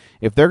 But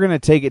if they're going to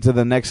take it to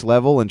the next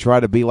level and try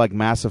to be like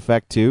Mass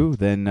Effect 2,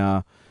 then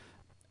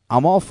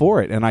I'm all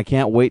for it. And I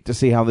can't wait to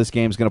see how this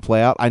game's going to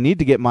play out. I need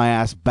to get my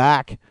ass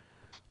back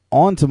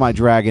onto my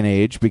Dragon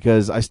Age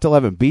because I still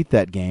haven't beat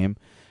that game,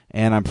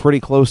 and I'm pretty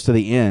close to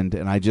the end,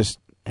 and I just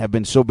have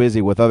been so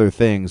busy with other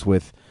things,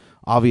 with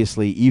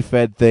obviously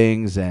eFed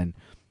things and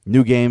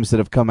new games that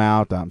have come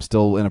out. I'm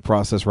still in a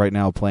process right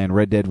now playing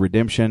Red Dead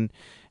Redemption,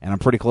 and I'm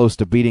pretty close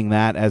to beating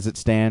that as it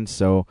stands.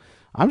 So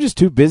I'm just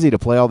too busy to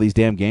play all these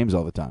damn games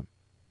all the time.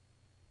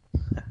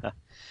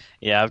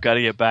 Yeah, I've got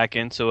to get back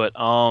into it.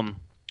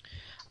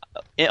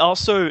 It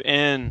also,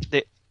 in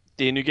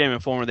the new Game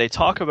Informer, they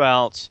talk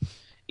about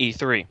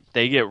E3.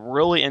 They get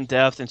really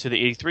in-depth into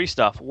the E3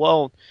 stuff.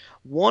 Well,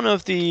 one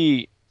of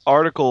the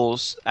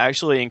articles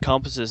actually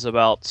encompasses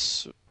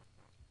about,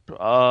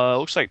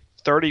 looks like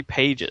 30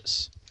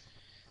 pages.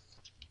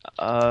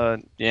 Yeah,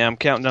 I'm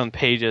counting down the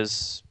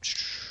pages.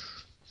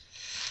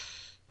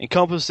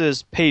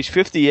 Encompasses page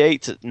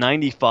 58 to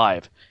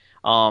 95.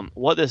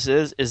 What this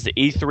is the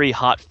E3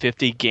 Hot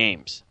 50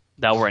 games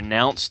that were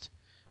announced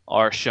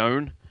are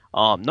shown.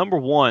 Number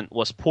one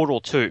was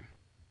Portal 2,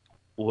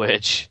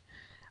 which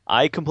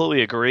I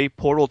completely agree.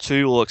 Portal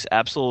 2 looks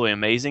absolutely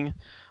amazing.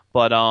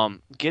 But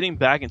getting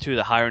back into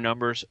the higher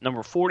numbers,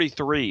 number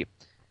 43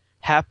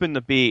 happened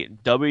to be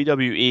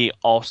WWE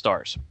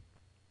All-Stars.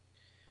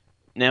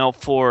 Now,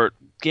 for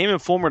Game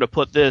Informer to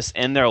put this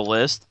in their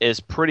list is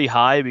pretty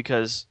high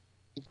because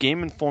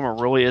Game Informer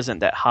really isn't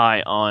that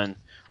high on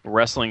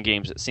wrestling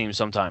games, it seems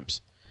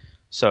sometimes.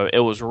 So it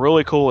was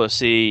really cool to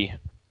see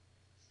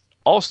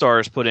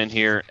All-Stars put in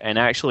here and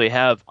actually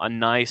have a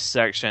nice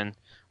section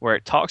where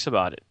it talks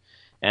about it.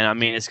 And, I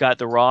mean, it's got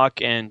The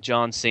Rock and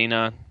John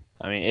Cena.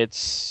 I mean,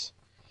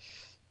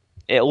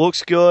 it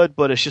looks good,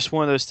 but it's just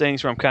one of those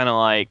things where I'm kind of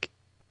like,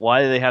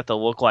 why do they have to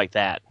look like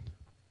that?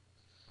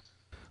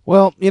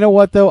 Well, you know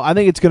what, though? I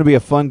think it's going to be a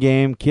fun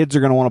game. Kids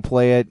are going to want to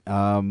play it.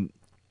 I'm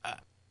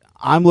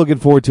looking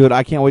forward to it.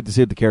 I can't wait to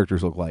see what the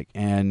characters look like.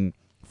 And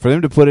for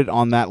them to put it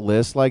on that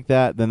list like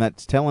that, then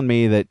that's telling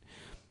me that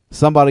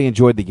somebody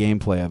enjoyed the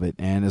gameplay of it.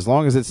 And as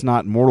long as it's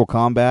not Mortal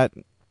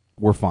Kombat,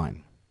 we're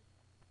fine.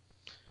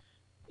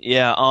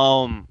 Yeah,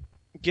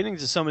 getting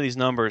to some of these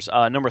numbers,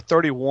 number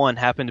 31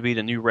 happened to be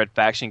the new Red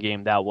Faction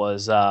game that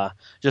was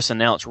just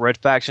announced. Red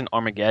Faction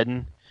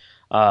Armageddon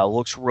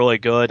looks really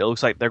good. It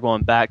looks like they're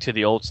going back to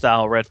the old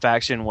style Red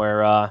Faction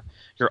where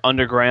you're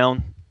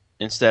underground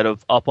instead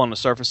of up on the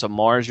surface of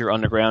Mars. You're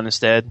underground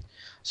instead.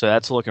 So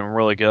that's looking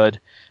really good.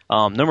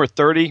 Number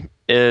 30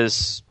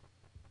 is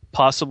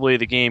possibly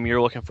the game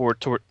you're looking forward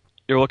to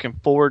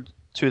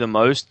the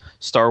most.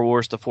 Star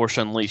Wars: The Force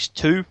Unleashed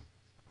 2.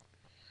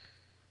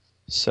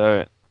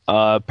 So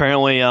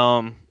apparently,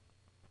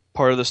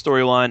 part of the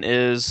storyline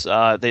is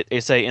they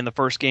say in the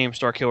first game,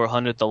 Starkiller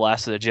hunted the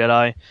last of the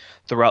Jedi.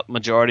 Throughout the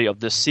majority of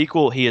this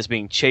sequel, he is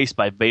being chased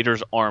by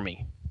Vader's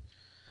army.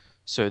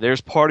 So there's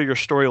part of your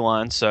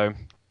storyline. So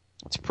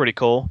it's pretty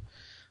cool.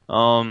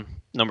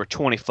 Number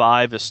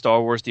 25 is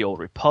Star Wars: The Old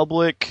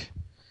Republic.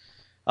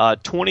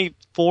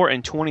 24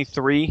 and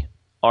 23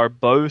 are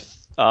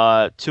both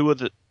two of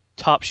the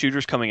top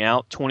shooters coming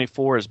out.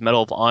 24 is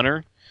Medal of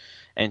Honor,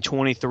 and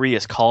 23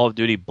 is Call of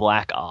Duty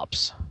Black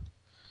Ops.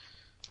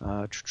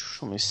 Let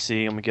me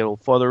see. Let me get a little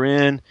further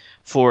in.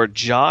 For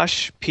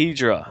Josh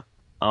Pedra,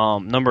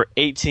 number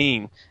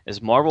 18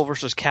 is Marvel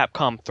vs.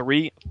 Capcom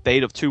 3,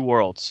 Fate of Two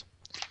Worlds.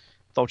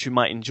 Thought you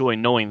might enjoy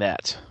knowing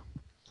that.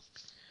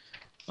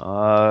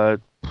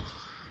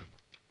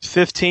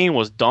 15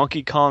 was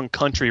Donkey Kong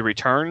Country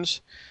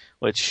Returns,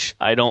 which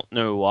I don't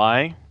know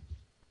why.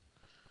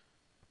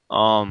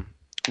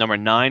 Number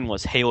 9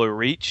 was Halo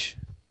Reach,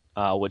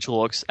 which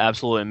looks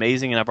absolutely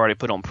amazing, and I've already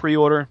put on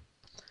pre-order.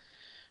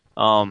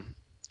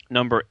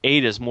 Number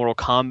 8 is Mortal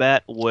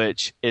Kombat,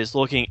 which is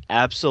looking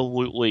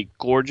absolutely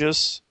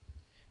gorgeous.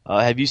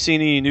 Have you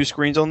seen any new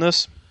screens on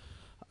this?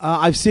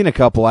 I've seen a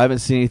couple. I haven't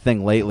seen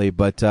anything lately,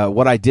 but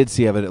what I did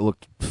see of it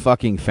looked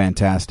fucking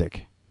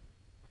fantastic.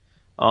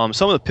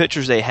 Some of the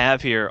pictures they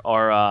have here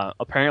are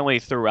apparently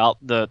throughout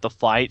the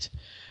fight,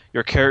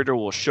 your character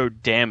will show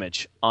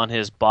damage on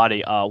his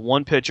body.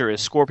 One picture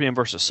is Scorpion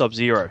versus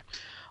Sub-Zero.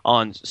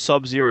 On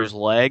Sub-Zero's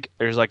leg,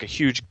 there's like a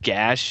huge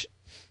gash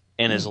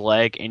in his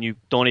leg, and you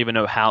don't even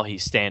know how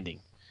he's standing.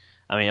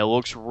 I mean, it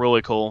looks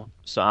really cool,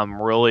 so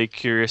I'm really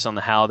curious on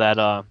how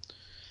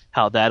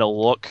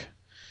that'll look.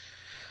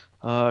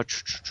 Let's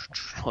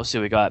see,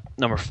 we got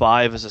number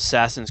 5 is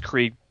Assassin's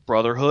Creed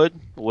Brotherhood,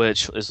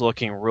 which is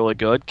looking really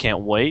good. Can't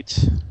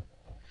wait.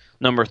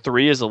 Number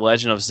 3 is The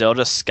Legend of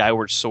Zelda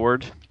Skyward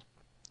Sword.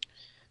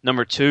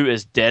 Number 2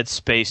 is Dead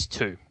Space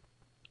 2.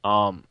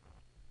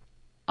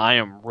 I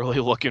am really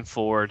looking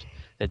forward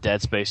to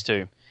Dead Space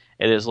 2.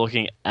 It is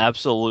looking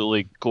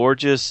absolutely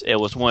gorgeous. It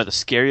was one of the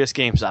scariest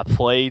games I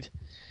played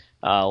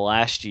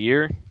last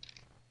year,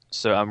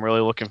 so I'm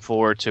really looking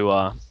forward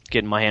to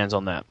getting my hands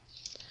on that.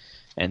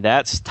 And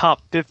that's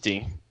top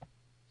 50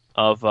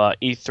 of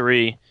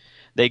E3.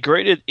 They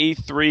graded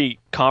E3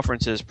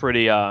 conferences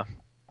pretty good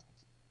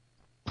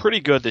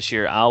this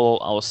year. I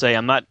will say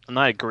I'm not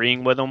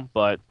agreeing with them,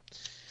 but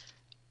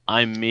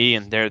I'm me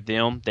and they're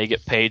them. They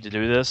get paid to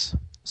do this.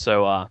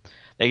 So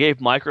they gave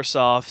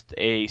Microsoft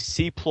a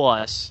C+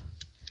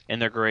 in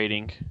their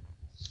grading.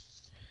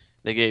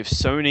 They gave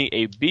Sony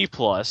a B+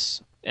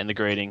 in the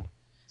grading,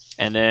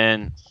 and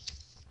then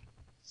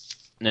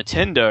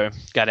Nintendo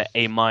got an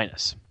A-.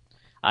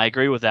 I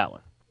agree with that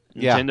one.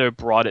 Yeah. Nintendo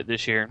brought it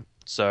this year,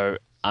 so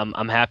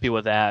I'm happy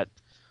with that.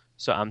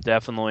 So I'm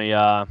definitely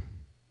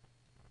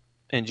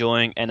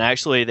enjoying. And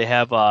actually, they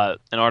have an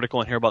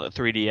article in here about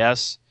the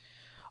 3DS,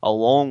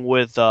 along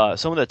with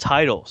some of the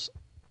titles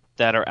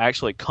that are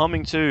actually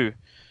coming to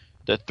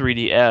the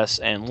 3DS.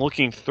 And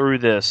looking through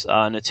this,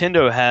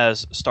 Nintendo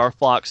has Star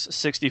Fox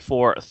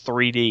 64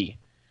 3D.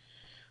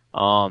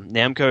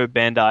 Namco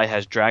Bandai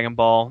has Dragon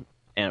Ball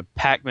and a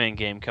Pac-Man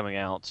game coming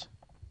out.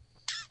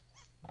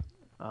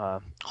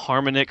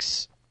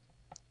 Harmonix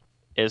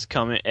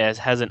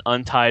has an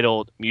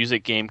untitled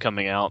music game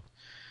coming out,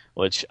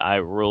 which I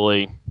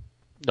really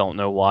don't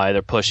know why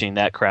they're pushing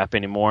that crap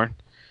anymore.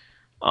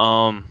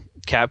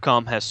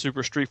 Capcom has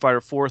Super Street Fighter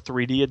 4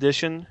 3D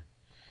Edition.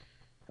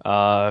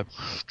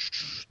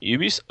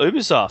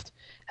 Ubisoft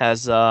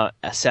has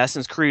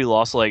Assassin's Creed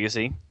Lost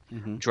Legacy,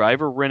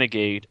 Driver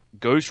Renegade,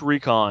 Ghost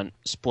Recon,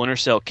 Splinter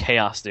Cell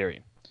Chaos Theory.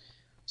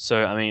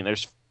 So, I mean,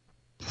 there's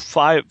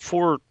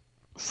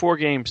four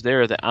games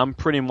there that I'm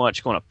pretty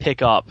much going to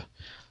pick up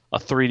a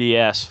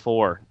 3DS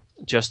for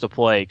just to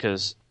play,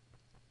 because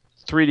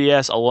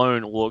 3DS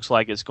alone looks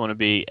like it's going to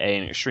be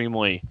an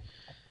extremely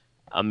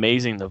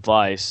amazing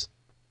device.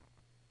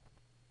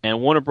 And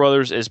Warner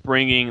Brothers is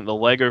bringing the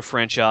Lego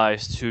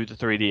franchise to the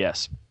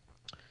 3DS.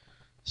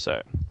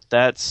 So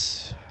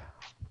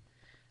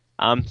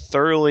I'm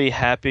thoroughly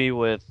happy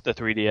with the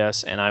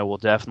 3DS, and I will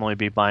definitely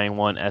be buying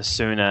one as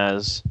soon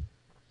as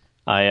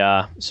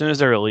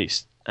they're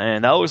released.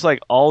 And that was like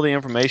all the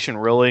information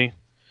really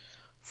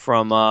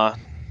from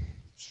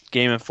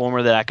Game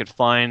Informer that I could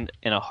find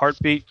in a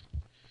heartbeat.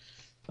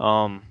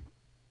 Yeah,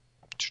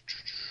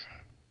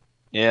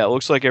 it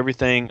looks like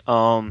everything.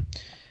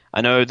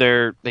 I know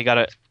they got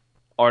an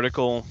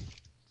article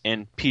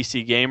in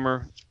PC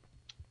Gamer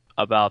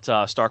about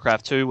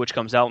StarCraft 2, which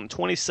comes out on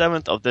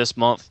 27th of this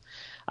month.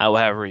 I will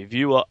have a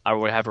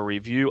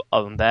review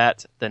of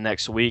that the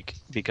next week,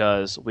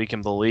 because we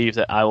can believe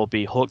that I will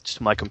be hooked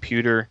to my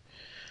computer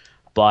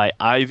by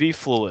IV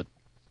fluid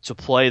to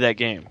play that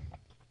game.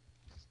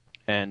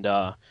 And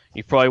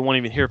you probably won't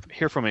even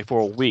hear from me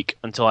for a week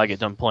until I get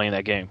done playing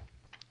that game.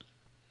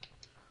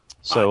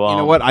 So you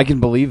know what? I can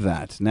believe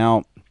that.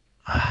 Now,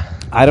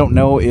 I don't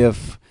know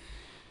if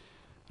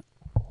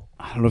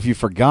you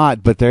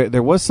forgot, but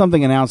there was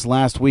something announced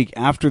last week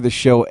after the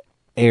show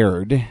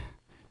aired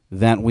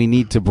that we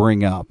need to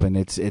bring up, and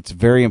it's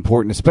very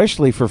important,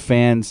 especially for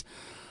fans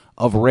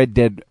of Red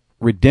Dead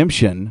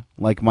Redemption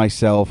like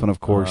myself, and of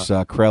course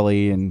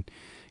Crelly, and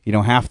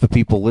half the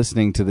people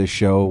listening to this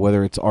show,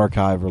 whether it's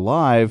archive or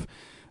live,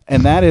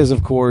 and that is,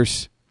 of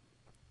course,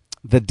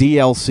 the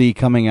DLC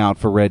coming out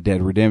for Red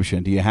Dead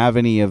Redemption. Do you have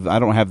any of? I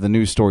don't have the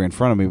news story in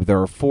front of me, but there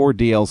are 4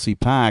 DLC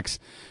packs.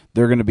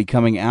 They're going to be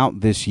coming out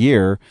this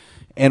year,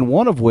 and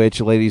one of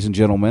which, ladies and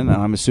gentlemen, and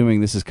I'm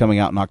assuming this is coming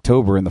out in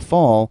October in the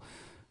fall,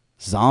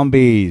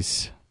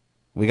 zombies.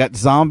 We got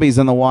zombies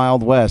in the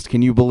Wild West.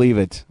 Can you believe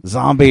it?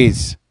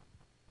 Zombies.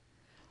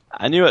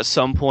 I knew at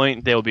some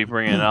point they would be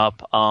bringing it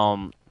up.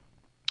 I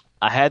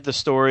had the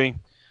story,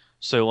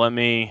 so let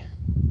me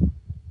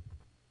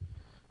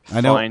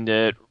find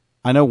it.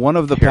 I know one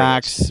of the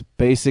packs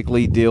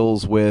basically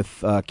deals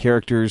with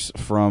characters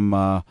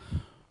from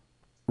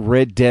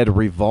Red Dead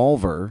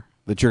Revolver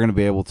that you're going to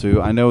be able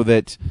to. I know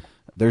that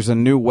there's a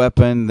new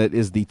weapon that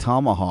is the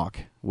Tomahawk,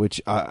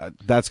 which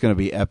that's going to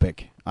be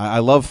epic. I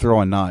love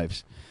throwing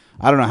knives.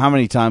 I don't know how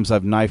many times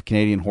I've knifed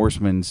Canadian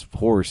Horseman's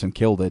horse and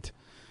killed it,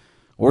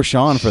 Or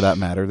Sean, for that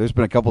matter. There's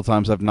been a couple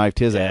times I've knifed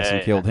his ass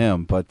and killed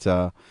him, but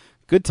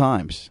good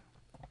times.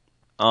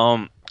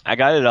 I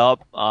got it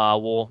up.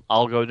 I'll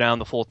go down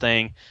the full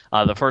thing.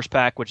 The first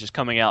pack, which is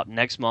coming out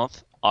next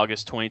month,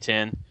 August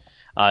 2010,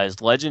 is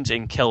Legends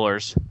and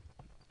Killers.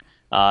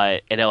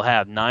 It'll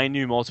have 9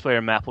 new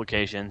multiplayer map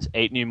locations,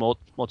 8 new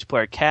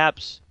multiplayer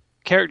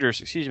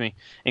characters,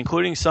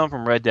 including some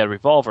from Red Dead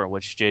Revolver,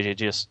 which JJ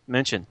just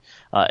mentioned.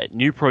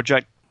 New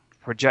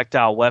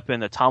projectile weapon,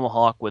 the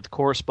Tomahawk, with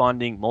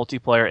corresponding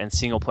multiplayer and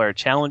single-player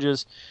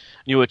challenges,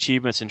 new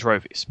achievements, and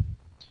trophies.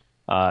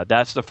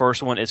 That's the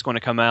first one. It's going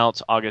to come out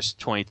August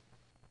 20th.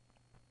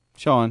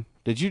 Sean,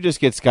 did you just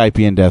get Skype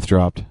and death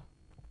dropped?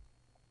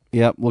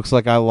 Yep, looks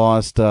like I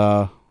lost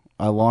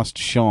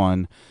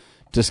Sean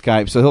to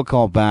Skype, so he'll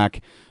call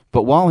back.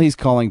 But while he's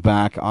calling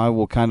back, I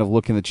will kind of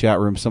look in the chat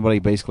room. Somebody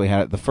basically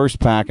had it. The first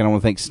pack, and I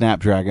want to thank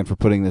Snapdragon for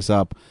putting this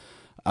up.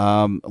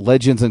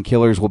 Legends and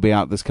Killers will be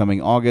out this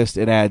coming August.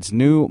 It adds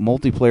new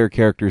multiplayer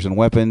characters and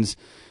weapons.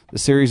 The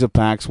series of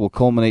packs will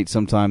culminate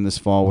sometime this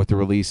fall with the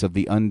release of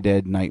the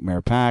Undead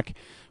Nightmare pack,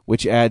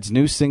 which adds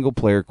new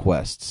single-player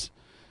quests.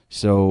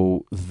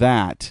 So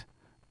that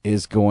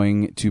is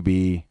going to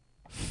be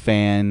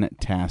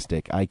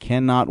fantastic. I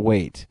cannot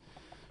wait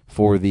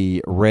for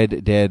the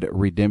Red Dead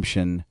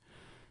Redemption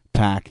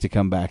pack to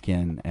come back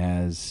in,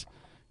 as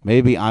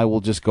maybe I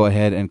will just go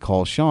ahead and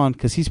call Sean,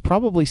 because he's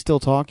probably still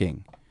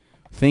talking,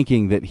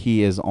 thinking that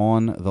he is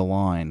on the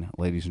line,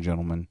 ladies and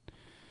gentlemen.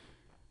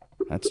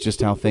 That's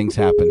just how things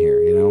happen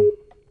here, you know?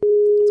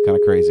 It's kind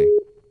of crazy.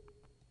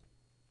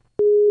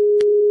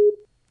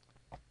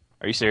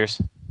 Are you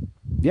serious?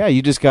 Yeah,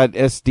 you just got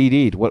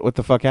SDD'd. What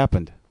the fuck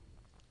happened?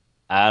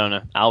 I don't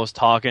know. I was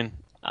talking.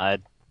 I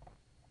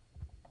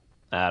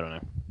don't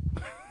know.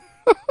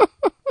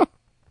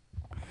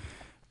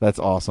 That's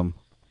awesome.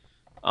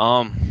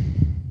 I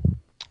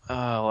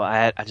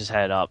just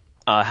had it up.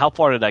 How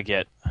far did I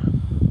get?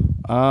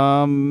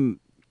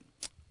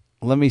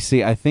 Let me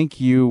see. I think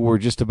you were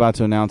just about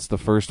to announce the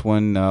first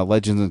one,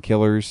 Legends and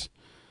Killers,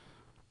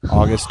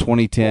 August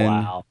 2010.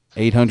 Wow.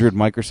 800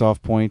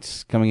 Microsoft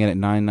points, coming in at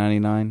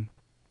 $9.99.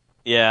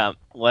 Yeah,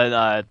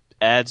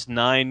 adds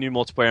 9 new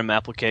multiplayer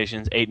map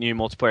applications, 8 new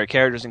multiplayer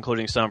characters,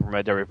 including some from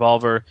Red Dead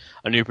Revolver,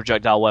 a new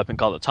projectile weapon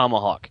called the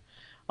Tomahawk.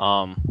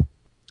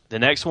 The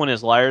next one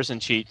is Liars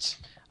and Cheats,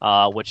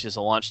 which is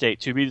a launch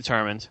date to be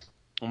determined.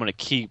 I'm going to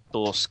keep the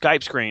little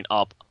Skype screen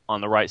up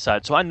on the right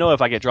side so I know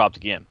if I get dropped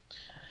again.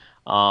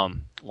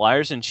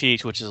 Liars and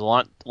Cheats, which is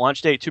a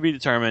launch date to be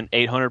determined,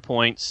 800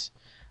 points.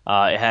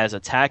 It has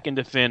attack and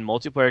defend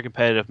multiplayer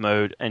competitive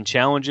mode and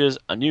challenges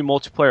a new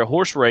multiplayer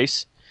horse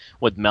race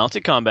with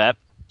mounted combat.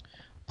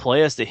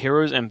 Play as the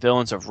heroes and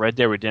villains of Red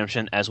Dead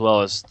Redemption, as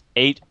well as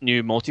 8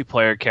 new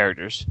multiplayer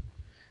characters.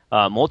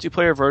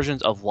 Multiplayer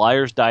versions of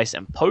Liars, Dice,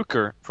 and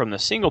Poker from the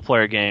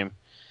single-player game,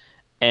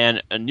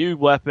 and a new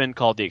weapon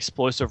called the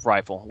Explosive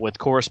Rifle with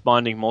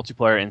corresponding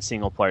multiplayer and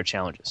single-player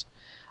challenges.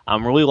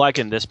 I'm really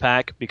liking this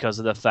pack because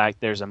of the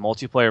fact there's a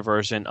multiplayer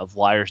version of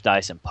Liars,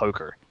 Dice, and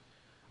Poker,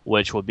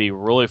 which would be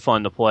really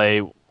fun to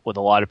play with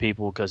a lot of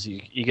people because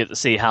you get to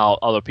see how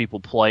other people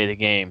play the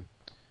game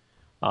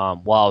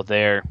while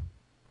they're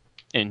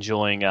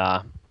enjoying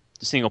the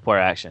single-player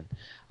action.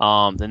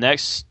 The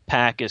next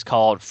pack is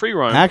called Free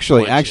Roam.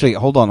 Actually,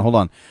 hold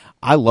on.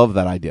 I love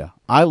that idea.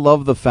 I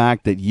love the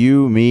fact that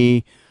you,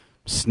 me,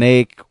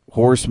 Snake,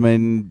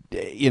 Horseman,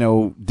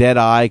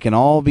 Deadeye can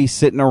all be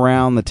sitting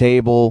around the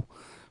table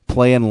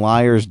playing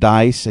Liar's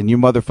Dice, and you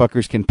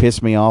motherfuckers can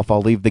piss me off.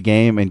 I'll leave the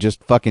game and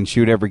just fucking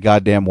shoot every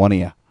goddamn one of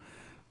you.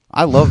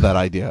 I love that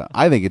idea.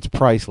 I think it's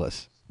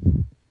priceless.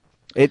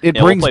 It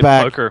brings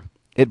back poker.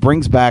 It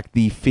brings back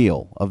the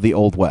feel of the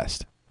Old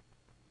West.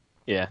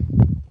 Yeah.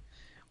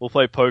 We'll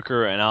play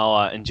poker, and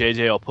and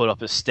JJ will put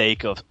up a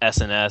stake of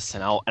SNS,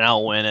 and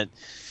I'll win it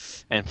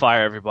and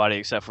fire everybody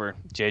except for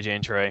JJ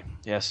and Trey.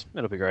 Yes,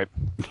 it'll be great.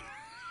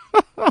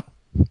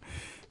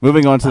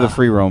 Moving on to the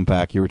Free Roam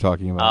pack you were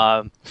talking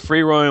about.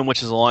 Free Roam,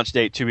 which is a launch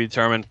date to be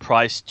determined,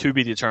 price to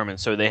be determined.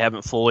 So they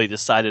haven't fully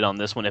decided on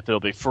this one if it'll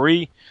be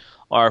free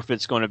or if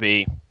it's going to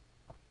be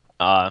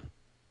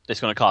it's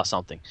going to cost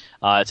something.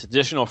 It's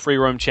additional free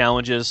roam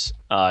challenges,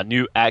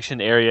 new action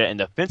area and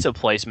defensive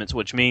placements,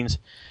 which means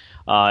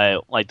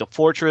like the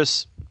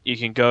fortress, you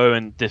can go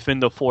and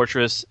defend the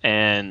fortress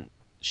and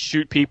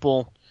shoot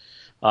people,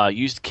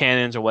 use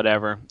cannons or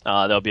whatever.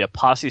 There'll be a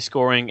posse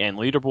scoring and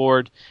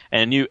leaderboard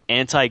and a new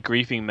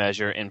anti-griefing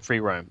measure in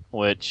free roam,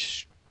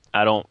 which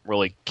I don't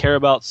really care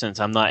about since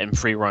I'm not in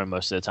free roam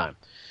most of the time.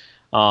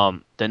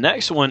 The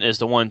next one is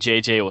the one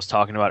JJ was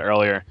talking about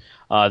earlier,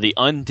 the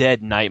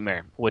Undead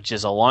Nightmare, which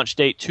is a launch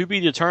date to be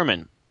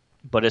determined,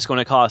 but it's going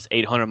to cost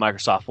 800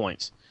 Microsoft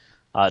points,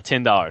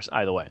 $10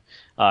 either way.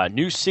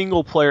 New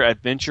single-player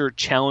adventure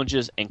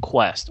challenges and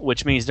quests,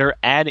 which means they're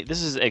adding.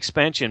 This is an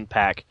expansion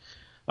pack,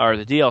 or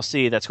the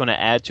DLC that's going to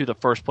add to the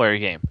first-player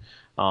game.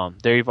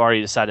 They've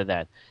already decided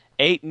that.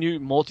 8 new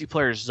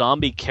multiplayer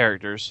zombie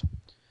characters,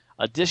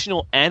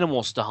 additional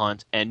animals to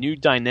hunt, and new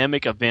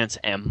dynamic events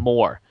and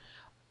more.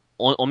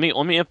 Let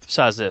me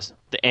emphasize this.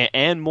 The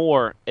and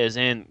more is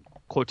in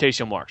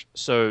quotation marks.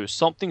 So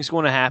something's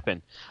going to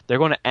happen. They're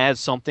going to add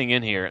something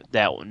in here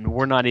that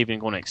we're not even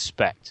going to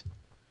expect.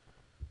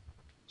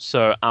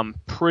 So I'm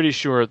pretty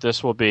sure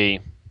this will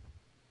be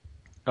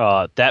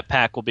that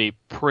pack will be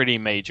pretty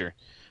major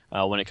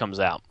when it comes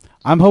out.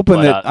 I'm hoping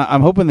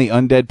the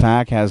Undead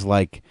pack has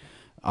like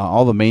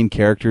all the main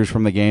characters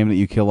from the game that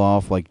you kill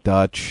off, like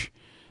Dutch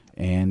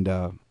and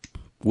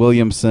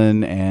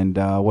Williamson and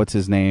what's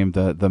his name,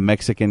 the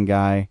Mexican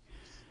guy,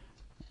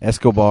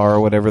 Escobar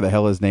or whatever the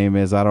hell his name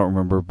is. I don't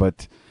remember,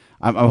 but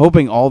I'm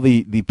hoping all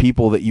the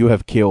people that you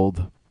have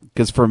killed,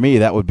 because for me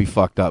that would be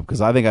fucked up, because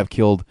I think I've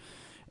killed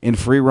in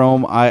free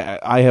roam.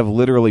 I have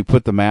literally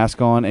put the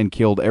mask on and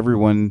killed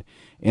everyone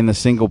in the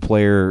single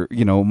player,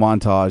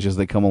 montage as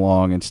they come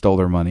along and stole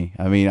their money.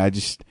 I mean,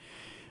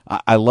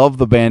 I love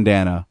the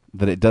bandana,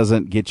 that it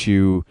doesn't get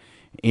you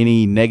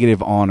any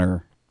negative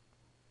honor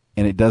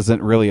and it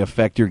doesn't really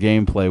affect your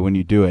gameplay when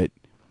you do it.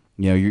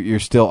 You're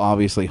still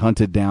obviously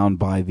hunted down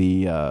by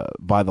the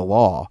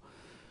law,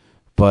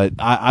 but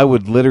I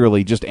would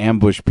literally just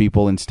ambush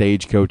people in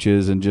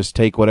stagecoaches and just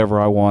take whatever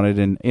I wanted.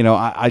 And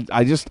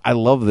I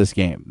love this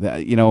game.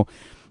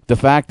 The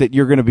fact that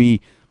you're going to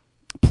be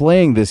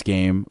playing this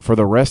game for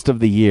the rest of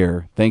the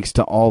year, thanks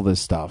to all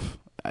this stuff,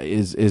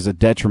 is a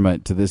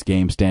detriment to this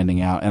game standing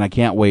out. And I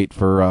can't wait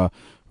for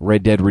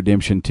Red Dead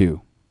Redemption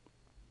 2.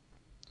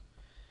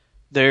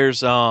 There's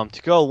to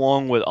go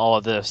along with all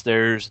of this,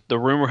 the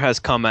rumor has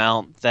come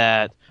out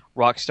that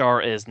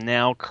Rockstar is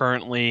now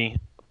currently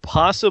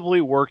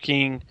possibly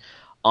working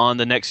on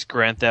the next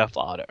Grand Theft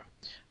Auto.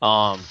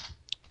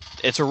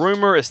 It's a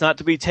rumor. It's not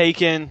to be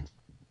taken.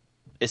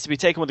 It's to be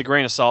taken with a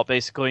grain of salt,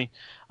 basically.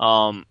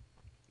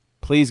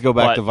 Please go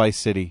back to Vice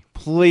City.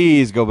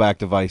 Please go back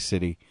to Vice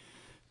City.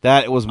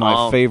 That was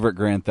my favorite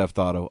Grand Theft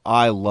Auto.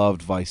 I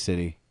loved Vice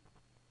City.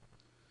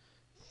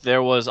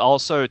 There was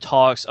also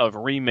talks of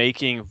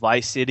remaking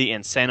Vice City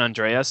and San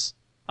Andreas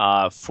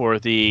for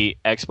the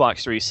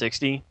Xbox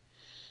 360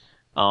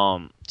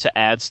 to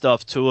add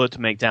stuff to it to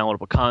make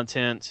downloadable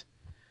content.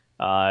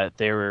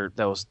 There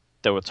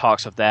were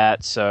talks of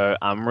that, so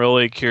I'm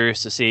really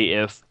curious to see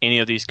if any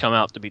of these come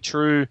out to be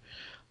true.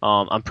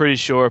 I'm pretty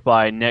sure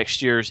by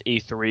next year's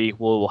E3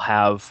 we'll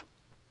have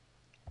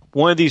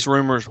one of these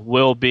rumors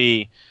will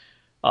be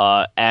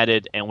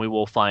added, and we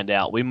will find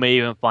out. We may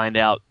even find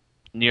out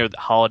near the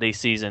holiday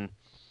season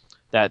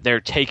that they're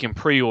taking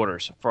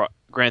pre-orders for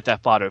Grand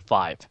Theft Auto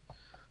 5.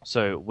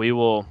 So we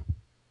will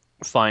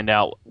find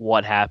out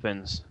what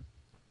happens,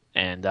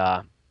 and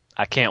I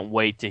can't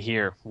wait to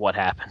hear what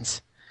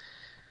happens.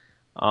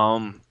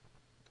 I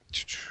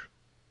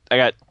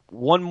got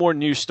one more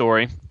news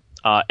story.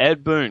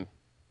 Ed Boon,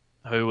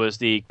 who was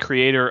the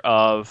creator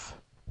of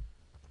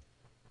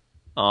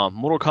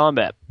Mortal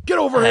Kombat. Get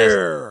over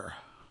here!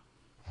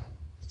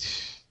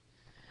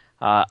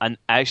 And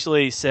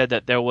actually said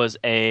that there was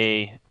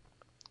a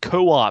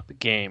co-op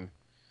game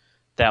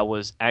that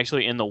was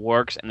actually in the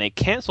works, and they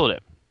canceled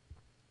it.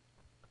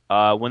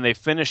 When they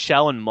finished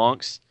Shaolin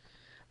Monks,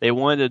 they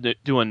wanted to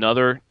do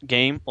another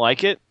game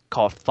like it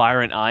called Fire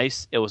and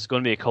Ice. It was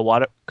going to be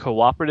a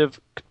cooperative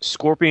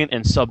Scorpion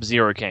and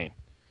Sub-Zero game.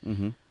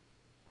 Mm-hmm.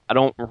 I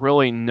don't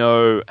really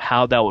know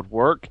how that would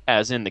work,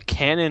 as in the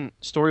canon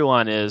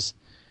storyline is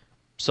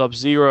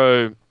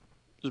Sub-Zero's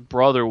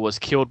brother was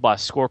killed by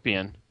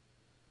Scorpion.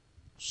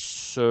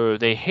 So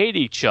they hate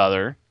each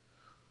other.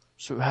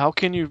 So how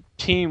can you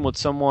team with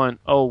someone?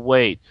 Oh,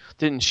 wait.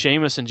 Didn't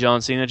Sheamus and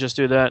John Cena just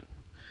do that?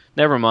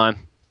 Never mind.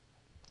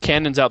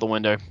 Canon's out the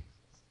window.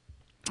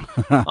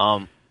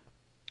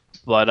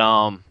 But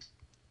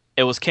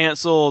it was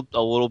canceled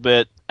a little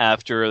bit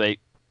after they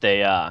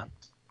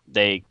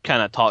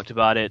kind of talked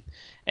about it,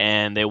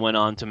 and they went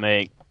on to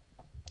make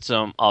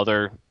some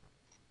other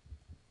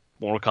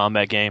Mortal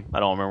Kombat game. I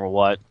don't remember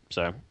what,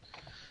 so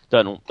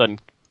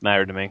doesn't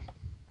matter to me.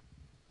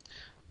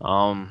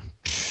 So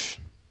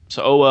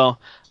oh well,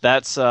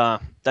 that's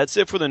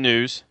it for the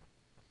news.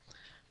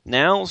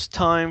 Now's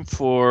time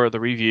for the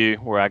review,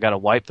 where I gotta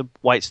wipe the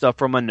white stuff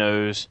from my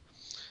nose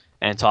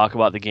and talk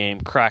about the game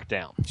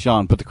Crackdown.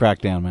 Sean, put the crack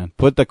down, man.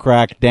 Put the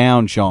crack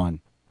down, Sean.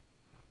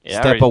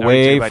 Yeah, Step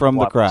away from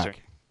the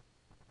crack.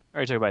 I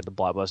already talked about the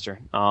Blockbuster.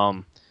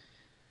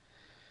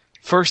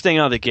 First thing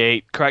out of the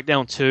gate,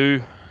 Crackdown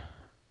 2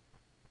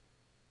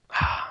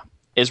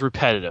 is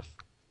repetitive.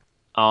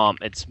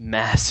 It's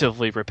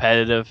massively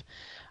repetitive.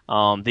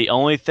 The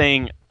only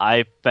thing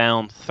I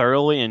found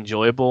thoroughly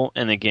enjoyable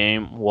in the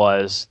game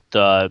was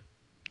the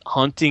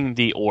hunting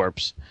the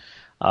orbs.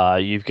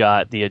 You've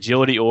got the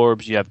agility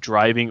orbs, you have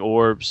driving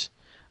orbs,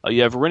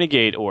 you have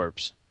renegade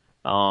orbs.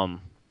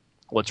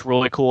 What's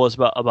really cool is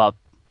about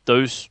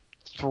those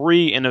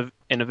three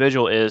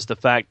individual is the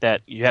fact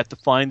that you have to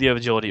find the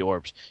agility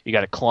orbs. You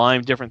got to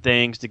climb different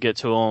things to get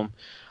to them.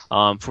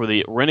 For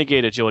the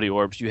renegade agility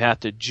orbs, you have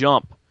to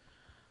jump.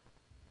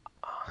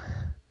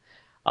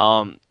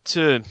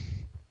 To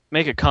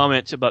make a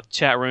comment about the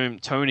chat room,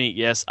 Tony,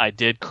 yes, I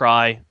did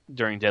cry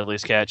during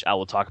Deadliest Catch. I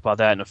will talk about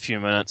that in a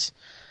few minutes.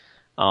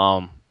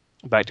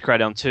 back to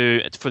Crackdown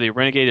 2, for the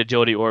Renegade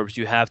Agility Orbs,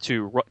 you have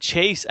to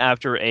chase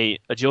after a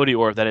Agility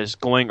Orb that is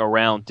going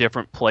around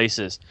different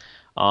places.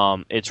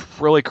 It's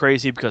really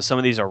crazy because some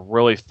of these are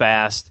really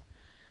fast.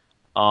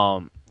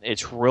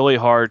 It's really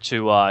hard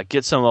to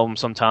get some of them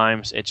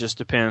sometimes. It just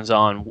depends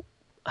on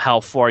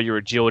how far your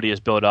agility is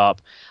built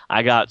up.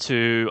 I got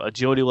to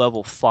agility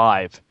level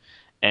 5,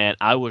 and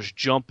I was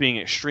jumping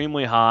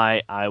extremely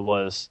high. I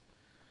was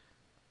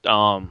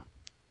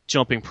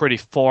jumping pretty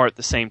far at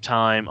the same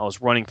time. I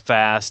was running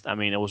fast. I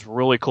mean, it was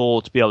really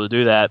cool to be able to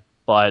do that,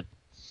 but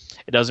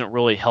it doesn't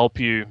really help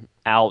you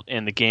out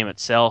in the game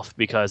itself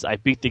because I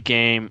beat the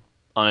game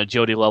on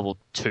agility level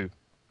 2.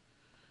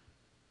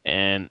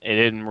 And it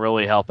didn't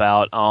really help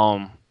out.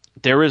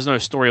 There is no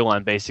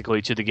storyline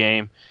basically to the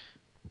game.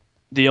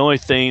 The only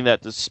thing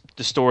that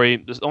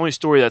the only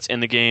story that's in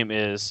the game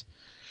is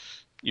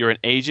you're an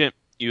agent.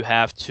 You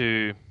have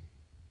to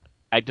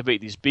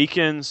activate these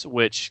beacons,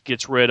 which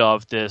gets rid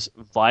of this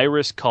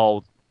virus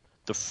called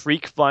the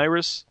Freak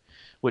virus,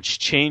 which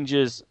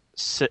changes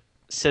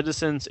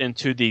citizens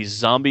into these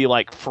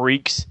zombie-like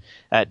freaks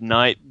at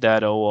night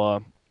that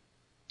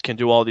can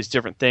do all these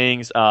different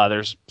things.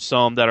 There's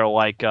some that are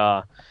like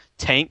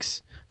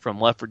tanks from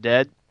Left 4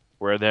 Dead,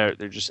 where they're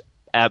just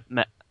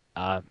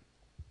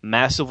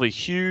massively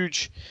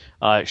huge,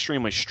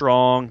 extremely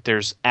strong.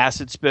 There's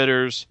acid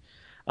spitters.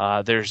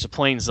 There's the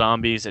plain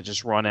zombies that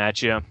just run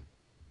at you.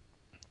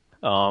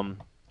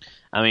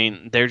 I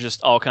mean, they're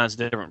just all kinds of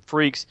different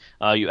freaks.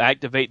 You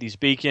activate these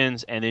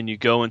beacons, and then you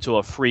go into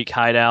a freak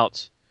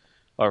hideout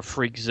or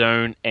freak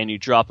zone, and you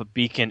drop a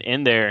beacon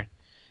in there,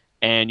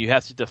 and you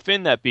have to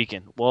defend that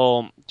beacon.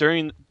 Well,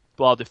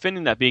 while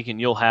defending that beacon,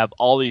 you'll have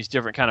all these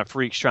different kind of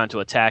freaks trying to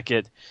attack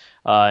it.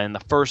 In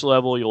the first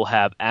level, you'll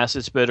have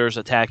acid spitters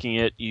attacking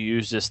it. You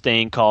use this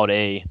thing called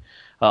a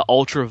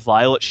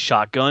ultraviolet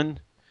shotgun,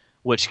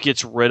 which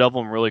gets rid of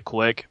them really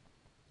quick.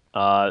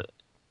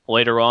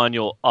 Later on,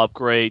 you'll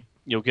upgrade.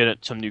 You'll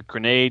get some new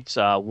grenades.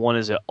 One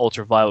is an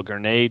ultraviolet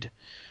grenade,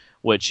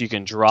 which you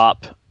can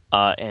drop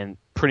and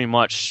pretty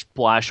much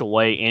splash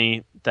away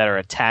any that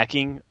are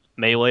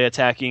melee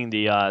attacking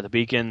the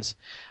beacons.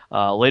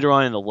 Later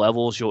on in the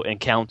levels, you'll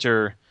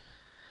encounter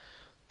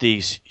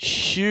these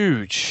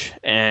huge,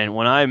 and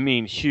when I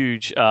mean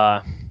huge,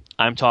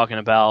 I'm talking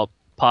about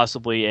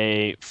possibly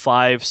a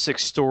 5-6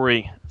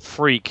 story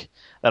freak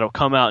that'll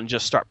come out and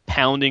just start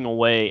pounding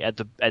away at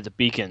the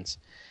beacons.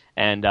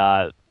 And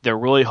they're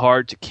really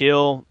hard to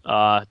kill.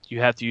 You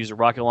have to use a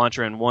rocket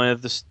launcher in one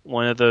of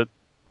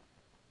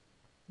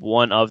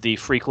the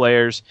freak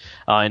layers.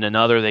 In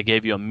another, they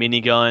gave you a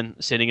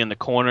minigun sitting in the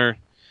corner.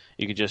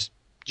 You could just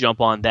jump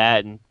on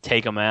that and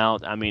take them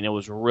out. I mean, it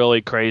was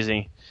really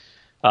crazy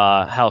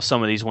how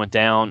some of these went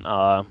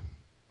down.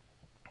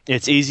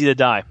 It's easy to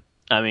die.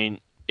 I mean,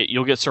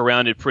 you'll get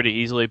surrounded pretty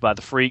easily by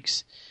the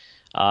freaks.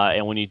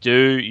 And when you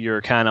do,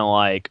 you're kind of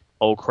like,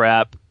 oh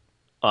crap,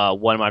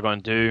 what am I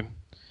going to do?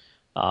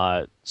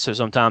 So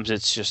sometimes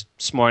it's just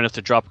smart enough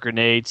to drop a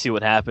grenade, see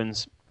what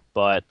happens.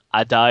 But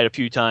I died a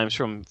few times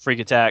from freak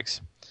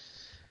attacks,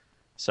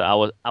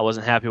 so I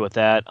wasn't happy with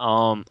that.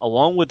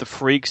 Along with the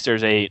freaks,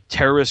 there's a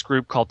terrorist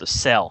group called the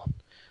Cell.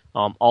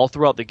 All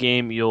throughout the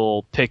game,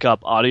 you'll pick up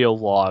audio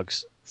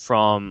logs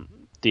from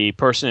the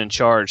person in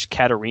charge,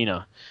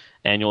 Katarina,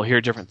 and you'll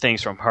hear different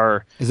things from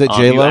her. Is it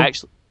J-Lo?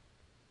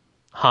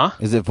 Huh?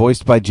 Is it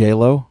voiced by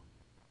J-Lo?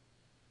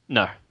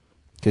 No,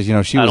 because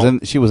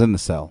she was in the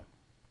Cell.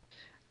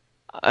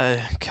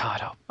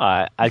 God,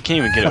 I can't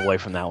even get away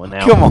from that one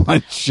now. Come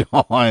on,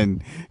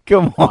 Sean.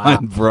 Come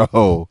on,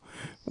 bro.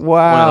 Wow.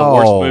 One of the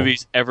worst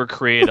movies ever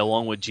created,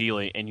 along with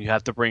Geely, and you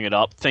have to bring it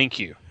up. Thank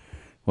you.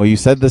 Well, you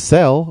said the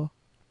Cell.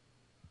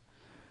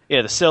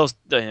 Yeah, the Cell's...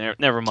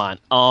 Never mind.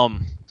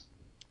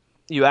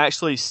 You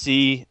actually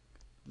see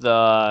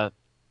the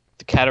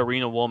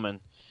Katarina woman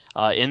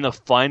in the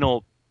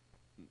final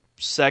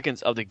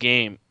seconds of the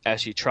game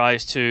as she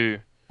tries to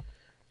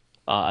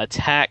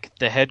attack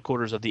the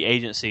headquarters of the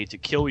agency to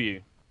kill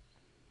you,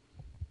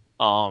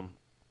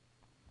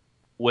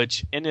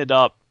 which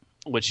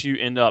you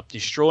end up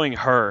destroying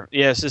her.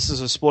 Yes, this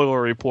is a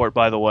spoiler report,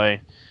 by the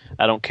way.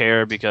 I don't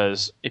care,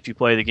 because if you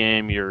play the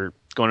game, you're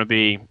going to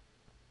be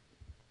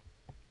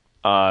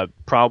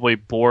probably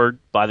bored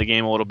by the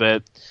game a little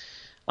bit.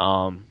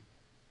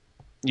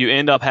 You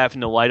end up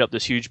having to light up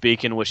this huge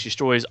beacon, which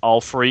destroys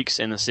all freaks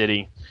in the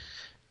city,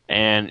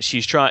 and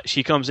she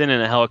comes in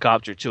a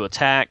helicopter to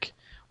attack.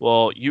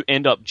 Well, you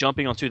end up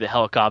jumping onto the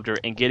helicopter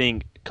and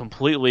getting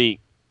completely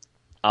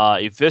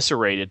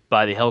eviscerated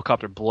by the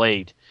helicopter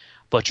blade,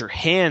 but your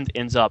hand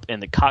ends up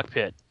in the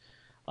cockpit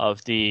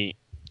of the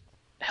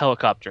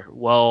helicopter.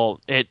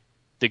 Well,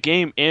 the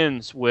game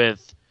ends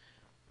with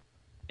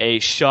a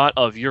shot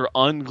of your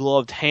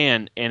ungloved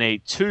hand in a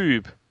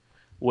tube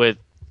with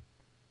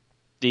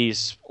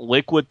these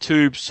liquid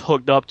tubes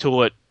hooked up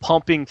to it,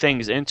 pumping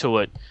things into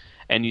it,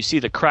 and you see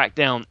the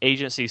Crackdown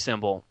agency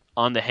symbol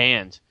on the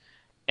hand.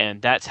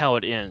 And that's how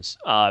it ends.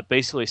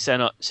 Basically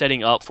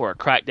setting up for a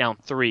Crackdown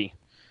 3,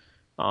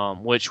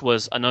 which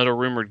was another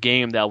rumored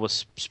game that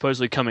was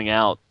supposedly coming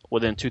out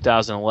within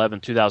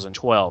 2011,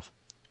 2012.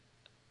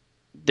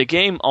 The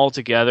game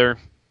altogether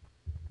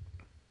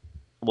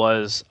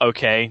was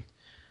okay.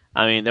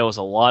 I mean, there was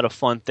a lot of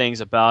fun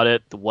things about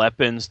it. The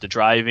weapons, the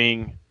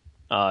driving,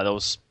 there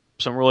was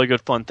some really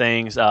good fun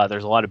things.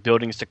 There's a lot of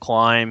buildings to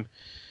climb,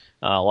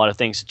 a lot of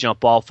things to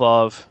jump off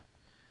of,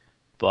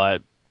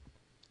 but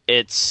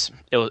it's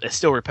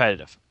still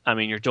repetitive. I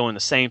mean, you're doing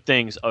the same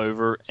things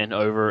over and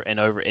over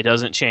and over. It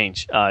doesn't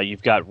change.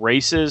 You've got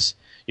races,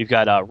 you've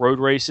got road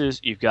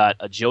races, you've got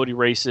agility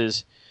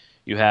races,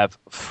 you have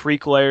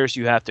freak layers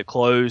you have to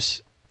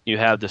close, you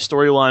have the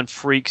storyline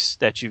freaks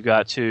that you've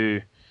got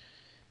to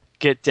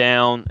get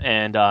down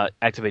and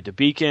activate the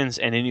beacons,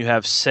 and then you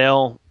have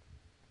cell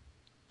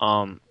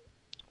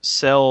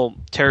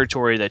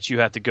territory that you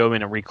have to go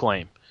in and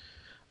reclaim.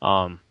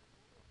 I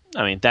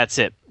mean, that's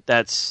it.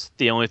 That's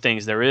the only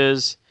things there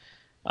is.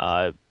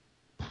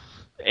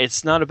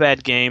 It's not a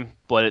bad game,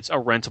 but it's a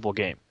rentable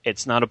game.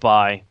 It's not a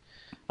buy.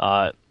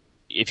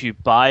 If you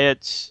buy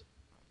it,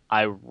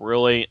 I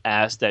really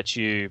ask that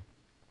you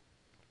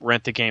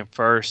rent the game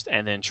first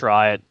and then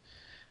try it,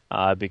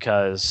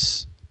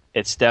 because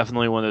it's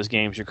definitely one of those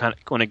games you're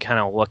going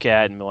to look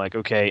at and be like,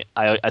 okay,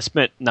 I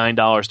spent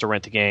 $9 to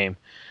rent the game.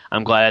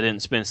 I'm glad I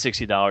didn't spend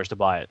 $60 to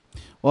buy it.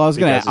 Well, I was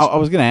going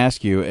to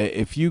ask you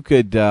if you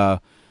could.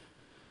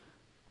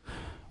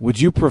 Would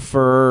you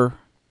prefer?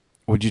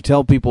 Would you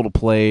tell people to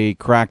play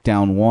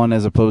Crackdown 1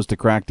 as opposed to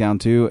Crackdown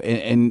 2?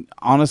 And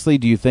honestly,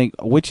 do you think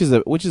which is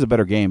a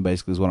better game?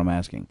 Basically, is what I'm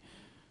asking.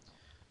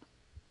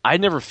 I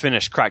never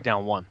finished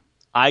Crackdown 1.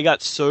 I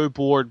got so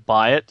bored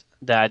by it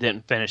that I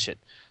didn't finish it.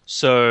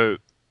 So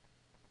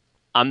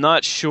I'm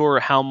not sure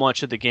how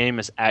much of the game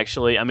is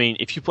actually... I mean,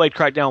 if you played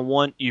Crackdown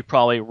 1, you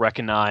probably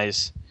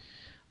recognize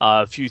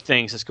a few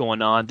things that's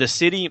going on. The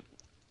city,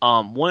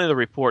 one of the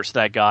reports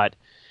that I got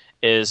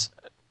is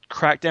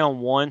Crackdown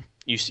 1,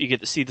 you get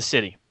to see the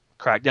city.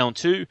 Crackdown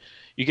 2,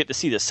 you get to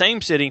see the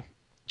same city,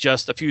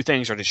 just a few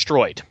things are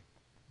destroyed.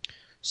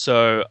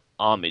 So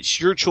it's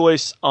your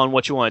choice on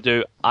what you want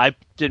to do. I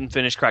didn't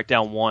finish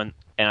Crackdown 1,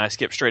 and I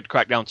skipped straight to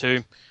Crackdown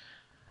 2.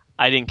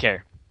 I didn't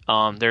care.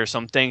 There are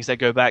some things that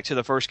go back to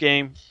the first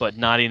game, but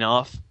not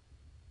enough.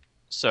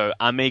 So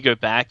I may go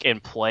back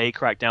and play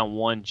Crackdown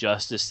 1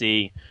 just to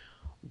see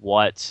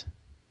what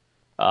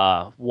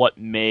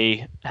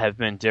may have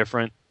been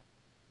different,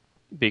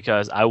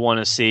 because I want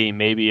to see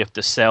maybe if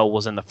the cell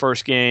was in the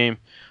first game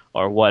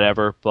or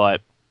whatever.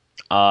 But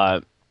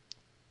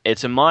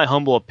it's in my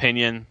humble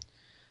opinion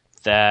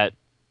that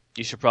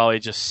you should probably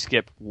just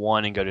skip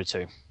 1 and go to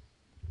 2.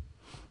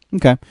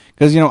 Okay,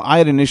 because I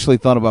had initially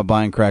thought about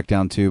buying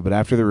Crackdown 2, but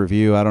after the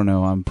review, I don't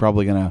know. I'm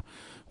probably gonna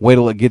wait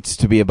till it gets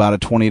to be about a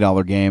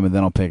 $20 game, and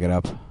then I'll pick it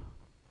up.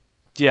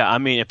 Yeah, I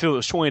mean, if it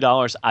was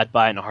 $20, I'd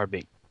buy it in a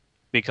heartbeat,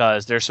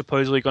 because there's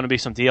supposedly going to be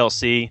some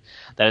DLC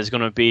that is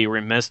going to be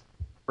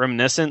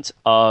reminiscent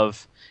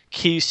of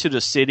Keys to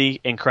the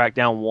City in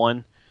Crackdown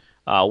 1,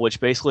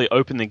 which basically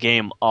opened the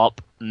game up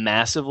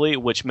massively,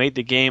 which made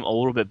the game a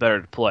little bit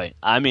better to play.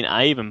 I mean,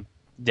 I even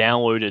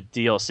downloaded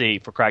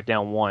DLC for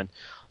Crackdown 1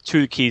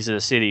 to the Keys of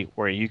the City,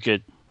 where you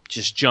could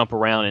just jump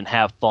around and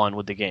have fun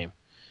with the game.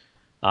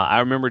 I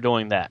remember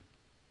doing that.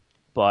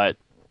 But,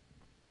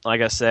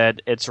 like I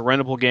said, it's a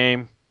rentable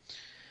game.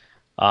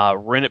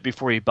 Rent it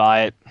before you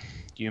buy it.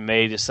 You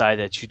may decide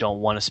that you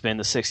don't want to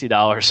spend the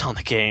 $60 on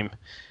the game.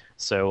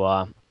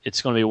 So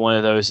it's going to be one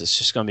of those that's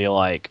just going to be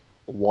like,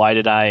 why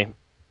did I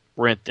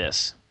rent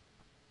this?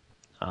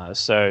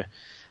 So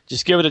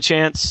just give it a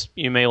chance.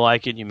 You may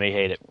like it, you may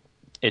hate it.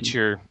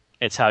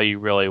 It's how you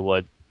really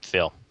would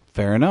feel.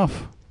 Fair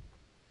enough.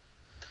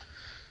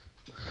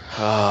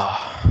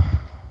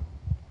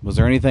 Was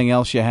there anything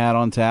else you had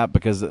on tap?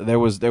 Because there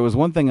was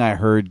one thing I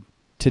heard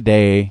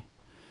today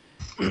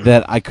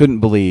that I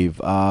couldn't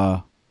believe.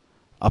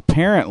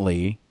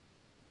 Apparently,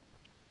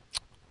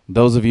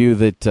 those of you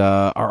that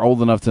are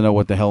old enough to know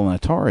what the hell an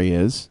Atari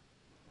is,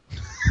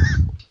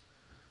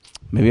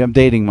 maybe I'm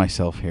dating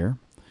myself here.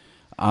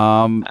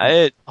 Hold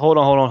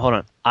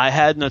on. I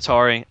had an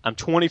Atari. I'm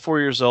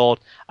 24 years old.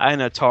 I had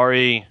an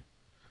Atari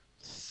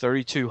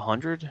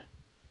 3200,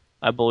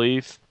 I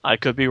believe. I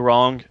could be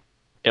wrong.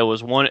 It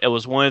was one of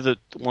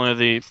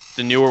the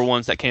newer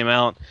ones that came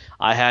out.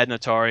 I had an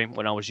Atari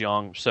when I was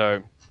young,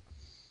 so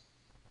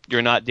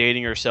you're not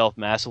dating yourself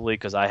massively,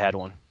 because I had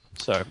one.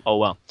 So, oh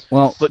well.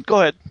 Well, but go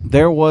ahead.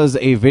 There was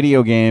a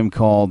video game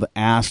called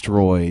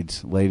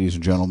Asteroids, ladies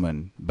and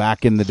gentlemen,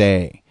 back in the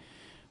day,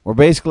 where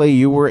basically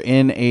you were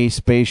in a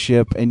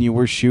spaceship and you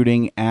were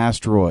shooting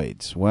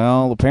asteroids.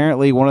 Well,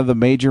 apparently one of the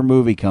major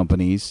movie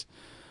companies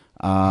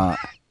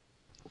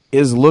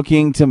is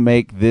looking to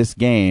make this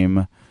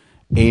game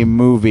a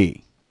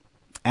movie.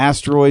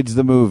 Asteroids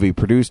the movie,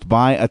 produced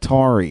by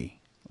Atari,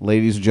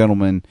 ladies and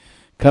gentlemen,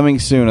 coming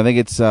soon. I think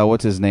it's,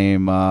 what's his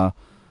name?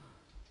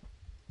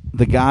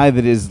 The guy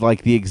that is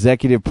like the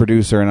executive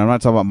producer, and I'm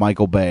not talking about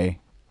Michael Bay.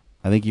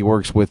 I think he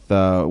works with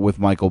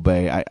Michael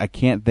Bay. I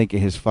can't think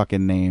of his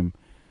fucking name.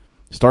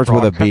 Starts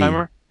with a B.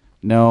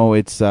 No,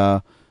 it's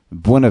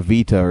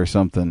Buenavita or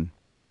something.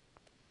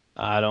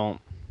 I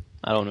don't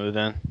I don't know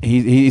then.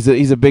 He's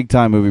a big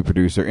time movie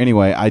producer.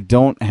 Anyway, I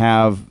don't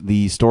have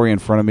the story in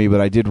front of me,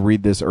 but I did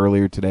read this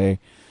earlier today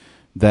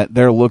that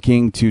they're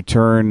looking to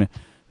turn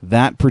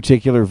that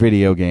particular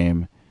video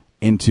game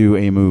into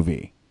a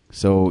movie.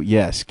 So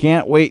yes,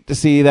 can't wait to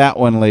see that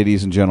one,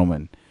 ladies and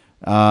gentlemen.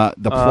 The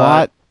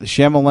plot,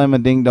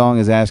 Shamalama Ding Dong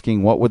is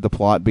asking, what would the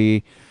plot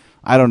be?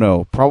 I don't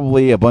know.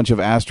 Probably a bunch of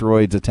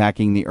asteroids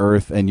attacking the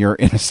Earth, and you're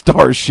in a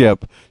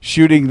starship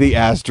shooting the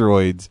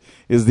asteroids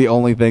is the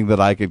only thing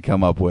that I could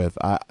come up with.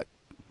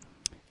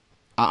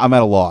 I'm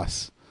at a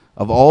loss.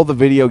 Of all the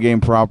video game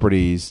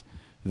properties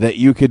that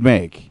you could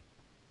make,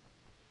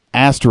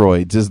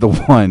 asteroids is the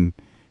one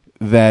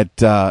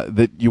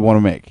that you want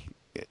to make.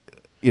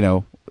 You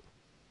know,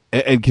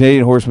 and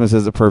Canadian Horseman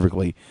says it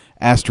perfectly.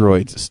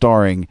 Asteroids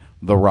starring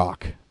The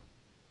Rock.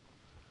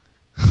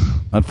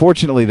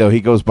 Unfortunately, though, he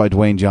goes by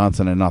Dwayne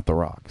Johnson and not The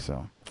Rock.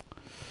 So,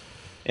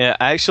 yeah,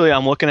 actually,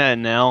 I'm looking at it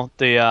now.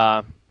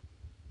 The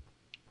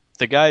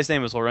guy's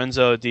name is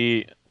Lorenzo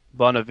Di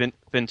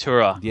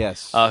Bonaventura.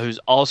 Yes. Who's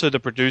also the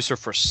producer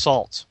for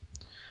Salt,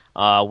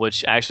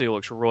 which actually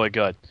looks really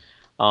good.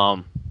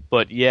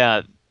 But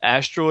yeah,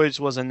 Asteroids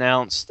was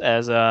announced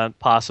as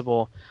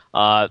possible.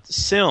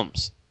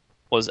 Sims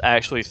was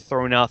actually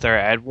thrown out there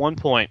at one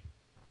point.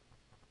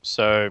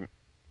 So,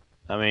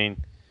 I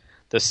mean,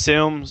 The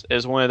Sims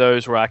is one of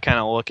those where I kind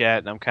of look at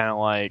and I'm kind of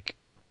like,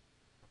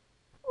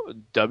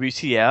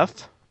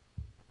 WTF?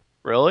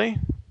 Really?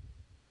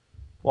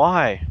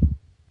 Why?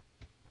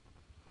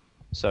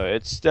 So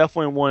it's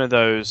definitely one of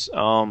those.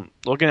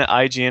 Looking at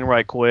IGN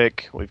right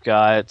quick, we've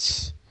got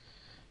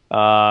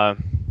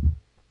Ludacris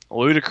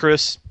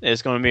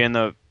is going to be in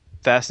the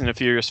Fast and the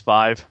Furious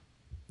 5.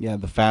 Yeah,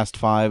 the Fast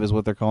 5 is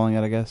what they're calling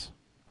it, I guess.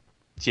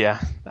 Yeah,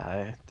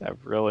 I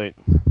really...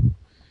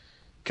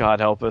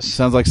 God help us.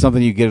 Sounds like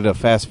something you get at a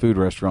fast food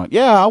restaurant.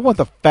 Yeah, I want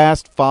the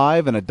Fast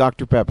 5 and a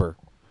Dr. Pepper.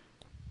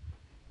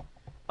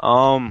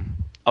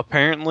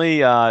 Apparently,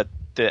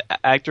 the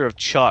actor of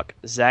Chuck,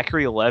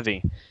 Zachary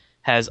Levi,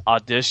 has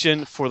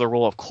auditioned for the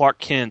role of Clark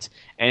Kent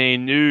in a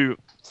new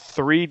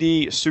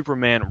 3D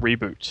Superman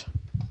reboot.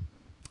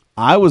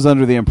 I was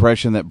under the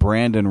impression that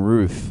Brandon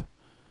Routh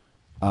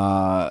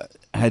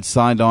had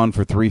signed on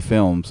for 3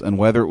 films, and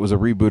whether it was a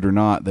reboot or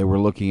not, they were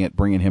looking at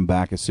bringing him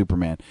back as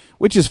Superman,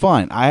 which is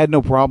fine. I had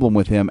no problem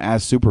with him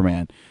as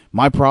Superman.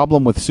 My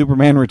problem with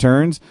Superman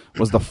Returns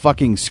was the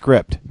fucking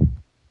script.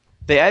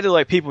 They acted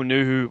like people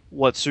knew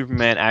what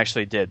Superman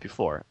actually did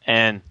before.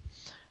 And,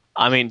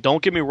 I mean,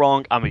 don't get me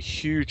wrong, I'm a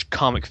huge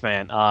comic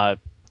fan.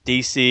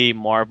 DC,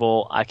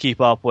 Marvel, I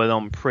keep up with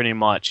them pretty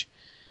much.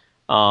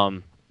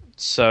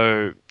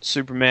 So,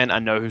 Superman, I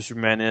know who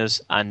Superman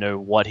is. I know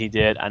what he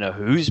did. I know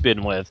who he's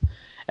been with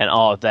and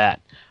all of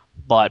that.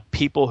 But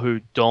people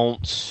who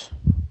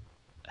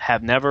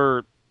have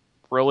never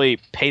really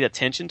paid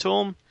attention to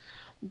him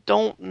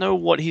don't know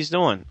what he's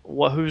doing.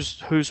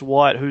 Who's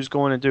what, who's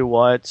going to do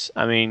what.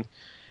 I mean,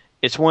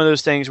 it's one of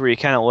those things where you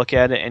kind of look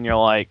at it and you're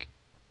like,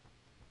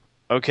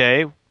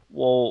 okay,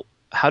 well,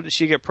 how did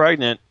she get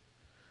pregnant?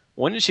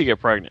 When did she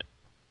get pregnant?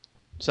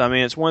 So, I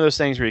mean, it's one of those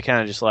things where you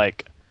kind of just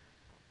like,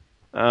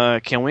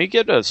 can we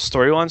get a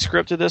storyline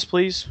script to this,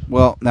 please?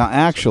 Well, now,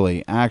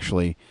 actually,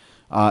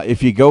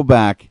 if you go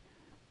back,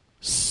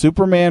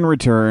 Superman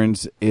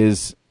Returns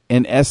is,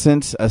 in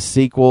essence, a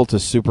sequel to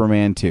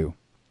Superman 2.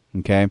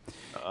 Okay?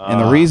 And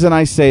the reason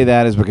I say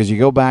that is because you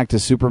go back to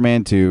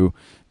Superman 2,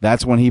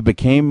 that's when he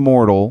became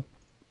mortal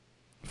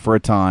for a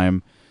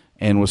time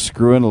and was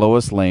screwing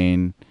Lois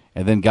Lane,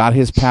 and then got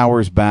his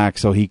powers back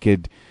so he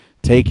could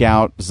take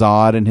out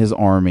Zod and his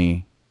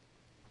army.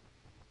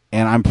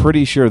 And I'm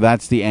pretty sure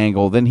that's the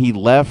angle. Then he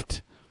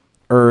left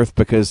Earth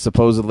because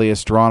supposedly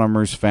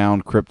astronomers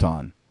found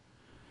Krypton.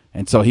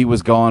 And so he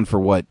was gone for,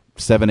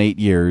 7-8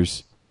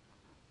 years.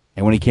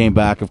 And when he came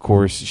back, of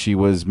course, she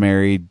was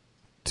married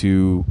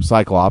to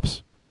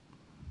Cyclops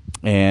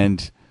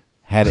and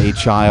had a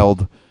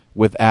child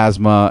with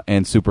asthma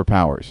and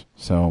superpowers.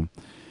 So,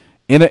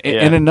 in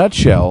a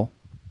nutshell,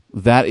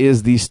 that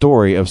is the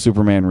story of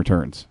Superman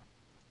Returns.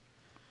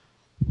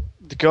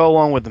 To go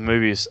along with the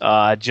movies,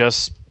 I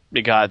just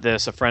got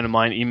this. A friend of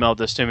mine emailed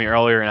this to me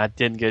earlier, and I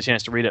didn't get a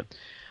chance to read it.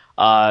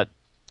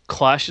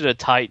 Clash of the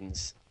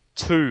Titans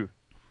 2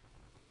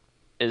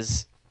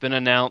 has been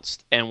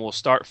announced and will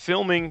start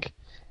filming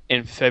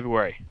in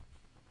February.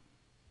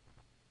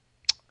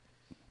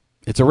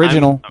 It's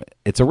original.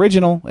 It's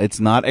original. It's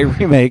not a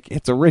remake.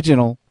 It's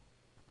original.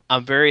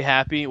 I'm very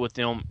happy with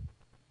them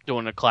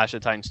doing the Clash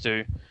of the Titans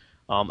 2.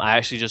 I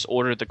actually just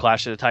ordered the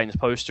Clash of the Titans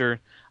poster.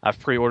 I've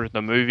pre-ordered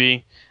the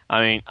movie.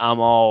 I mean, I'm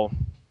all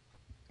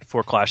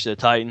for Clash of the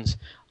Titans.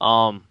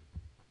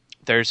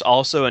 There's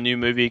also a new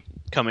movie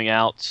coming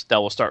out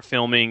that will start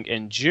filming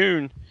in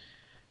June,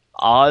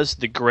 Oz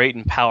the Great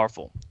and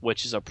Powerful,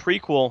 which is a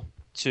prequel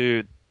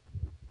to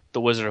The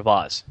Wizard of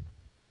Oz.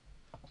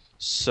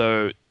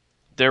 So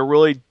they're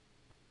really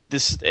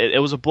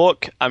it was a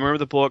book. I remember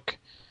the book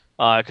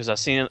because I've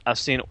seen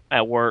it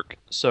at work.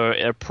 So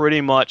they're pretty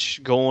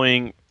much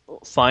going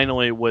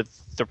finally with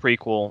the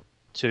prequel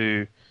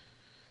to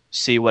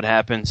see what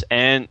happens.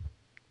 And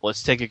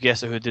let's take a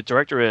guess at who the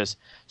director is.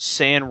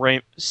 Sam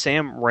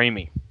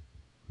Raimi.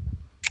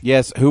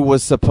 Yes, who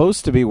was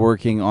supposed to be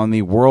working on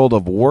the World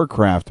of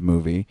Warcraft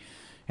movie,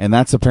 and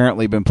that's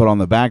apparently been put on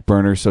the back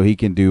burner so he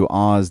can do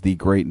Oz the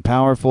Great and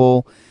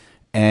Powerful.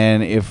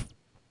 And if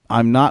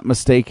I'm not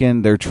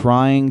mistaken, they're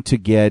trying to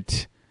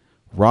get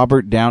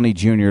Robert Downey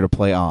Jr. to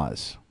play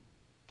Oz.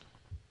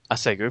 I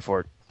say go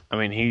for it. I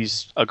mean,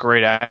 he's a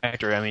great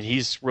actor. I mean,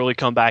 he's really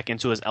come back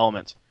into his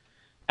element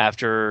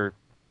after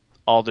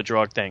all the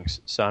drug things.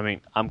 So, I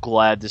mean, I'm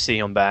glad to see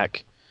him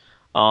back.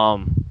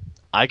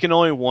 I can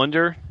only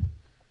wonder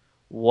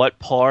what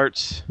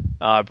parts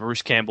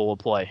Bruce Campbell will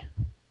play.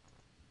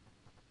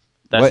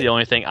 That's the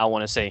only thing I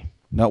want to see.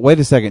 No, wait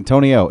a second,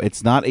 Tony O.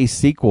 It's not a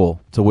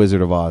sequel to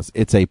Wizard of Oz.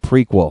 It's a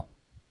prequel.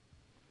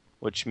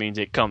 Which means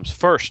it comes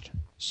first.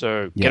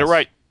 So, get it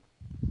right.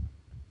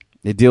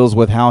 It deals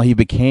with how he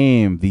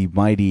became the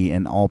mighty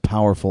and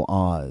all-powerful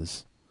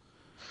Oz.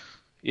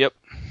 Yep.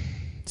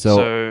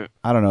 So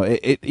I don't know.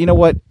 You know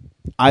what?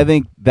 I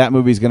think that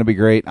movie's going to be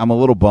great. I'm a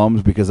little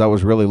bummed because I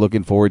was really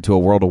looking forward to a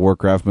World of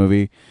Warcraft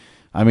movie.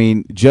 I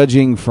mean,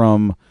 judging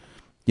from,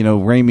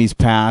 Raimi's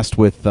past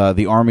with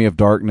the Army of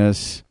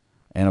Darkness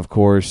and, of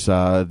course,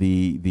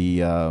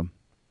 the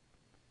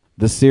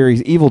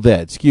series Evil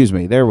Dead. Excuse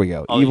me. There we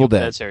go. Evil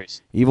Dead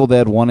series. Evil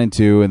Dead 1 and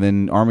 2, and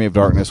then Army of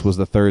Darkness was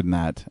the third in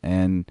that.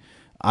 And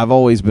I've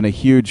always been a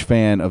huge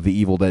fan of the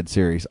Evil Dead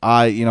series.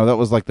 That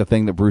was like the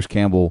thing that Bruce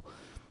Campbell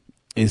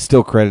is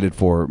still credited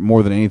for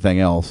more than anything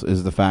else,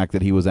 is the fact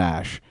that he was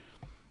Ash.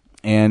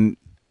 And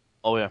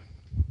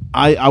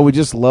I would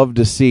just love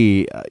to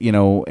see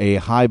a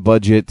high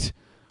budget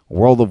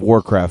World of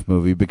Warcraft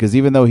movie, because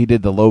even though he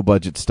did the low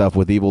budget stuff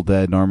with Evil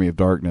Dead and Army of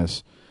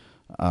Darkness,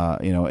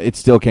 it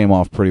still came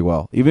off pretty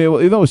well. Even though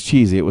it was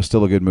cheesy, it was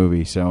still a good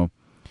movie. So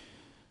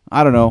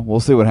I don't know.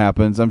 We'll see what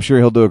happens. I'm sure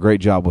he'll do a great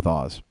job with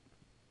Oz.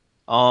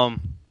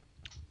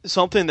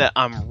 Something that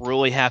I'm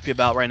really happy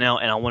about right now,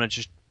 and I want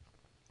to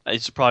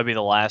it's probably be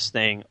the last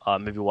thing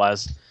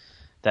movie-wise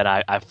that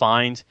I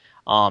find.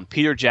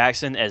 Peter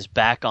Jackson is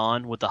back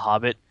on with The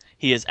Hobbit.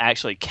 He is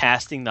actually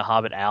casting The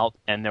Hobbit out,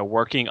 and they're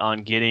working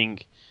on getting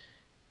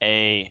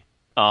a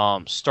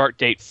start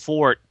date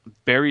for it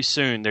very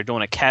soon. They're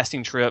doing a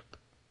casting trip.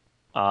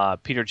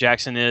 Peter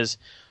Jackson is.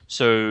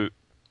 So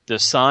the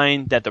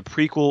sign that the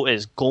prequel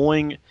is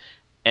going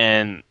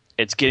and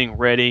it's getting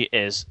ready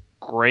is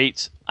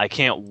great. I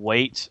can't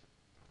wait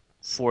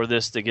for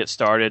this to get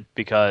started,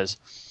 because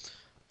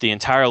the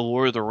entire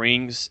Lord of the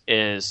Rings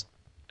is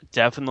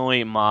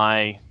definitely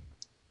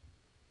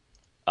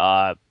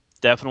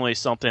definitely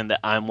something that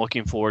I'm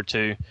looking forward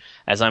to,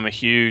 as I'm a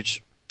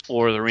huge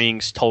Lord of the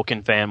Rings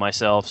Tolkien fan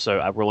myself. So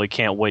I really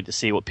can't wait to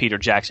see what Peter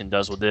Jackson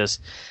does with this,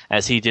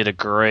 as he did a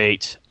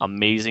great,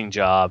 amazing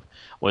job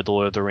with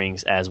Lord of the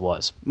Rings as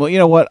was. Well, you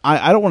know what?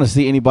 I don't want to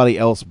see anybody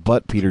else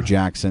but Peter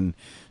Jackson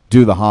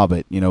do The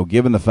Hobbit,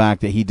 given the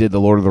fact that he did the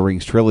Lord of the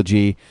Rings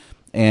trilogy.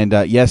 And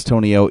yes,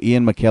 Tony O,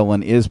 Ian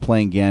McKellen is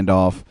playing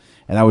Gandalf.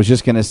 And I was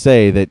just going to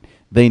say that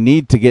they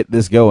need to get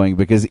this going,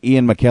 because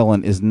Ian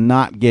McKellen is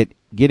not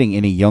getting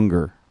any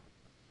younger.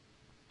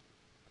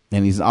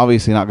 And he's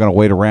obviously not going to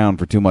wait around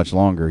for too much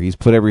longer. He's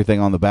put everything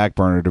on the back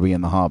burner to be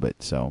in The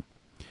Hobbit. So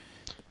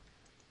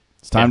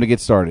it's time to get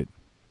started.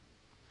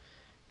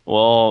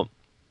 Well,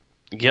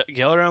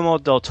 Guillermo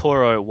del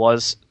Toro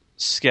was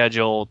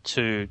scheduled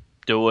to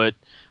do it.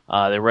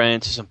 They ran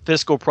into some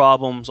fiscal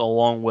problems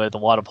along with a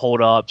lot of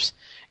holdups.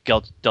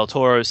 Del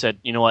Toro said,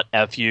 you know what,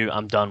 F you,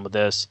 I'm done with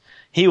this.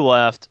 He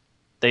left.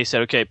 They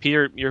said, okay,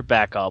 Peter, you're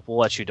back up. We'll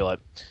let you do it.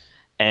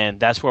 And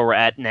that's where we're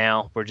at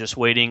now. We're just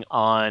waiting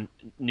on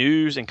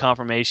news and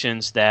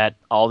confirmations that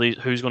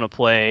who's going to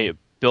play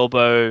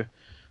Bilbo,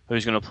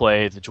 who's going to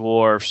play the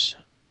dwarfs,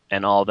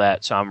 and all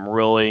that. So I'm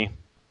really,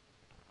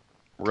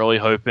 really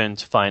hoping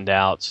to find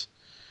out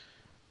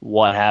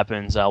what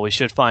happens. We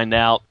should find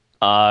out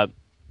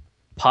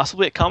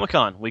possibly at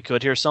Comic-Con. We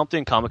could hear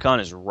something. Comic-Con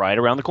is right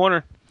around the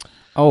corner.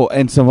 Oh,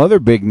 and some other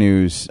big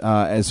news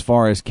as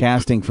far as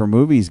casting for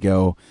movies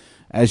go.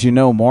 As you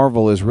know,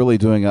 Marvel is really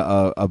doing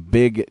a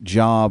big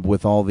job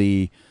with all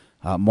the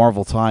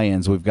Marvel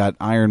tie-ins. We've got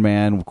Iron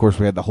Man. Of course,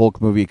 we had the Hulk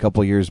movie a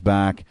couple of years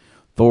back.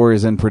 Thor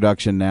is in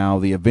production now.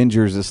 The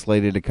Avengers is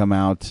slated to come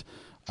out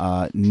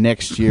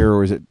next year,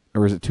 or is it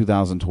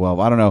 2012?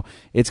 I don't know.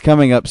 It's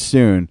coming up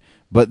soon.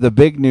 But the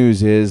big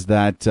news is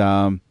that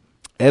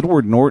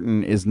Edward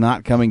Norton is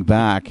not coming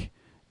back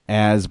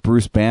as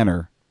Bruce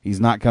Banner. He's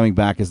not coming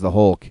back as the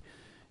Hulk.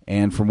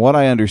 And from what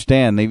I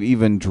understand, they've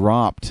even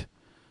dropped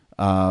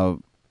the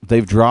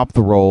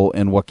role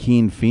in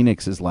Joaquin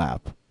Phoenix's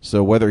lap.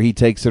 So whether he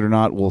takes it or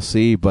not, we'll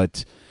see.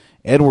 But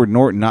Edward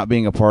Norton not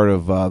being a part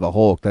of the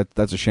Hulk,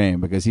 that's a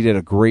shame, because he did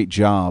a great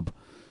job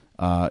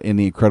in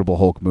the Incredible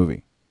Hulk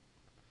movie.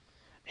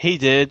 He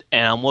did,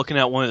 and I'm looking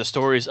at one of the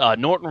stories.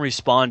 Norton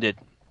responded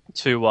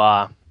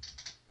to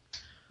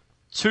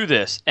to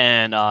this,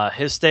 and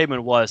his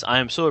statement was, "I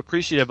am so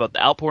appreciative of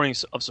the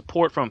outpourings of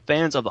support from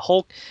fans of the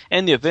Hulk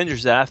and the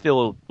Avengers that I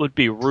feel it would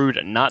be rude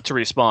not to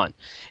respond.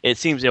 It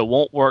seems it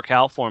won't work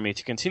out for me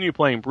to continue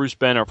playing Bruce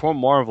Banner for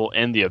Marvel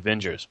and the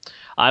Avengers.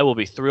 I will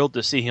be thrilled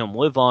to see him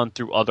live on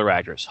through other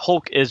actors.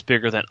 Hulk is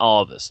bigger than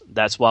all of us.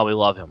 That's why we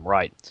love him,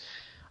 right?"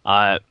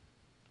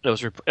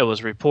 It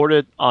was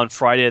reported on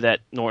Friday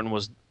that Norton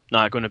was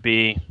not going to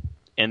be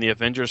in the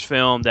Avengers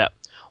film, that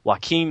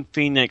Joaquin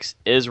Phoenix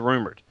is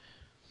rumored.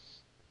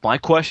 My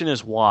question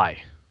is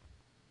why?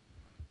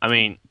 I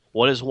mean,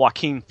 what has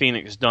Joaquin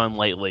Phoenix done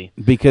lately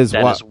because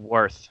that is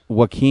worth?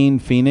 Joaquin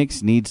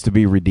Phoenix needs to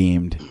be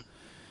redeemed.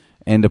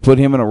 And to put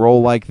him in a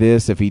role like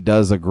this, if he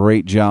does a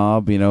great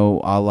job, a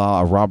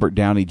la Robert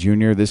Downey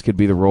Jr., this could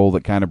be the role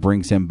that kind of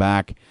brings him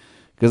back.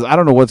 Because I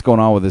don't know what's going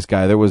on with this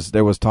guy. There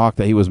was talk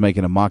that he was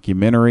making a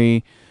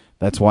mockumentary.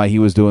 That's why he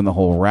was doing the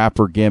whole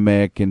rapper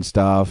gimmick and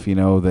stuff,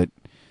 that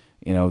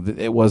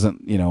it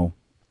wasn't,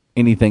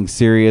 anything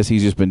serious.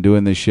 He's just been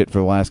doing this shit for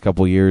the last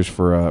couple of years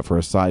for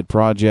a side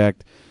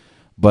project.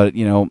 But,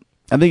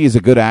 I think he's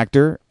a good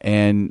actor,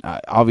 and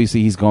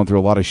obviously he's gone through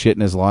a lot of shit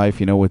in his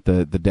life, with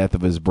the death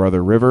of his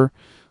brother River,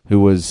 who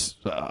was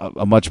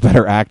a much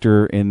better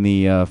actor in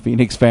the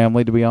Phoenix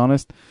family, to be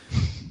honest.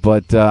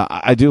 But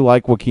I do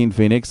like Joaquin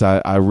Phoenix.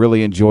 I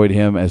really enjoyed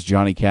him as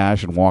Johnny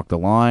Cash in Walk the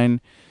Line.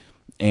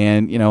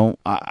 And,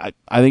 I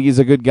think he's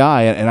a good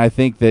guy. And I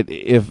think that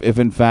if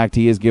in fact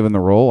he is given the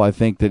role, I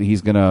think that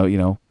he's going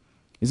to,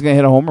 he's going to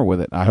hit a homer with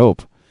it, I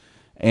hope.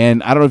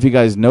 And I don't know if you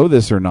guys know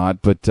this or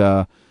not,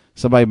 but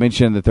somebody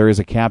mentioned that there is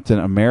a Captain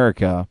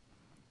America,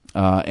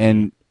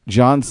 and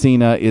John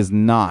Cena is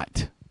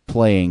not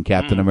playing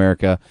Captain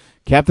America.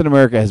 Captain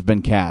America has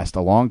been cast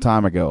a long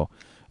time ago.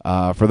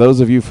 For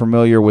those of you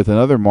familiar with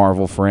another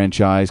Marvel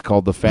franchise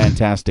called the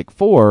Fantastic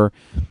Four,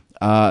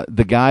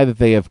 the guy that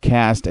they have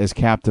cast as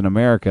Captain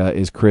America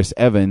is Chris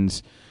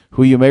Evans,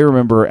 who you may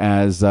remember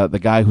as the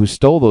guy who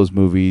stole those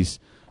movies,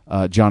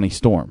 Johnny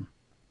Storm,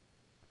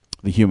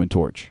 the Human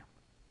Torch.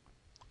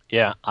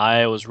 Yeah,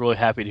 I was really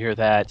happy to hear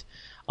that,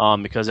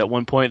 because at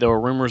one point there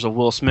were rumors of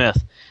Will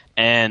Smith,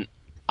 and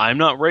I'm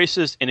not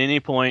racist at any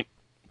point.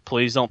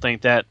 Please don't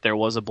think that there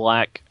was a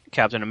black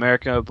Captain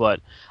America,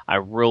 but I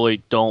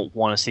really don't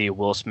want to see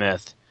Will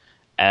Smith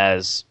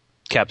as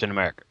Captain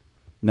America.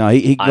 No,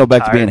 he can go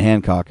back to being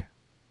Hancock.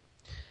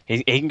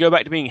 He can go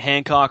back to being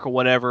Hancock or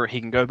whatever.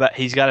 He can go back.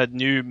 He's got a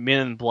new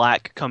Men in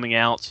Black coming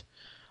out,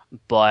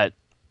 but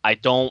I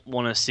don't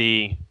want to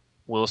see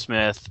Will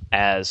Smith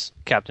as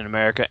Captain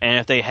America. And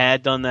if they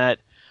had done that,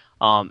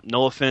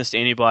 no offense to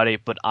anybody,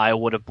 but I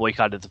would have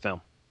boycotted the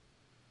film.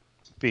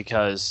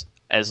 Because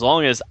as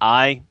long as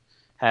I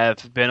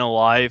have been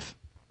alive,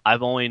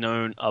 I've only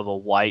known of a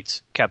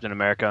white Captain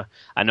America.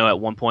 I know at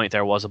one point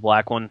there was a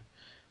black one,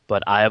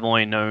 but I have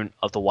only known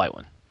of the white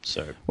one.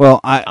 So, well,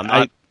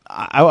 I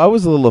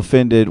was a little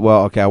offended.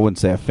 Well, okay, I wouldn't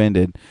say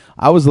offended.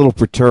 I was a little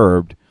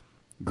perturbed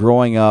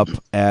growing up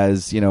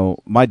as,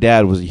 my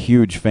dad was a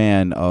huge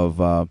fan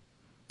of,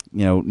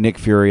 Nick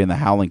Fury and the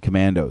Howling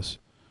Commandos,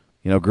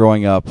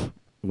 growing up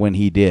when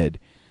he did.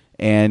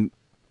 And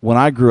when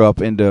I grew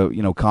up into,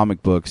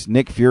 comic books,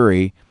 Nick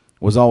Fury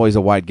was always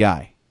a white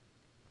guy.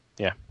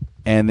 Yeah.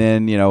 And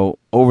then,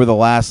 over the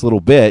last little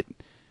bit,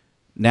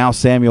 now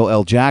Samuel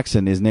L.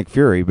 Jackson is Nick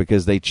Fury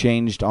because they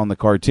changed on the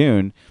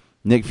cartoon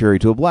Nick Fury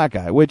to a black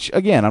guy, which,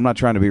 again, I'm not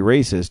trying to be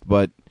racist,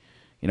 but,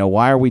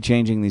 why are we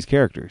changing these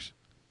characters?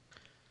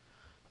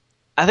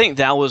 I think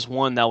that was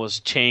one that was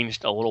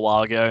changed a little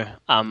while ago.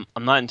 I'm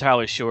not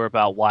entirely sure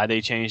about why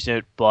they changed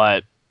it,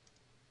 but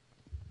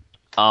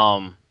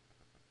I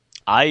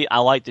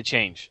like the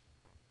change.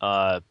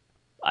 I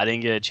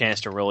didn't get a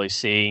chance to really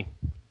see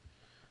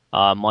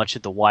much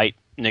of the white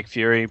Nick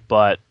Fury,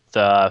 but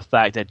the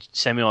fact that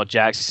Samuel L.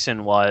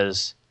 Jackson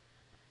was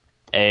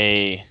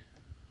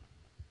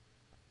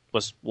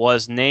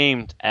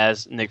named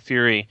as Nick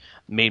Fury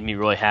made me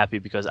really happy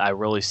because I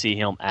really see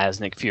him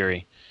as Nick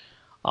Fury,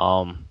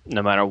 no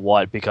matter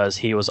what, because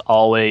he was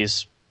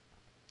always...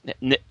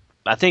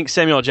 I think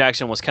Samuel L.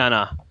 Jackson was kind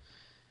of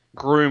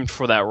groomed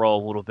for that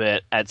role a little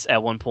bit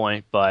at one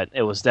point, but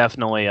it was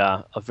definitely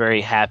a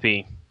very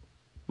happy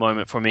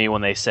moment for me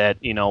when they said,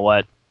 you know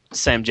what,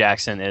 Sam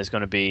Jackson is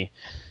going to be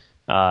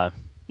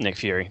Nick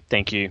Fury.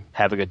 Thank you.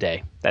 Have a good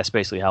day. That's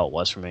basically how it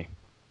was for me.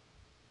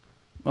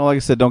 Well, like I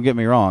said, don't get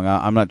me wrong.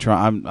 I'm not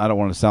trying. I don't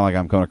want to sound like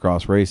I'm coming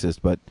across racist,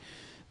 but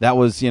that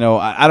was,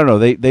 I don't know.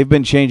 They've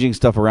been changing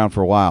stuff around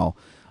for a while.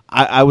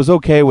 I was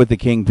okay with the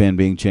Kingpin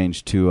being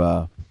changed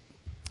to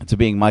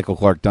being Michael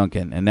Clark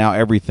Duncan, and now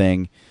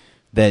everything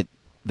that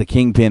the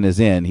Kingpin is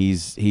in,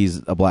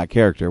 he's a black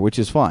character, which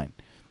is fine.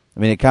 I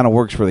mean, it kind of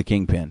works for the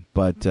Kingpin,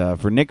 but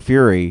for Nick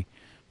Fury,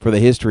 for the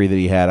history that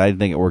he had, I didn't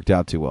think it worked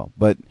out too well.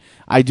 But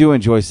I do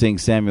enjoy seeing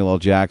Samuel L.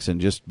 Jackson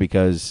just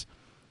because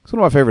he's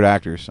one of my favorite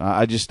actors.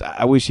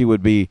 I wish he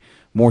would be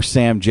more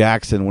Sam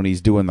Jackson when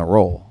he's doing the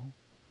role.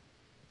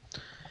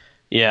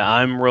 Yeah,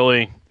 I'm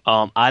really.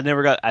 I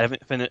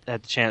haven't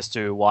had the chance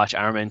to watch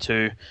Iron Man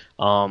 2.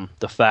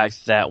 The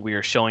fact that we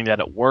are showing that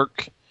at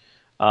work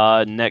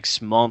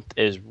Next month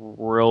is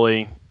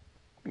really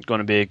going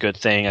to be a good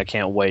thing. I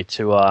can't wait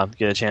to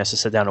get a chance to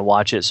sit down and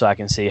watch it so I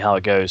can see how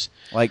it goes.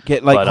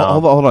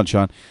 Hold on,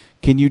 Sean.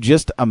 Can you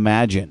just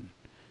imagine?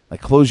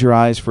 Like, close your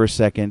eyes for a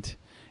second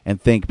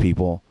and think,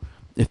 people,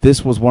 if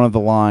this was one of the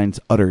lines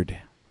uttered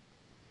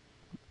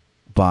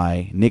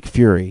by Nick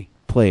Fury,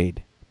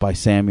 played by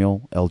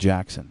Samuel L.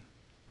 Jackson.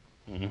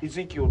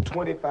 Ezekiel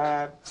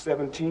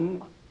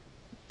 25:17.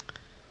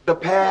 The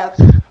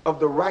path of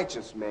the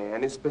righteous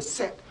man is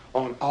beset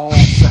on all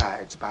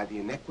sides by the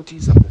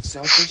iniquities of the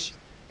selfish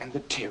and the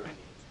tyranny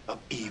of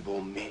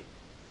evil men.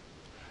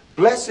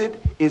 Blessed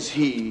is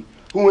he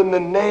who in the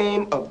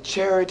name of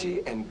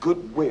charity and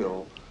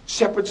goodwill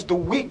shepherds the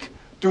weak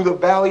through the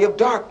valley of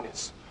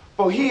darkness,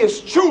 for he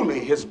is truly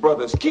his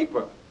brother's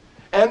keeper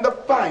and the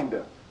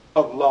finder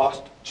of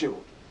lost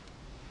children.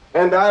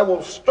 And I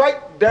will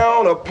strike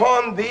down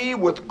upon thee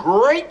with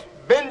great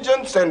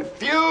vengeance and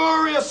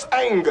furious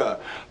anger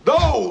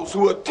those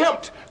who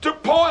attempt to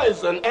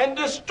poison and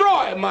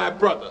destroy my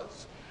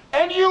brothers.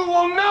 And you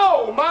will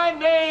know my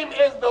name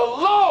is the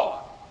Lord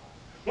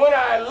when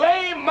I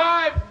lay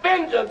my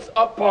vengeance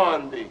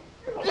upon thee.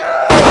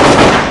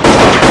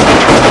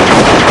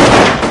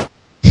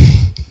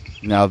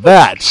 Now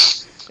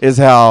that is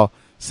how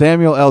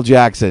Samuel L.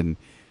 Jackson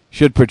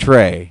should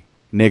portray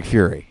Nick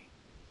Fury.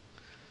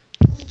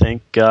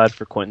 Thank God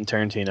for Quentin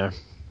Tarantino.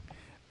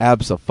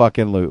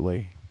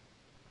 Abso-fucking-lutely.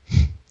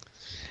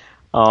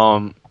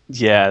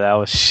 Yeah, that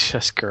was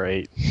just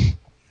great.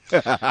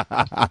 Sorry,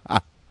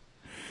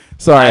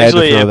 I had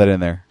to throw that in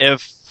there.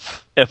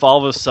 If all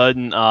of a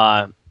sudden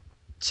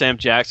Sam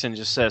Jackson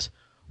just says,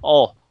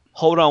 "Oh,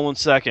 hold on one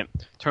second,"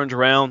 turns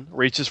around,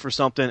 reaches for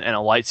something, and a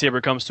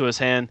lightsaber comes to his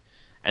hand,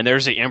 and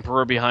there's the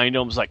Emperor behind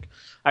him, it's like,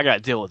 I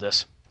gotta deal with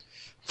this.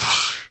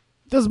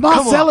 Does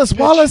Marcellus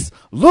Wallace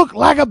look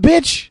like a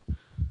bitch?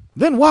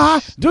 Then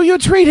why do you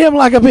treat him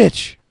like a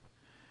bitch?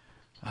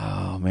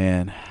 Oh,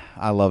 man.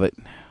 I love it.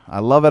 I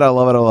love it. I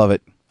love it. I love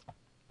it.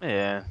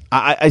 Yeah.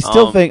 I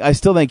still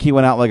think he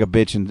went out like a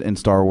bitch in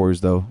Star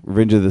Wars, though.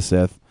 Revenge of the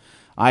Sith.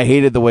 I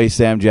hated the way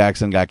Sam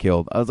Jackson got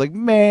killed. I was like,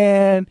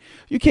 man,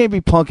 you can't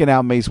be punking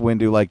out Mace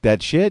Windu like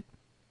that shit.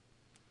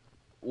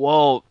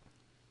 Well,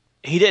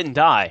 he didn't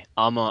die.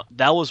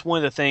 That was one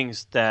of the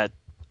things that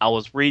I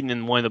was reading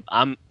in one of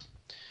the...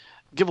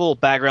 Give a little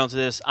background to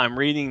this. I'm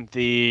reading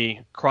the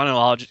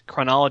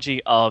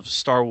chronology of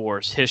Star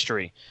Wars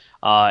history.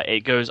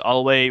 It goes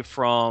all the way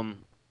from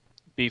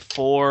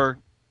before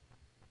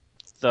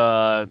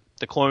the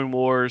Clone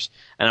Wars,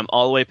 and I'm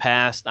all the way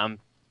past. I'm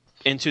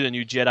into the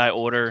New Jedi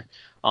Order.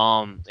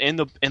 In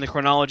the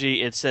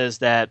chronology, it says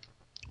that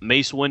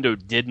Mace Windu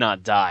did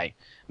not die.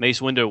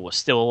 Mace Windu was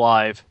still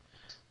alive.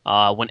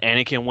 When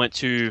Anakin went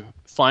to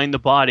find the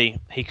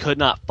body, he could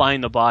not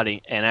find the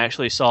body, and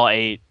actually saw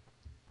a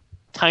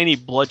tiny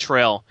blood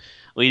trail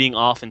leading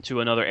off into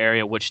another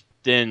area, which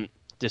then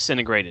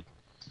disintegrated.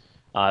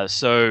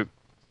 So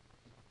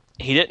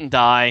he didn't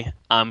die.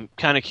 I'm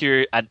kind of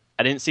curious. I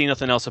didn't see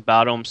nothing else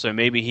about him, so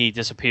maybe he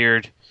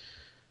disappeared.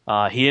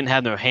 He didn't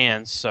have no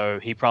hands, so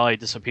he probably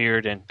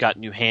disappeared and got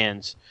new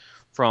hands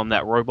from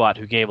that robot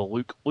who gave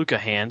Luke a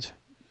hand.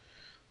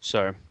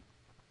 So,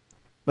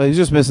 but he's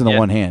just missing the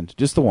one hand,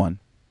 just the one.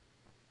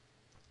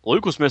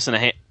 Luke was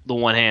missing the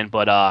one hand,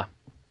 but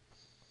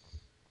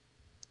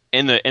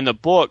in the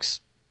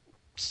books,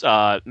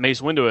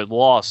 Mace Windu had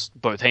lost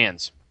both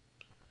hands.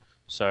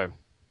 So,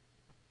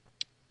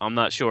 I'm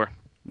not sure.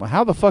 Well,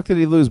 how the fuck did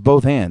he lose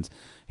both hands?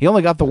 He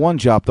only got the one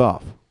chopped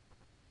off.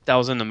 That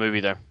was in the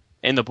movie, though.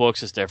 In the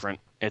books, it's different.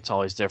 It's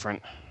always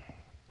different.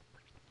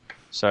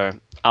 So,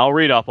 I'll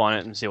read up on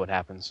it and see what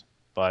happens.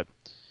 But,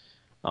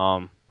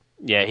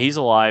 yeah, he's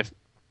alive.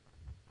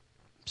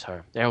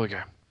 So, there we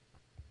go.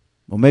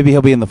 Well, maybe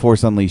he'll be in The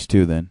Force Unleashed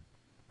too, then.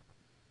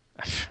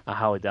 I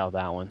highly doubt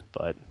that one,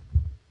 but...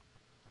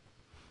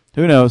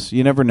 Who knows?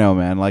 You never know,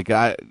 man. Like,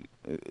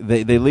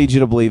 they lead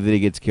you to believe that he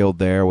gets killed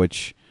there,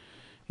 which,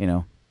 you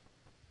know...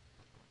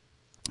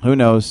 Who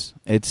knows?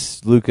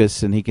 It's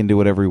Lucas, and he can do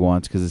whatever he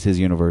wants because it's his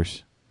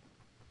universe.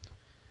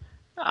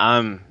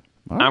 I'm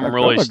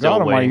really still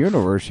waiting. My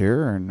universe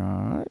here, and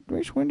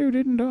Mace Windu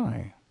didn't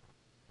die.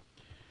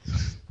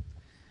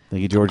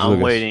 Thank you, George Lucas.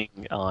 I'm waiting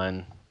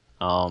on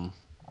the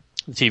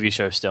TV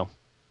show still.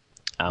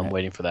 I'm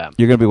waiting for that.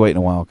 You're going to be waiting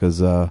a while because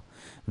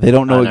they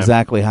don't know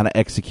exactly how to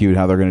execute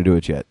how they're going to do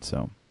it yet.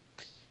 So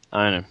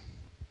I know.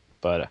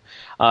 But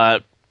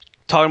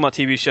talking about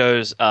TV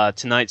shows,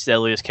 tonight's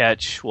Deadliest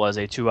Catch was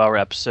a 2-hour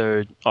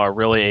episode, or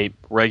really a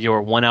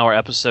regular 1-hour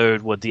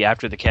episode with the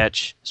After the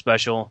Catch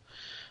special.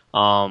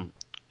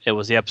 It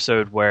was the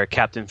episode where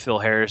Captain Phil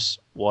Harris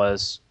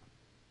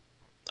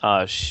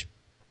had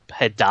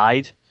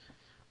died.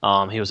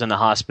 He was in the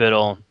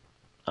hospital.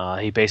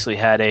 He basically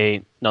had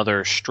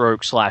another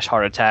stroke /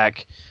 heart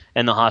attack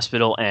in the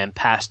hospital and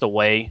passed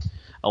away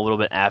a little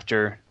bit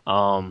after.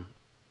 I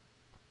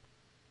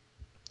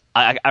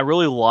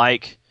really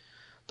like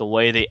the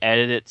way they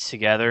edited it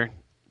together.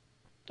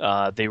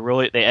 They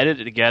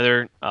edited it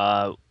together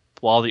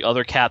while the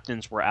other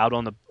captains were out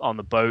on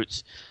the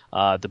boats,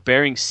 the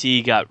Bering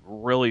Sea got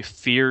really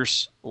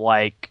fierce,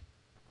 like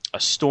a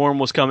storm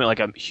was coming,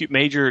 like a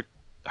major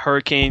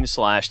hurricane /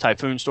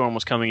 typhoon storm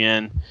was coming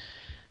in.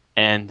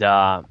 And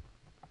the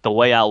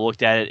way I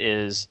looked at it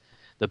is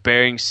the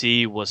Bering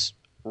Sea was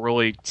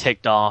really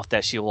ticked off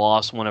that she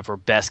lost one of her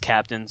best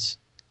captains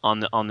on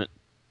the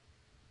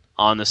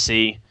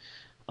sea.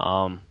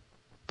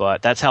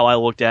 But that's how I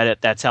looked at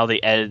it. That's how they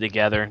edited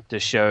together to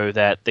show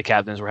that the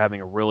captains were having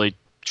a really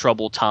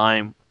troubled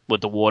time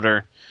with the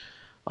water.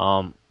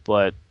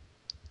 But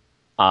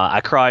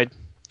I cried.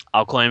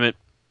 I'll claim it.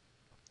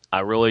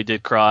 I really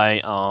did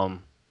cry.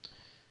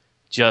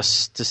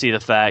 Just to see the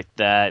fact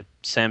that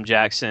Sam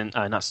Jackson,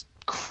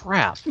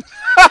 crap.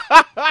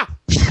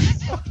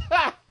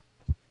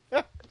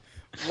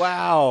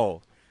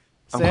 Wow.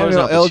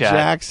 Samuel L.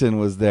 Jackson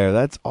was there.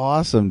 That's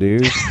awesome,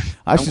 dude.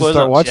 I should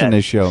start watching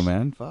this show,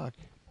 man. Fuck.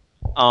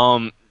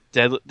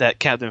 That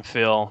Captain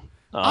Phil.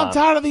 I'm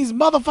tired of these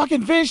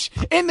motherfucking fish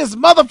in this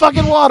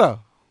motherfucking water.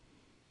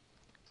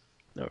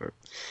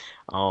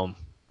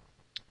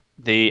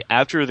 The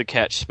After the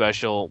Catch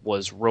special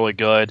was really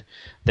good.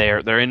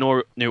 They're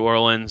in New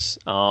Orleans.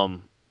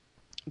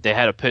 They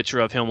had a picture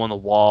of him on the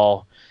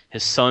wall.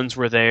 His sons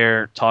were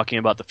there talking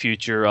about the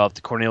future of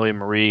the Cornelia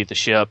Marie, the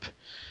ship.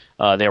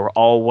 They were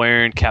all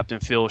wearing Captain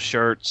Phil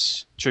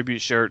shirts,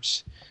 tribute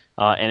shirts.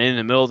 And in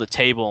the middle of the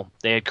table,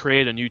 they had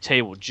created a new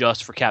table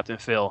just for Captain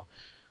Phil.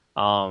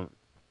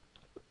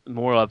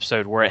 Moral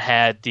episode where it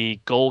had the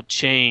gold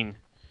chain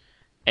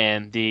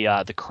and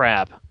the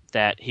crab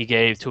that he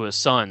gave to his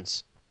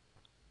sons.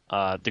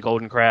 The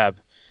golden crab,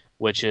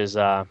 which is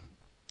a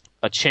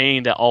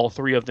chain that all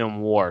three of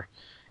them wore,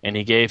 and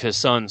he gave his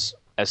sons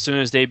as soon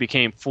as they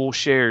became full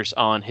shares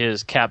on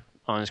his crab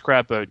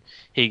boat.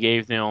 He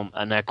gave them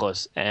a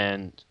necklace,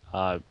 and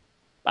I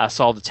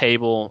saw the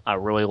table. I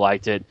really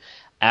liked it.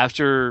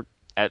 After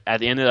at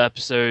the end of the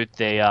episode,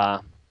 they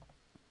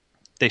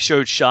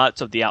showed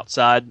shots of the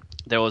outside.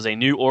 There was a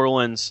New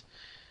Orleans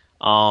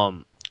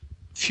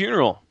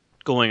funeral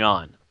going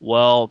on.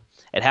 Well,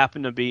 it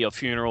happened to be a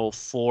funeral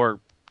for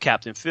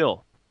Captain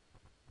Phil,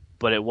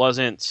 but it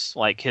wasn't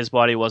like his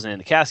body wasn't in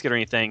the casket or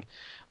anything,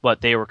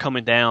 but they were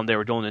coming down. They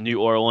were doing the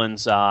New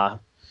Orleans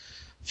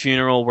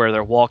funeral where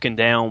they're walking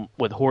down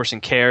with horse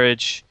and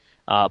carriage,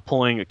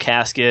 pulling a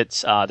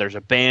casket. There's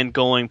a band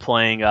going,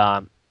 playing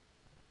The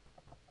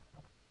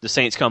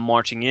Saints Come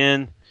Marching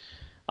In,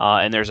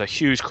 and there's a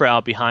huge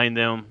crowd behind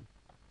them.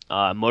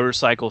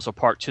 Motorcycles are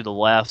parked to the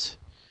left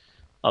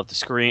of the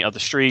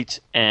street,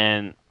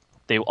 and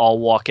they all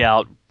walk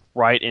out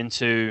right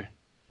into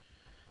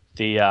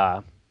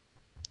the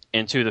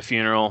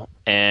funeral,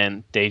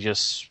 and they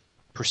just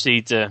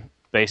proceed to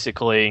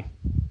basically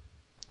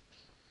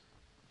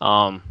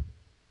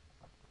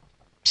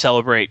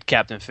celebrate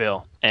Captain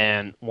Phil.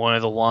 And one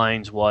of the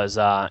lines was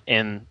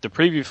in the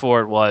preview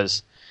for it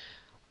was,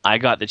 "I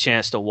got the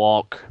chance to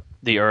walk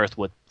the earth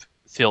with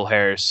Phil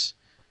Harris.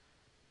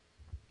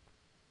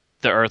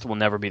 The earth will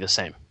never be the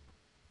same."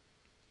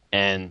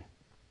 And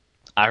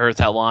I heard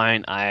that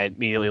line, I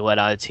immediately let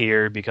out a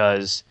tear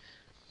because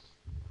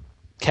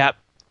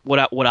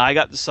what I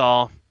got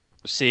to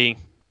see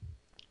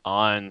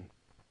on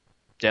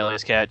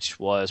Deadliest Catch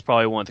was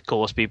probably one of the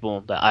coolest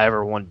people that I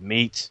ever wanted to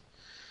meet.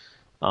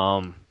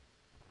 I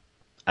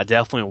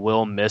definitely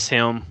will miss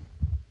him.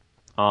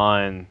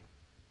 You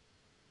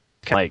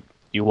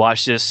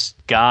watch this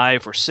guy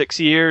for 6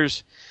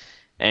 years,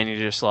 and you're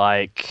just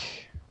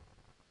like,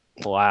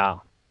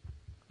 wow,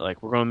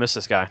 like we're gonna miss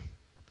this guy.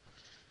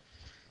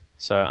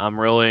 So I'm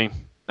really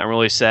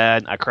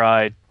sad. I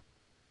cried.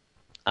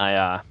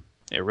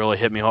 It really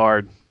hit me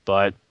hard,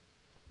 but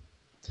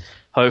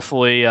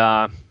hopefully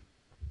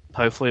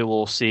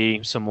we'll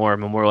see some more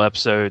memorial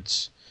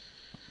episodes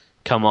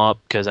come up,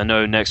 because I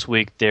know next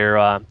week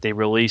they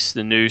release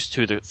the news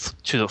to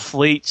the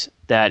fleet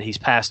that he's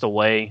passed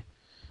away.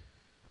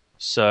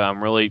 So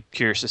I'm really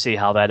curious to see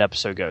how that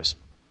episode goes.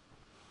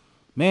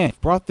 Man,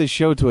 brought this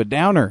show to a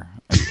downer.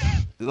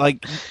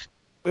 Like,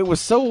 it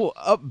was so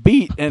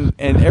upbeat and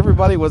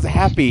everybody was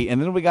happy,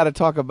 and then we got to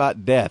talk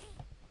about death.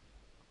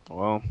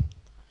 Well,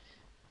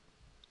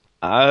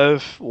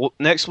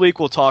 next week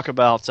we'll talk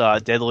about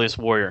Deadliest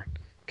Warrior,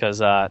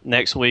 because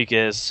next week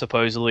is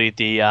supposedly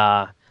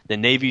the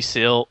Navy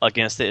SEAL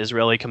against the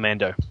Israeli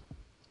Commando.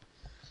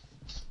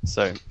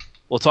 So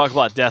we'll talk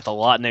about death a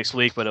lot next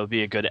week, but it'll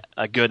be a good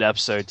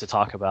episode to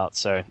talk about.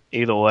 So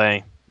either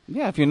way,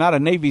 yeah, if you're not a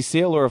Navy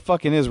SEAL or a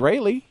fucking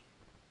Israeli.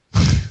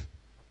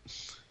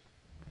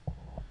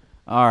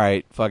 All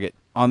right, fuck it.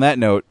 On that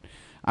note,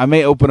 I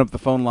may open up the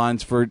phone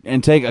lines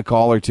and take a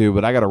call or two,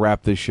 but I got to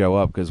wrap this show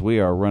up because we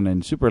are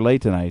running super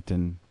late tonight.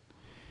 And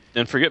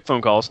forget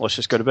phone calls. Let's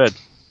just go to bed.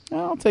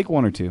 I'll take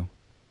one or two.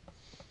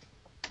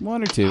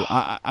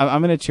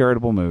 I'm in a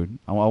charitable mood.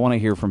 I want to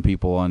hear from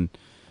people on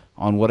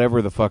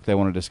whatever the fuck they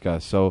want to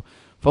discuss. So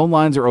phone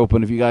lines are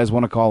open if you guys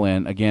want to call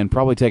in. Again,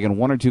 probably taking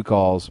one or two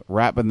calls,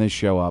 wrapping this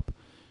show up.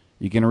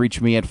 You can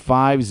reach me at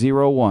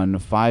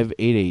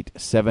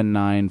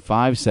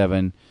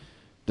 501-588-7957.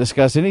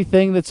 discuss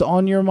anything that's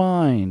on your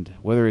mind,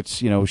 whether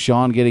it's,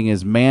 Sean getting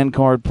his man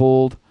card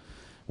pulled,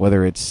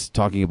 whether it's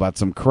talking about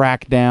some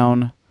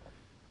crackdown.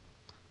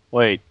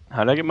 Wait,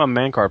 how did I get my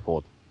man card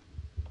pulled?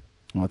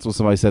 Well, that's what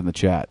somebody said in the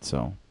chat,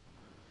 so.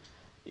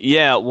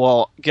 Yeah,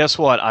 well, guess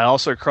what? I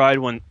also cried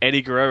when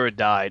Eddie Guerrero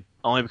died,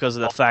 only because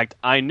of the fact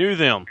I knew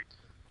them.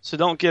 So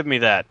don't give me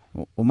that.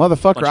 Well,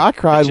 motherfucker, I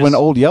cried when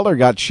Old Yeller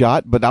got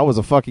shot, but I was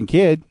a fucking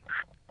kid.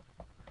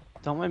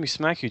 Don't let me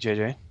smack you,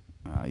 JJ.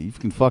 You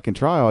can fucking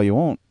try all you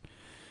want.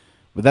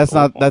 But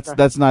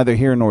that's neither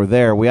here nor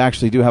there. We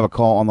actually do have a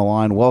call on the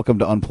line. Welcome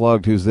to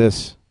Unplugged. Who's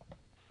this?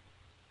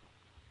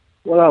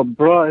 What up,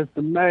 bro? It's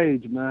the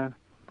Mage, man.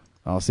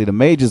 Oh, see, the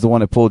Mage is the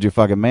one that pulled your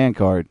fucking man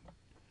card.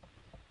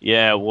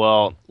 Yeah,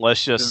 well,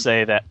 let's just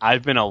say that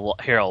I've been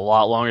here a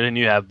lot longer than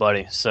you have,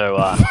 buddy. So,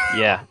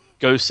 yeah,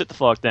 go sit the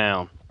fuck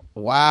down.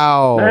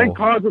 Wow. Man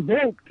card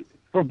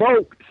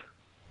revoked.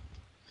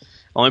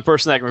 Only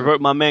person that can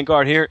revoke my man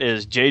card here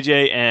is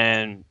JJ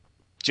and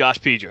Josh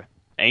Pedra.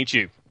 Ain't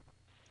you?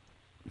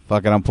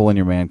 Fuck it, I'm pulling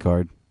your man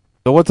card.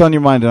 So what's on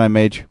your mind tonight,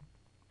 Mage?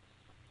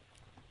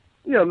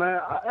 Yeah,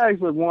 man, I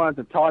actually wanted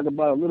to talk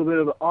about a little bit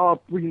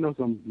of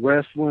some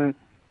wrestling,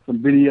 some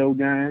video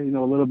games, a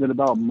little bit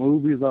about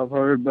movies I've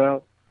heard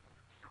about.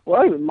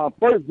 Well, my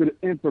first bit of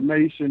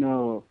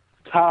information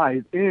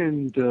ties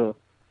into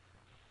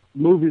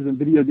movies and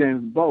video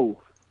games both.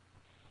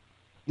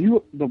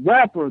 The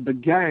rapper, The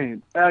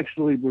Game,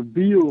 actually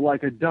revealed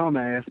like a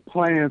dumbass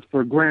plans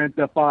for Grand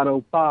Theft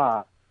Auto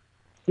 5.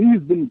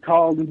 He's been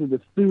called into the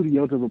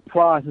studio to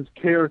reprise his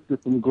character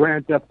from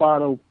Grand Theft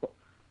Auto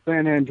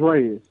San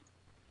Andreas.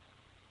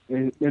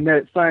 In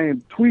that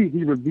same tweet,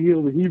 he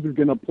revealed that he was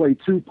going to play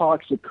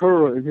Tupac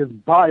Shakur in his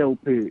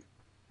biopic.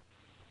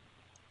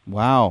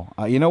 Wow.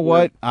 You know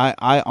what?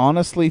 I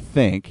honestly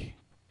think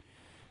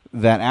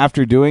that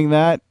after doing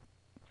that,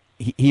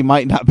 he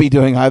might not be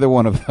doing either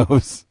one of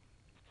those.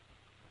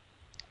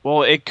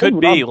 Well, it could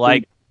be,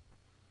 like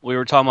we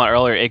were talking about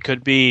earlier, it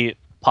could be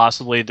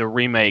possibly the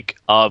remake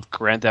of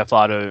Grand Theft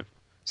Auto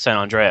San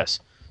Andreas.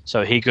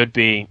 So he could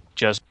be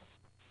just...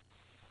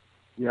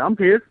 Yeah, I'm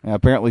here. Yeah,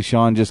 apparently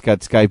Sean just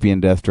got Skype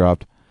and death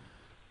dropped.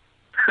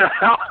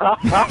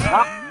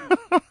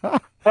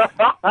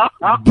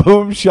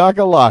 Boom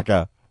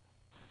shakalaka.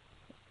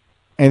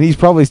 And he's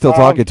probably still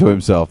talking to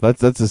himself.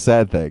 That's a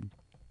sad thing.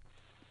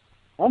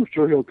 I'm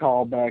sure he'll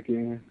call back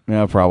in.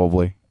 Yeah,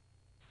 probably.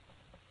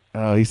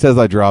 Oh, he says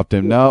I dropped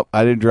him. Nope,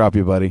 I didn't drop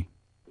you, buddy.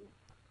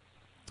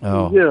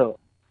 Oh. Yeah.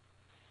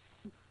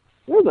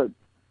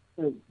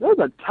 There's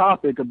a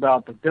topic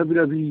about the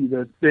WWE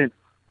that's been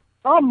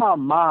on my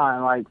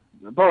mind like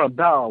for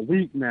about a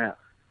week now.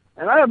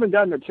 And I haven't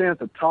gotten a chance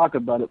to talk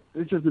about it.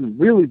 It's just been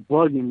really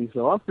bugging me.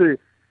 So I figured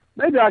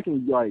maybe I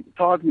can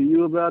talk to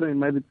you about it and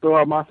maybe throw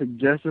out my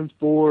suggestions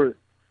for it.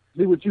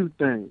 See what you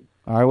think.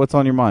 All right, what's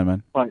on your mind,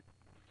 man?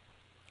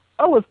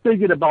 I was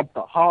thinking about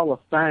the Hall of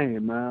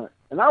Fame, man.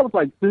 And I was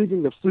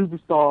thinking of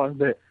superstars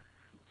that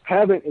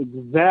haven't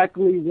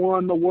exactly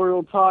won the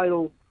world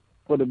title,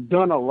 but have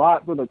done a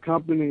lot for the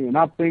company, and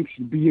I think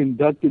should be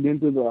inducted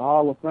into the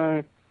Hall of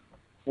Fame.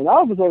 And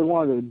I was always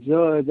wanted to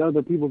judge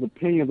other people's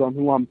opinions on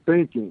who I'm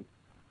thinking.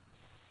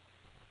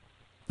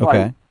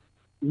 Okay.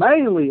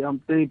 Mainly, I'm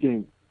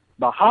thinking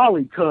the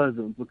Holly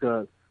cousins,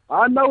 because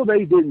I know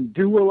they didn't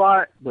do a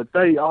lot, but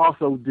they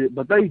also did.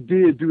 But they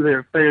did do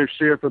their fair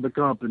share for the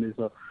company.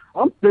 So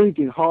I'm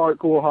thinking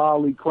Hardcore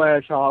Holly,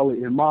 Clash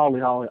Holly, and Molly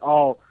Holly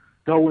all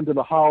go into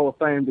the Hall of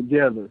Fame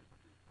together.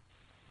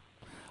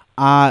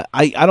 I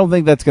don't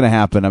think that's going to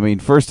happen. I mean,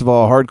 first of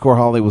all, Hardcore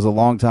Holly was a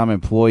long-time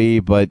employee,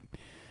 but,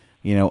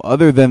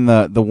 other than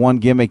the one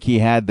gimmick he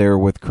had there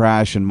with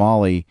Crash and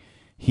Molly,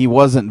 he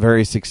wasn't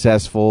very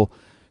successful.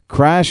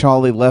 Crash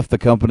Holly left the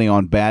company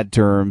on bad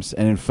terms,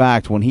 and in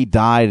fact, when he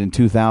died in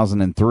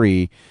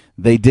 2003,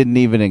 they didn't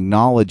even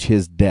acknowledge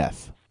his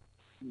death.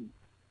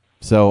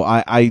 So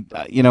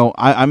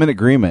I'm in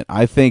agreement.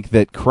 I think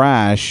that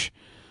Crash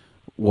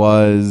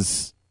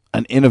was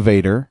an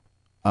innovator.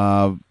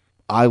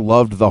 I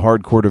loved the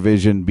hardcore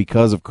division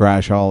because of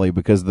Crash Holly,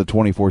 because of the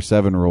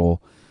 24/7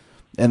 rule,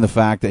 and the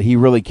fact that he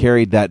really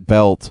carried that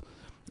belt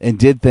and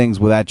did things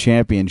with that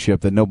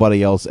championship that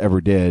nobody else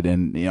ever did.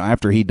 And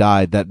after he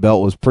died, that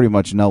belt was pretty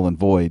much null and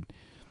void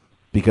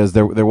because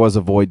there was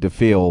a void to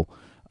fill.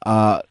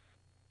 I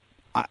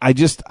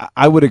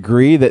would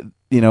agree that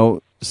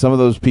some of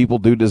those people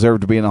do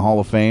deserve to be in the Hall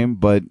of Fame,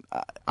 but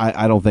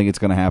I don't think it's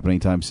going to happen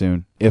anytime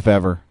soon, if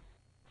ever.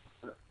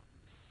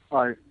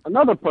 All right,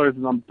 another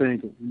person I'm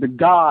thinking, The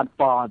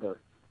Godfather.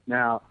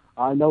 Now,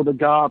 I know The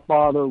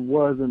Godfather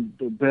wasn't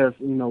the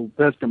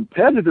best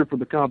competitor for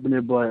the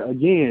company, but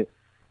again,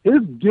 his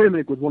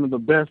gimmick was one of the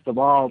best of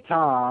all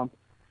time.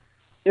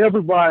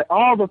 Everybody,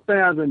 all the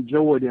fans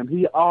enjoyed him.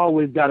 He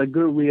always got a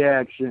good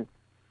reaction.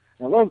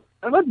 And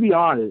let's be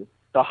honest,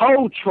 the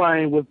whole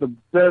train was the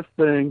best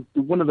thing,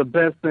 one of the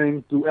best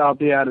things throughout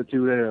the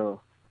Attitude Era.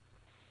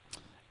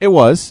 It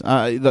was.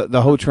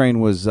 The whole train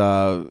was...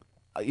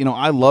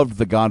 I loved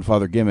the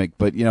Godfather gimmick,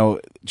 but,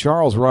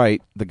 Charles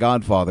Wright, the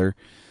Godfather,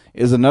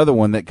 is another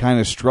one that kind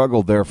of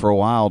struggled there for a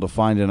while to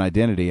find an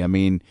identity. I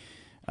mean,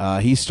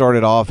 he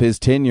started off his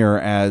tenure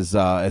as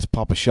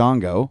Papa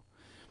Shango,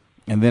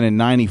 and then in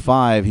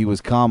 '95 he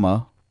was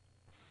Kama,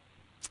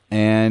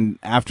 and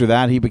after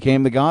that he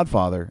became the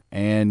Godfather,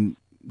 and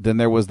then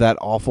there was that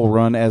awful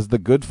run as the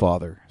Good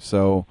Father.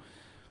 So,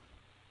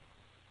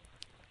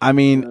 I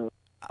mean,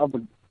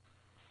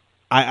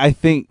 I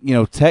think,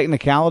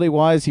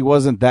 technicality-wise, he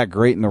wasn't that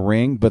great in the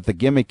ring, but the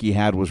gimmick he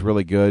had was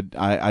really good.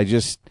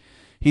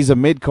 He's a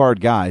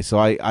mid-card guy, so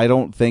I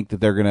don't think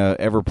that they're going to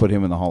ever put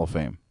him in the Hall of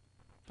Fame.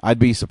 I'd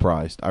be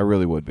surprised. I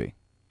really would be.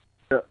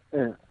 Yeah.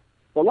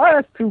 The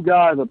last two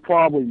guys are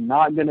probably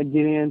not going to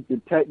get into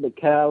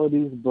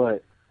technicalities,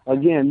 but,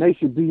 again, they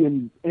should be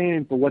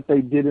in for what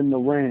they did in the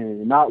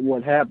ring, not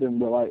what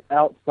happened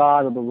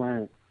outside of the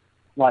ring.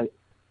 Like,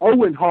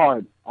 Owen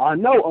Hart. I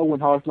know Owen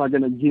Hart's not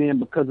going to get in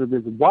because of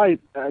his wife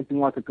acting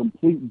like a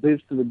complete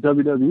bitch to the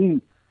WWE,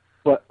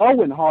 but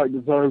Owen Hart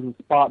deserves a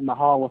spot in the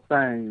Hall of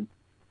Fame.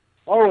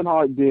 Owen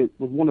Hart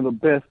was one of the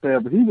best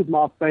ever. He was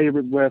my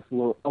favorite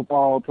wrestler of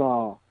all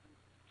time.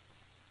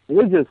 And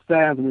it just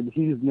saddens me that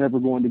he's never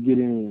going to get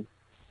in.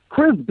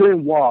 Chris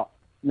Benoit.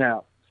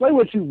 Now, say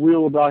what you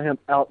will about him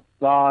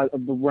outside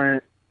of the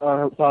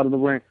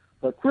ring,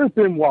 but Chris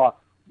Benoit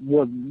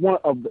was one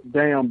of the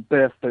damn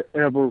best that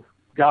ever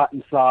got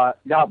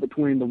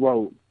between the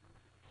ropes.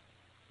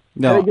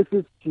 No.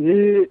 Pegasus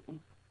Kid,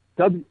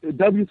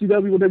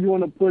 WCW, whatever you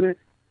want to put it,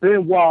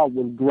 Benoit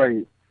was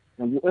great.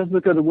 And that's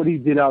because of what he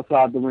did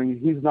outside the ring.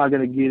 He's not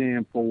going to get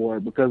in for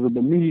it because of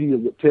the media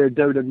that tear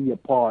WWE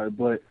apart,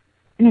 but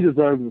he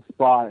deserves a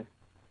spot.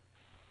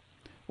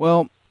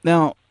 Well,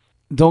 now,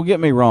 don't get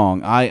me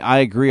wrong. I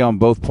agree on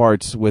both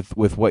parts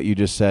with what you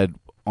just said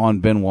on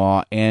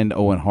Benoit and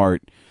Owen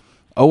Hart.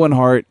 Owen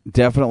Hart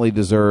definitely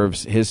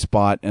deserves his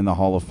spot in the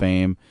Hall of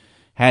Fame.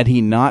 Had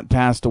he not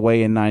passed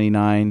away in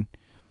 '99,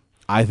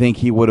 I think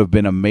he would have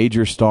been a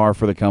major star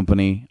for the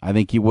company. I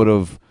think he would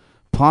have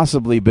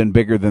possibly been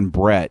bigger than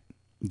Brett,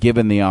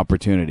 given the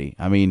opportunity.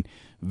 I mean,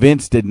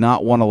 Vince did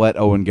not want to let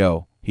Owen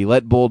go. He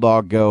let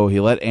Bulldog go. He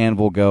let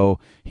Anvil go.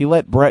 He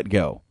let Brett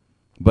go.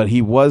 But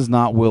he was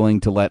not willing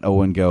to let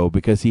Owen go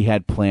because he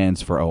had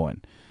plans for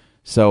Owen.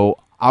 So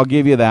I'll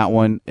give you that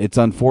one. It's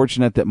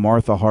unfortunate that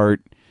Martha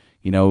Hart,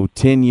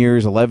 10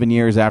 years, 11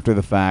 years after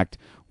the fact,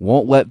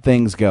 won't let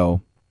things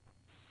go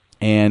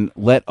and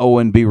let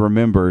Owen be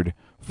remembered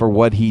for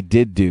what he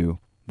did do,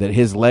 that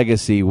his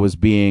legacy was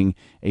being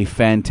a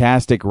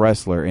fantastic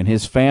wrestler, and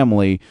his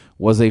family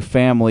was a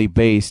family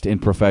based in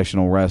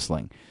professional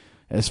wrestling.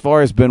 As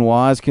far as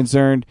Benoit is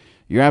concerned,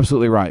 you're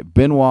absolutely right.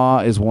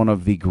 Benoit is one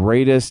of the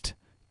greatest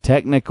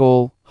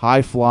technical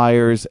high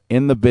flyers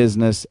in the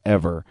business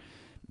ever,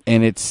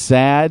 and it's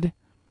sad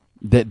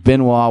that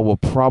Benoit will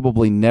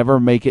probably never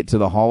make it to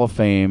the Hall of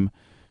Fame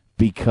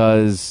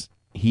because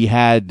he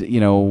had,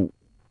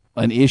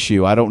 an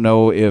issue. I don't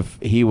know if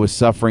he was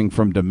suffering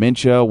from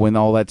dementia when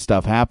all that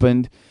stuff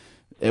happened.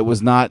 It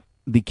was not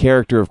the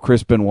character of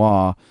Chris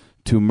Benoit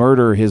to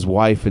murder his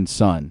wife and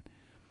son.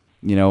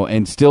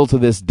 And still to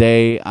this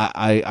day,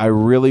 I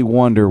really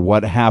wonder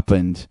what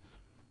happened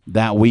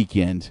that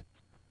weekend.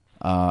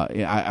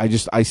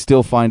 I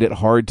still find it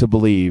hard to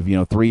believe,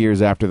 3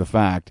 years after the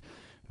fact,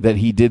 that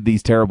he did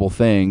these terrible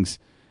things,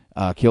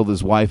 killed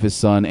his wife, his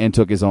son, and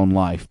took his own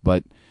life.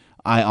 But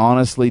I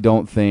honestly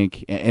don't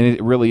think, and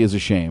it really is a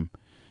shame,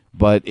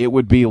 but it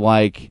would be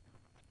like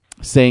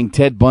saying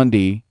Ted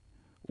Bundy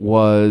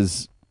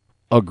was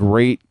a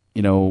great,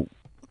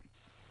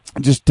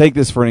 just take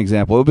this for an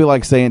example. It would be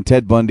like saying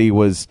Ted Bundy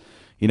was,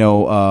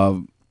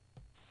 really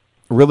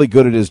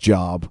good at his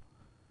job,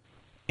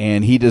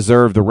 and he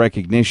deserved the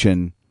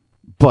recognition,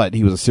 but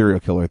he was a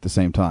serial killer at the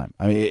same time.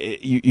 I mean,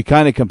 you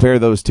kind of compare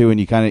those two, and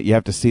you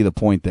have to see the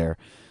point there.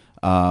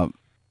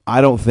 I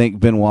don't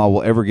think Benoit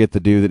will ever get the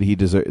due that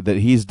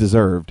he's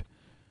deserved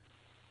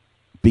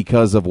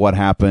because of what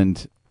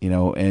happened,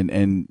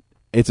 and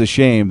it's a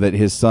shame that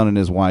his son and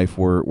his wife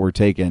were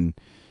taken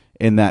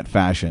in that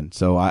fashion.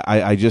 So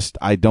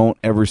I don't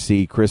ever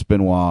see Chris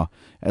Benoit,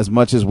 as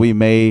much as we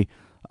may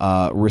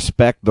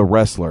respect the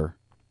wrestler,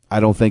 I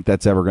don't think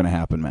that's ever going to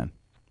happen, man.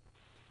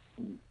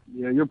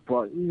 Yeah,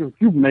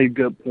 you've made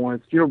good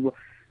points.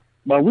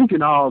 But we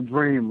can all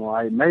dream,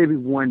 right? Maybe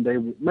one day,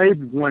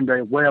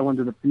 well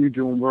into the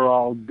future, when we're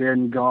all dead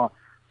and gone,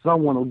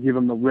 someone will give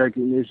him the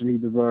recognition he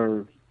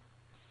deserves.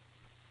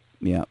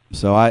 Yeah.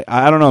 So I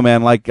don't know,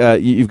 man. Like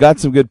you've got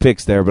some good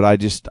picks there, but I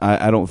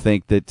don't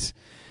think that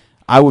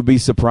I would be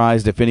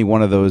surprised if any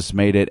one of those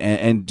made it.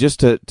 And just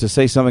to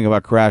say something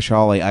about Crash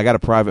Holly, I got a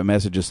private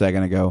message a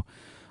second ago.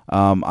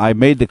 I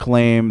made the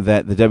claim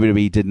that the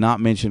WWE did not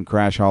mention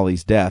Crash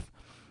Holly's death.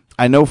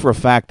 I know for a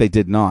fact they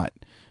did not,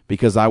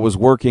 because I was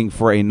working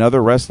for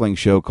another wrestling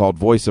show called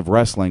Voice of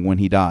Wrestling when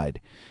he died.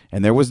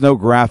 And there was no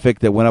graphic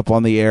that went up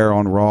on the air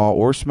on Raw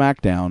or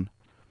SmackDown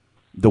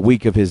the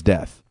week of his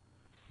death.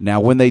 Now,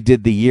 when they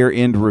did the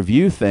year-end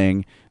review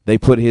thing, they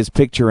put his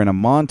picture in a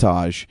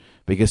montage,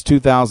 because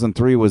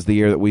 2003 was the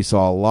year that we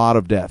saw a lot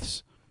of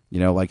deaths.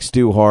 Like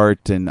Stu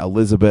Hart and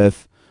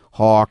Elizabeth,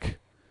 Hawk,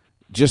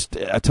 just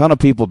a ton of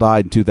people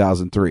died in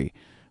 2003.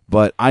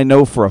 But I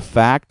know for a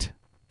fact,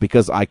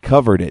 because I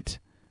covered it,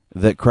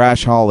 that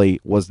Crash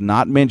Holly was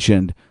not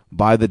mentioned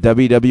by the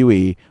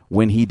WWE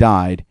when he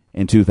died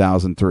in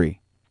 2003.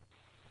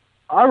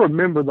 I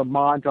remember the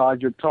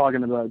montage you're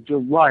talking about. You're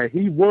right.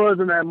 He was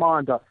in that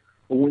montage.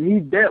 But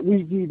when that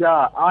week he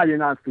died, I did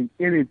not see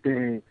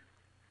anything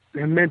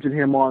and mention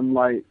him on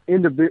like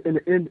as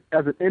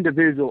an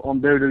individual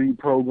on WWE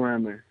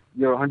programming.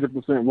 You're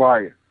 100%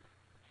 right.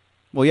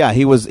 Well, yeah,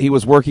 he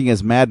was working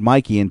as Mad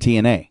Mikey in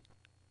TNA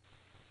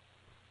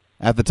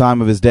at the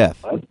time of his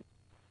death.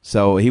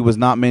 So he was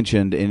not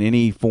mentioned in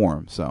any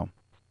form. So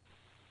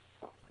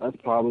that's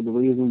probably the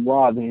reason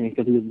why, then,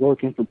 because he was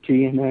working for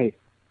TNA.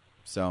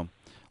 So,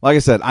 like I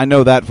said, I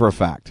know that for a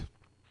fact.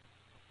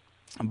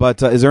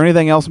 But is there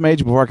anything else,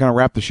 Mage, before I kind of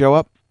wrap the show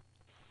up?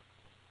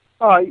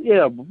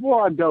 Yeah,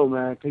 before I go,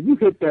 man, can you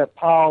hit that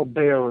Paul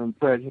Bearer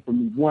impression for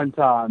me one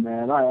time,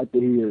 man? I have to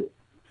hear it.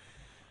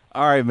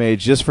 All right,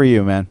 Mage, just for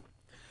you, man.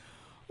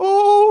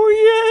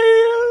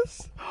 Oh,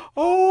 yes.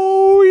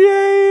 Oh,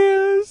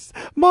 yes.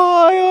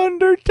 My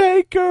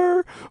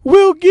Undertaker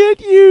will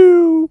get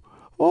you.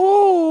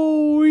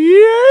 Oh,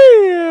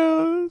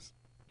 yes.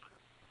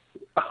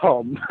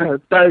 Oh,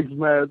 man. Thanks,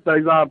 man.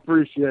 Thanks. I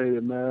appreciate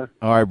it, man.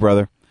 All right,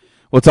 brother.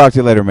 We'll talk to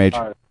you later, Mage.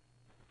 All right.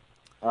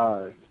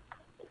 All right.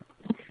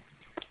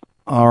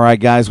 All right,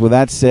 guys. With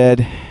that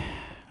said,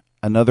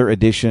 another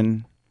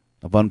edition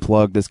of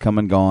Unplugged has come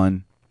and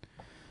gone.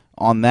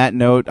 On that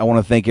note, I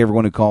want to thank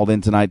everyone who called in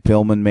tonight,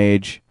 Pillman,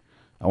 Mage.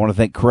 I want to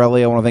thank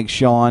Corelli. I want to thank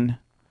Sean.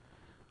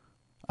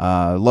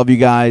 Love you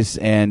guys,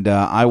 and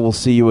I will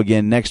see you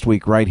again next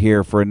week right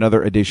here for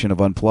another edition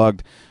of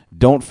Unplugged.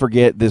 Don't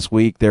forget, this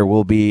week there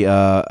will be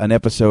an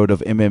episode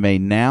of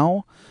MMA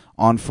Now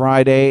on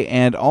Friday,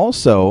 and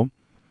also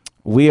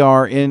we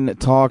are in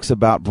talks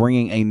about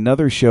bringing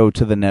another show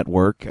to the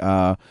network.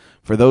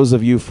 For those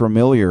of you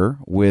familiar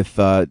with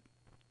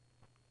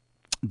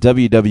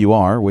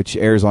WWR, which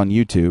airs on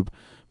YouTube, I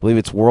believe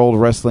it's World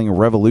Wrestling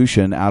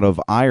Revolution out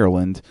of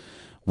Ireland.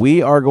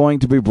 We are going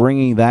to be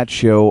bringing that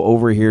show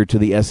over here to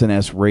the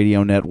SNS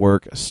Radio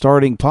Network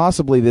starting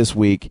possibly this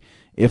week.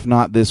 If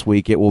not this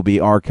week, it will be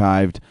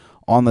archived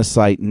on the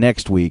site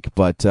next week.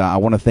 But I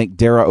want to thank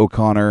Dara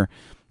O'Connor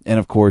and,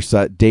 of course,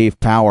 Dave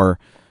Power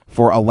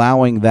for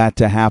allowing that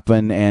to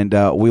happen. And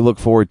we look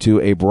forward to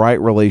a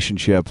bright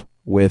relationship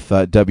with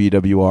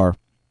WWR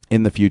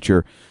in the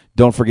future.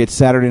 Don't forget,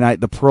 Saturday night,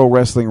 the Pro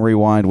Wrestling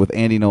Rewind with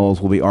Andy Knowles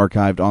will be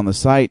archived on the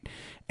site.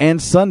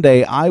 And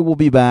Sunday, I will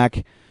be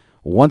back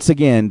once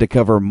again to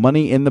cover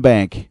Money in the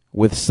Bank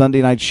with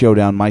Sunday Night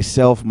Showdown.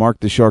 Myself, Mark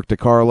the Shark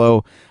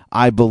DiCarlo.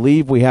 I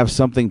believe we have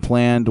something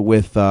planned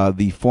with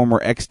the former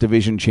X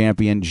Division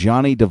champion,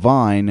 Johnny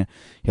Devine.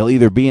 He'll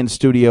either be in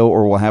studio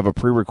or we'll have a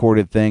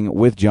pre-recorded thing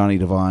with Johnny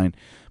Devine.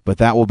 But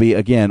that will be,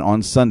 again,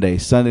 on Sunday,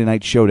 Sunday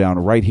Night Showdown,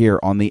 right here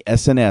on the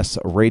SNS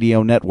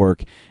Radio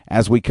Network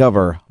as we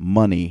cover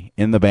Money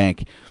in the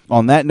Bank.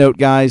 On that note,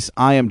 guys,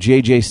 I am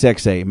JJ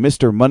Sexay,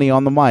 Mr. Money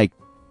on the Mic.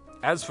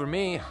 As for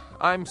me,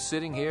 I'm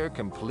sitting here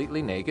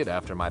completely naked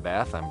after my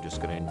bath. I'm just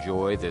going to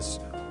enjoy this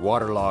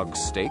waterlogged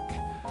steak.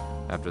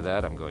 After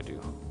that, I'm going to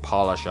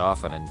polish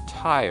off an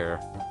entire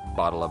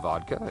bottle of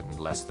vodka in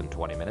less than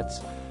 20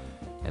 minutes,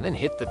 and then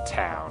hit the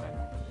town and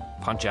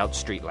punch out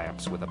street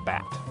lamps with a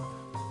bat.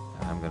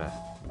 I'm going to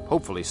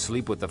hopefully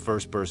sleep with the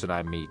first person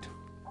I meet.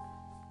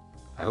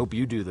 I hope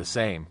you do the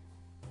same,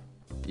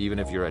 even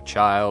if you're a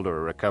child or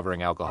a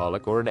recovering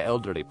alcoholic or an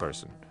elderly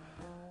person.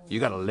 You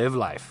got to live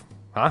life,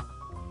 huh?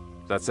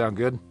 Does that sound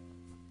good?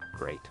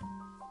 Great.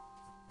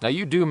 Now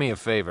you do me a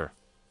favor.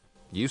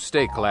 You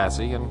stay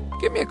classy and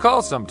give me a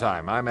call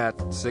sometime. I'm at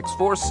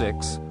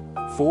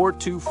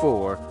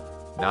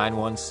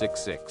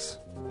 646-424-9166.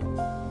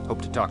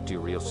 Hope to talk to you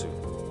real soon.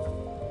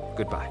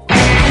 Goodbye.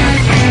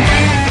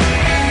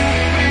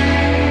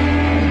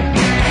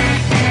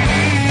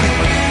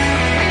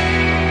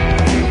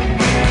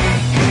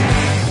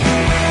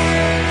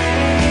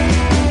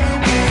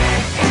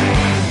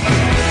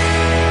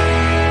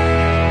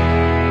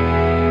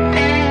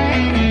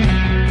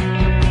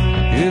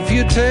 If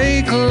you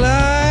take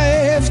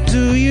life,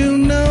 do you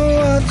know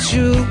what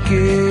you'll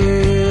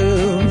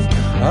give?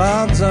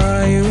 Odds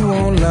are you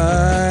won't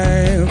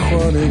like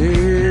what it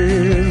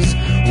is.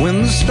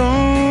 When the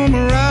storm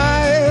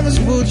arrives,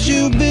 would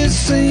you be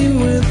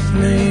seen with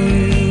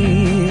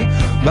me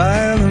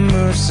by the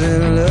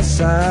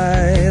merciless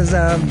eyes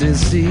I've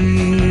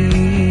deceived?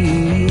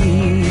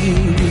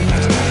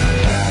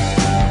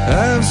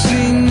 I've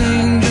seen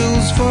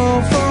angels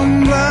fall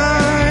from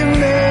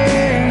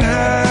blinding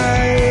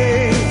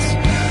heights,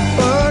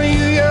 but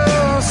you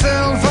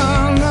yourself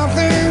are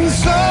nothing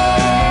so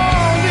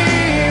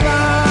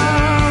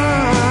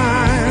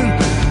divine,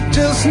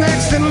 just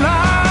next in line.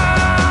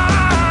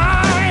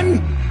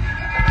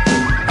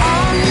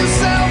 On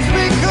yourself,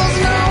 because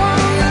no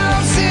one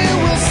else here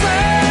will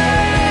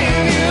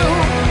save you.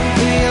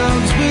 The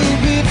odds will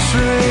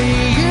betray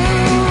you,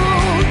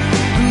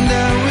 and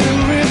I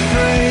will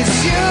replace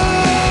you.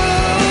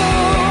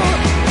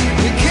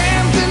 You can't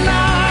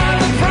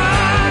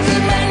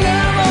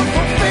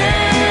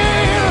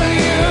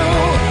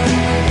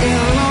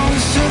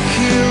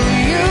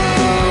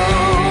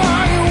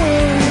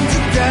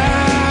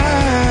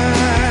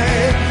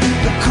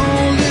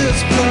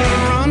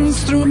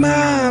through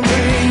my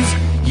veins.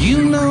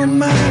 You know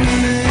my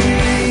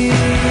name.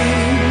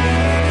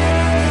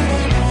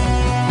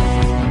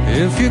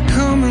 If you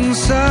come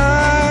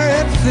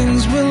inside,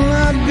 things will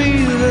not be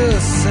the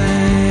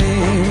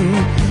same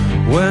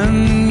when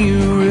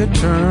you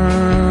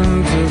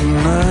return to the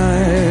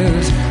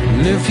night.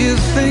 And if you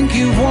think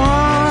you've won,